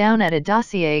back down at a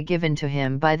dossier given to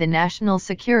him by the National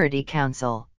Security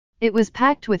Council. It was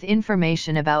packed with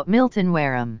information about Milton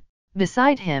Wareham.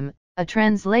 Beside him, a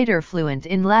translator fluent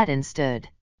in Latin stood.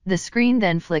 The screen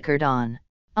then flickered on.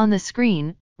 On the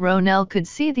screen, Ronell could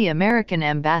see the American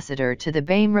ambassador to the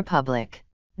BAME Republic.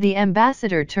 The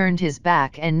ambassador turned his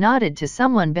back and nodded to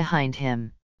someone behind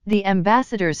him. The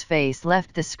ambassador's face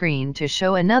left the screen to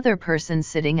show another person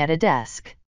sitting at a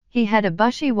desk. He had a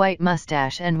bushy white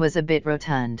mustache and was a bit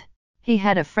rotund. He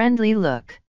had a friendly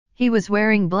look. He was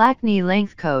wearing black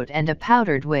knee-length coat and a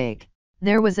powdered wig.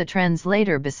 There was a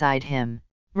translator beside him.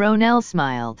 Ronell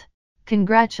smiled.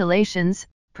 Congratulations,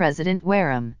 President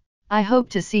Wareham. I hope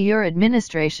to see your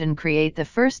administration create the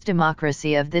first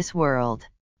democracy of this world.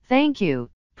 Thank you,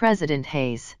 President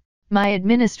Hayes. My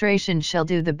administration shall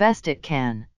do the best it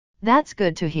can. That's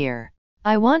good to hear.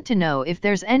 I want to know if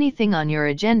there's anything on your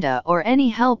agenda or any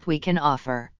help we can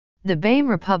offer. The BAME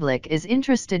Republic is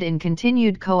interested in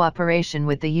continued cooperation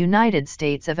with the United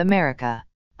States of America.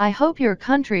 I hope your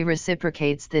country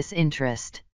reciprocates this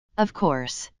interest. Of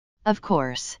course. Of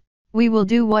course. We will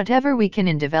do whatever we can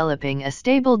in developing a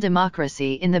stable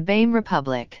democracy in the BAME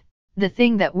Republic. The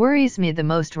thing that worries me the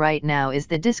most right now is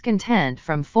the discontent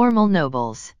from formal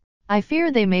nobles. I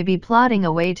fear they may be plotting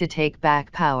a way to take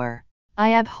back power.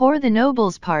 I abhor the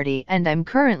Nobles Party and I'm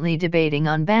currently debating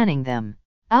on banning them.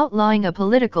 Outlawing a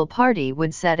political party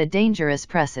would set a dangerous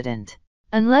precedent.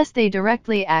 Unless they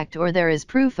directly act or there is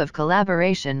proof of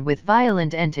collaboration with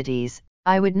violent entities,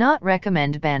 I would not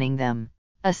recommend banning them.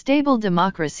 A stable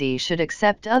democracy should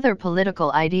accept other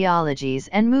political ideologies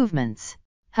and movements.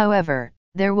 However,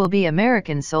 there will be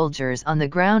American soldiers on the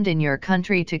ground in your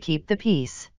country to keep the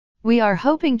peace. We are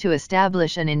hoping to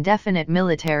establish an indefinite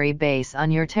military base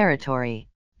on your territory.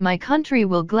 My country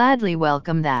will gladly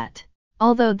welcome that.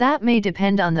 Although that may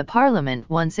depend on the parliament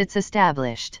once it's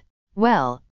established.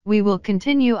 Well, we will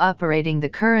continue operating the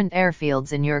current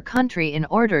airfields in your country in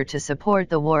order to support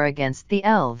the war against the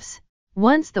elves.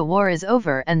 Once the war is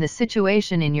over and the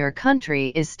situation in your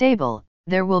country is stable,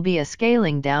 there will be a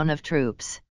scaling down of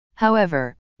troops.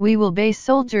 However, we will base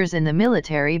soldiers in the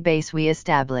military base we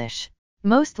establish.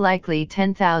 Most likely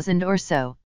 10,000 or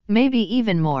so, maybe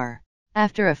even more.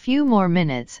 After a few more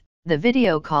minutes, the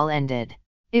video call ended.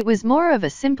 It was more of a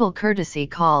simple courtesy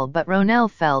call, but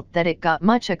Ronell felt that it got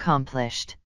much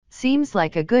accomplished. Seems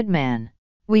like a good man.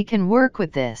 We can work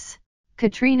with this.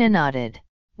 Katrina nodded.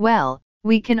 Well,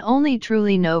 we can only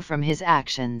truly know from his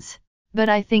actions. But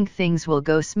I think things will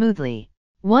go smoothly.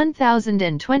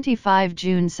 1025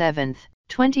 June 7,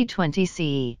 2020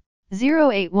 CE.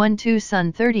 0812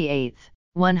 Sun 38th,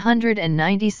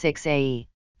 196 AE.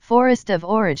 Forest of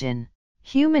Origin.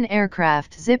 Human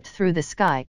aircraft zipped through the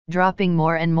sky, dropping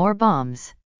more and more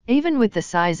bombs. Even with the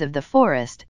size of the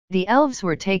forest, the elves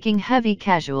were taking heavy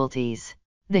casualties.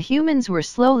 The humans were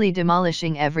slowly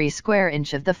demolishing every square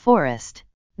inch of the forest.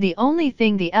 The only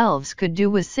thing the elves could do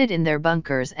was sit in their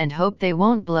bunkers and hope they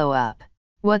won't blow up.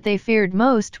 What they feared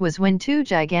most was when two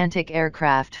gigantic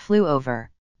aircraft flew over.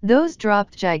 Those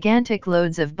dropped gigantic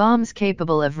loads of bombs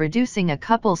capable of reducing a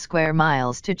couple square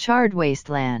miles to charred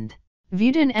wasteland.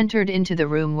 Vuden entered into the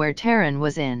room where Terran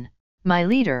was in. My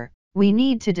leader, we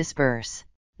need to disperse.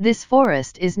 This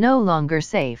forest is no longer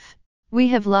safe. We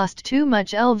have lost too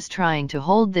much elves trying to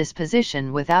hold this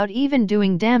position without even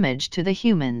doing damage to the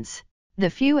humans. The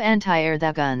few anti-air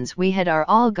guns we had are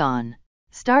all gone.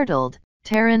 Startled,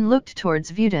 Terran looked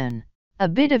towards Vuden. A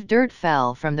bit of dirt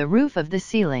fell from the roof of the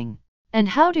ceiling. And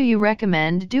how do you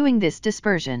recommend doing this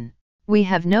dispersion? We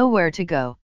have nowhere to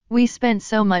go. We spent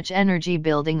so much energy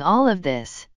building all of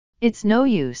this. It's no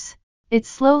use. It's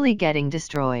slowly getting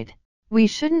destroyed. We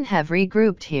shouldn't have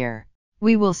regrouped here.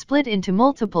 We will split into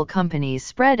multiple companies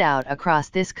spread out across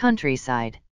this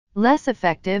countryside. Less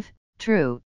effective,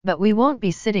 true, but we won't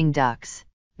be sitting ducks.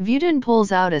 Vuden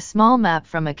pulls out a small map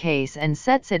from a case and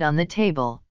sets it on the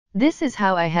table. This is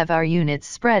how I have our units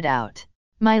spread out.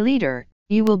 My leader,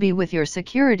 you will be with your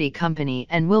security company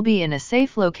and will be in a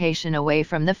safe location away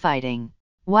from the fighting.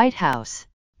 White House.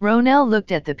 Ronell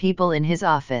looked at the people in his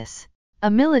office.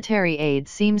 A military aide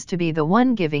seems to be the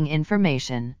one giving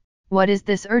information. What is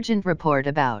this urgent report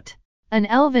about? An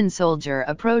elven soldier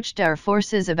approached our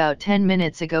forces about 10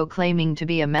 minutes ago claiming to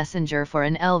be a messenger for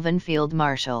an elven field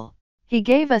marshal. He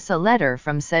gave us a letter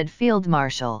from said field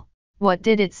marshal. What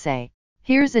did it say?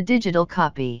 Here's a digital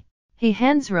copy. He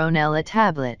hands Ronell a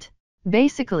tablet.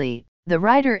 Basically, the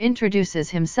writer introduces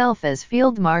himself as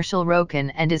Field Marshal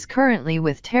Roken and is currently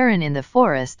with Terran in the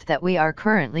forest that we are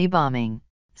currently bombing.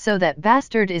 So that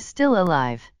bastard is still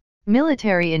alive.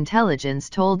 Military intelligence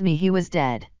told me he was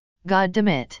dead. God damn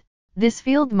it. This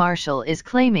Field Marshal is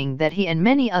claiming that he and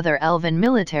many other elven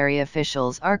military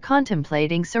officials are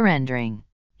contemplating surrendering.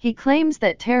 He claims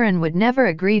that Terran would never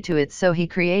agree to it, so he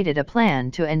created a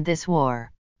plan to end this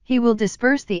war. He will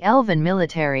disperse the elven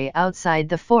military outside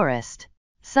the forest.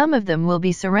 Some of them will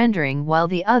be surrendering while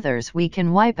the others we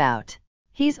can wipe out.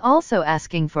 He's also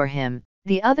asking for him,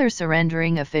 the other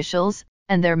surrendering officials,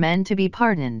 and their men to be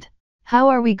pardoned. How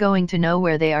are we going to know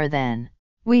where they are then?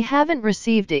 We haven't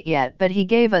received it yet, but he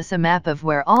gave us a map of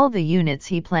where all the units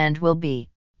he planned will be.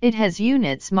 It has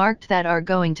units marked that are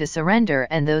going to surrender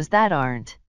and those that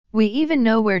aren't. We even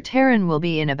know where Terran will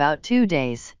be in about 2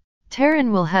 days.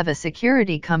 Terran will have a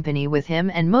security company with him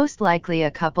and most likely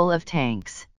a couple of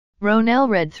tanks. Ronell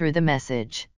read through the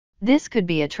message. This could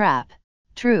be a trap.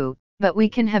 True, but we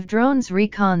can have drones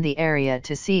recon the area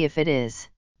to see if it is.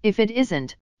 If it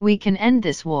isn't, we can end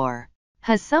this war.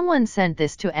 Has someone sent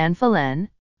this to Anphalen?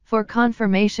 For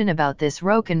confirmation about this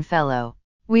Roken fellow.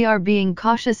 We are being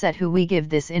cautious at who we give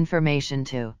this information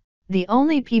to. The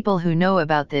only people who know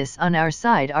about this on our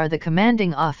side are the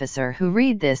commanding officer who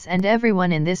read this and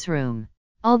everyone in this room.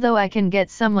 Although I can get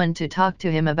someone to talk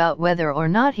to him about whether or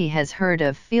not he has heard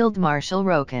of Field Marshal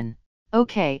Roken.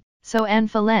 Okay, so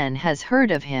Anne-Phelan has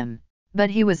heard of him. But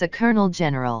he was a colonel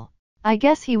general. I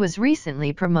guess he was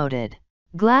recently promoted.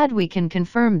 Glad we can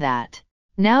confirm that.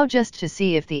 Now just to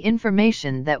see if the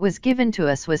information that was given to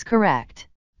us was correct.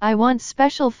 I want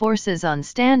special forces on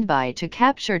standby to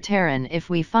capture Terran if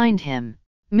we find him.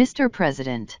 Mr.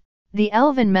 President. The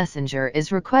Elven messenger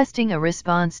is requesting a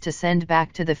response to send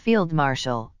back to the Field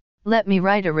Marshal. Let me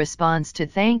write a response to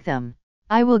thank them.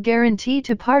 I will guarantee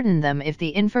to pardon them if the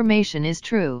information is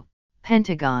true.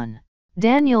 Pentagon.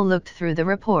 Daniel looked through the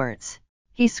reports.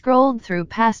 He scrolled through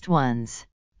past ones.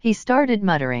 He started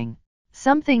muttering.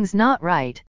 Something's not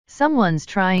right, someone's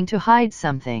trying to hide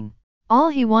something. All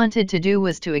he wanted to do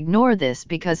was to ignore this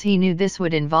because he knew this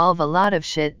would involve a lot of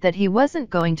shit that he wasn't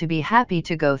going to be happy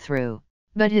to go through.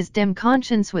 But his dim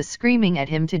conscience was screaming at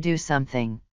him to do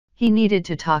something. He needed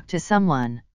to talk to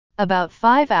someone. About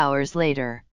 5 hours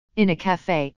later, in a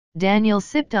cafe, Daniel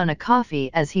sipped on a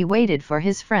coffee as he waited for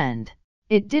his friend.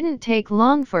 It didn't take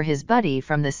long for his buddy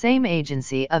from the same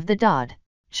agency of the DOD.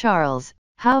 Charles,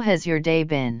 how has your day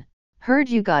been? Heard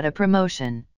you got a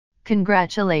promotion.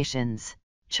 Congratulations.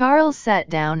 Charles sat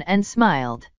down and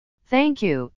smiled. Thank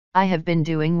you, I have been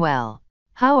doing well.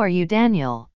 How are you,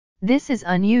 Daniel? This is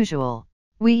unusual.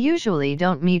 We usually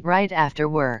don't meet right after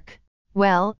work.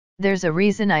 Well, there's a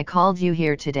reason I called you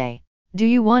here today. Do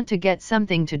you want to get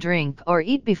something to drink or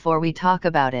eat before we talk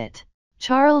about it?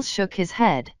 Charles shook his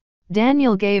head.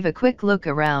 Daniel gave a quick look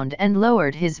around and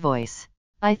lowered his voice.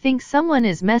 I think someone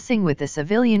is messing with the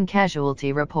civilian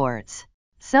casualty reports.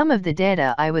 Some of the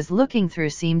data I was looking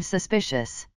through seemed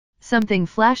suspicious. Something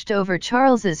flashed over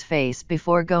Charles's face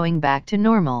before going back to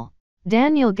normal.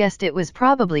 Daniel guessed it was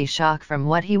probably shock from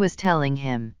what he was telling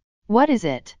him. What is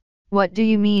it? What do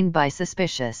you mean by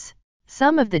suspicious?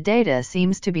 Some of the data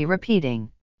seems to be repeating.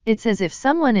 It's as if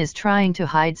someone is trying to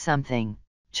hide something.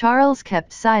 Charles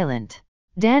kept silent.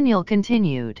 Daniel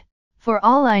continued. For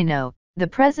all I know, the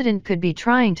president could be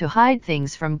trying to hide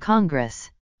things from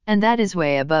Congress. And that is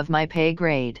way above my pay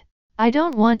grade. I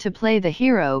don't want to play the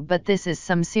hero, but this is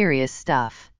some serious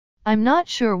stuff. I'm not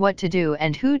sure what to do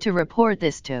and who to report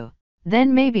this to.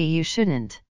 Then maybe you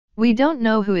shouldn't. We don't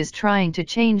know who is trying to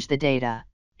change the data.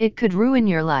 It could ruin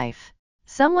your life.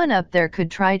 Someone up there could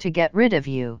try to get rid of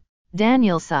you.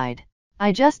 Daniel sighed.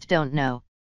 I just don't know.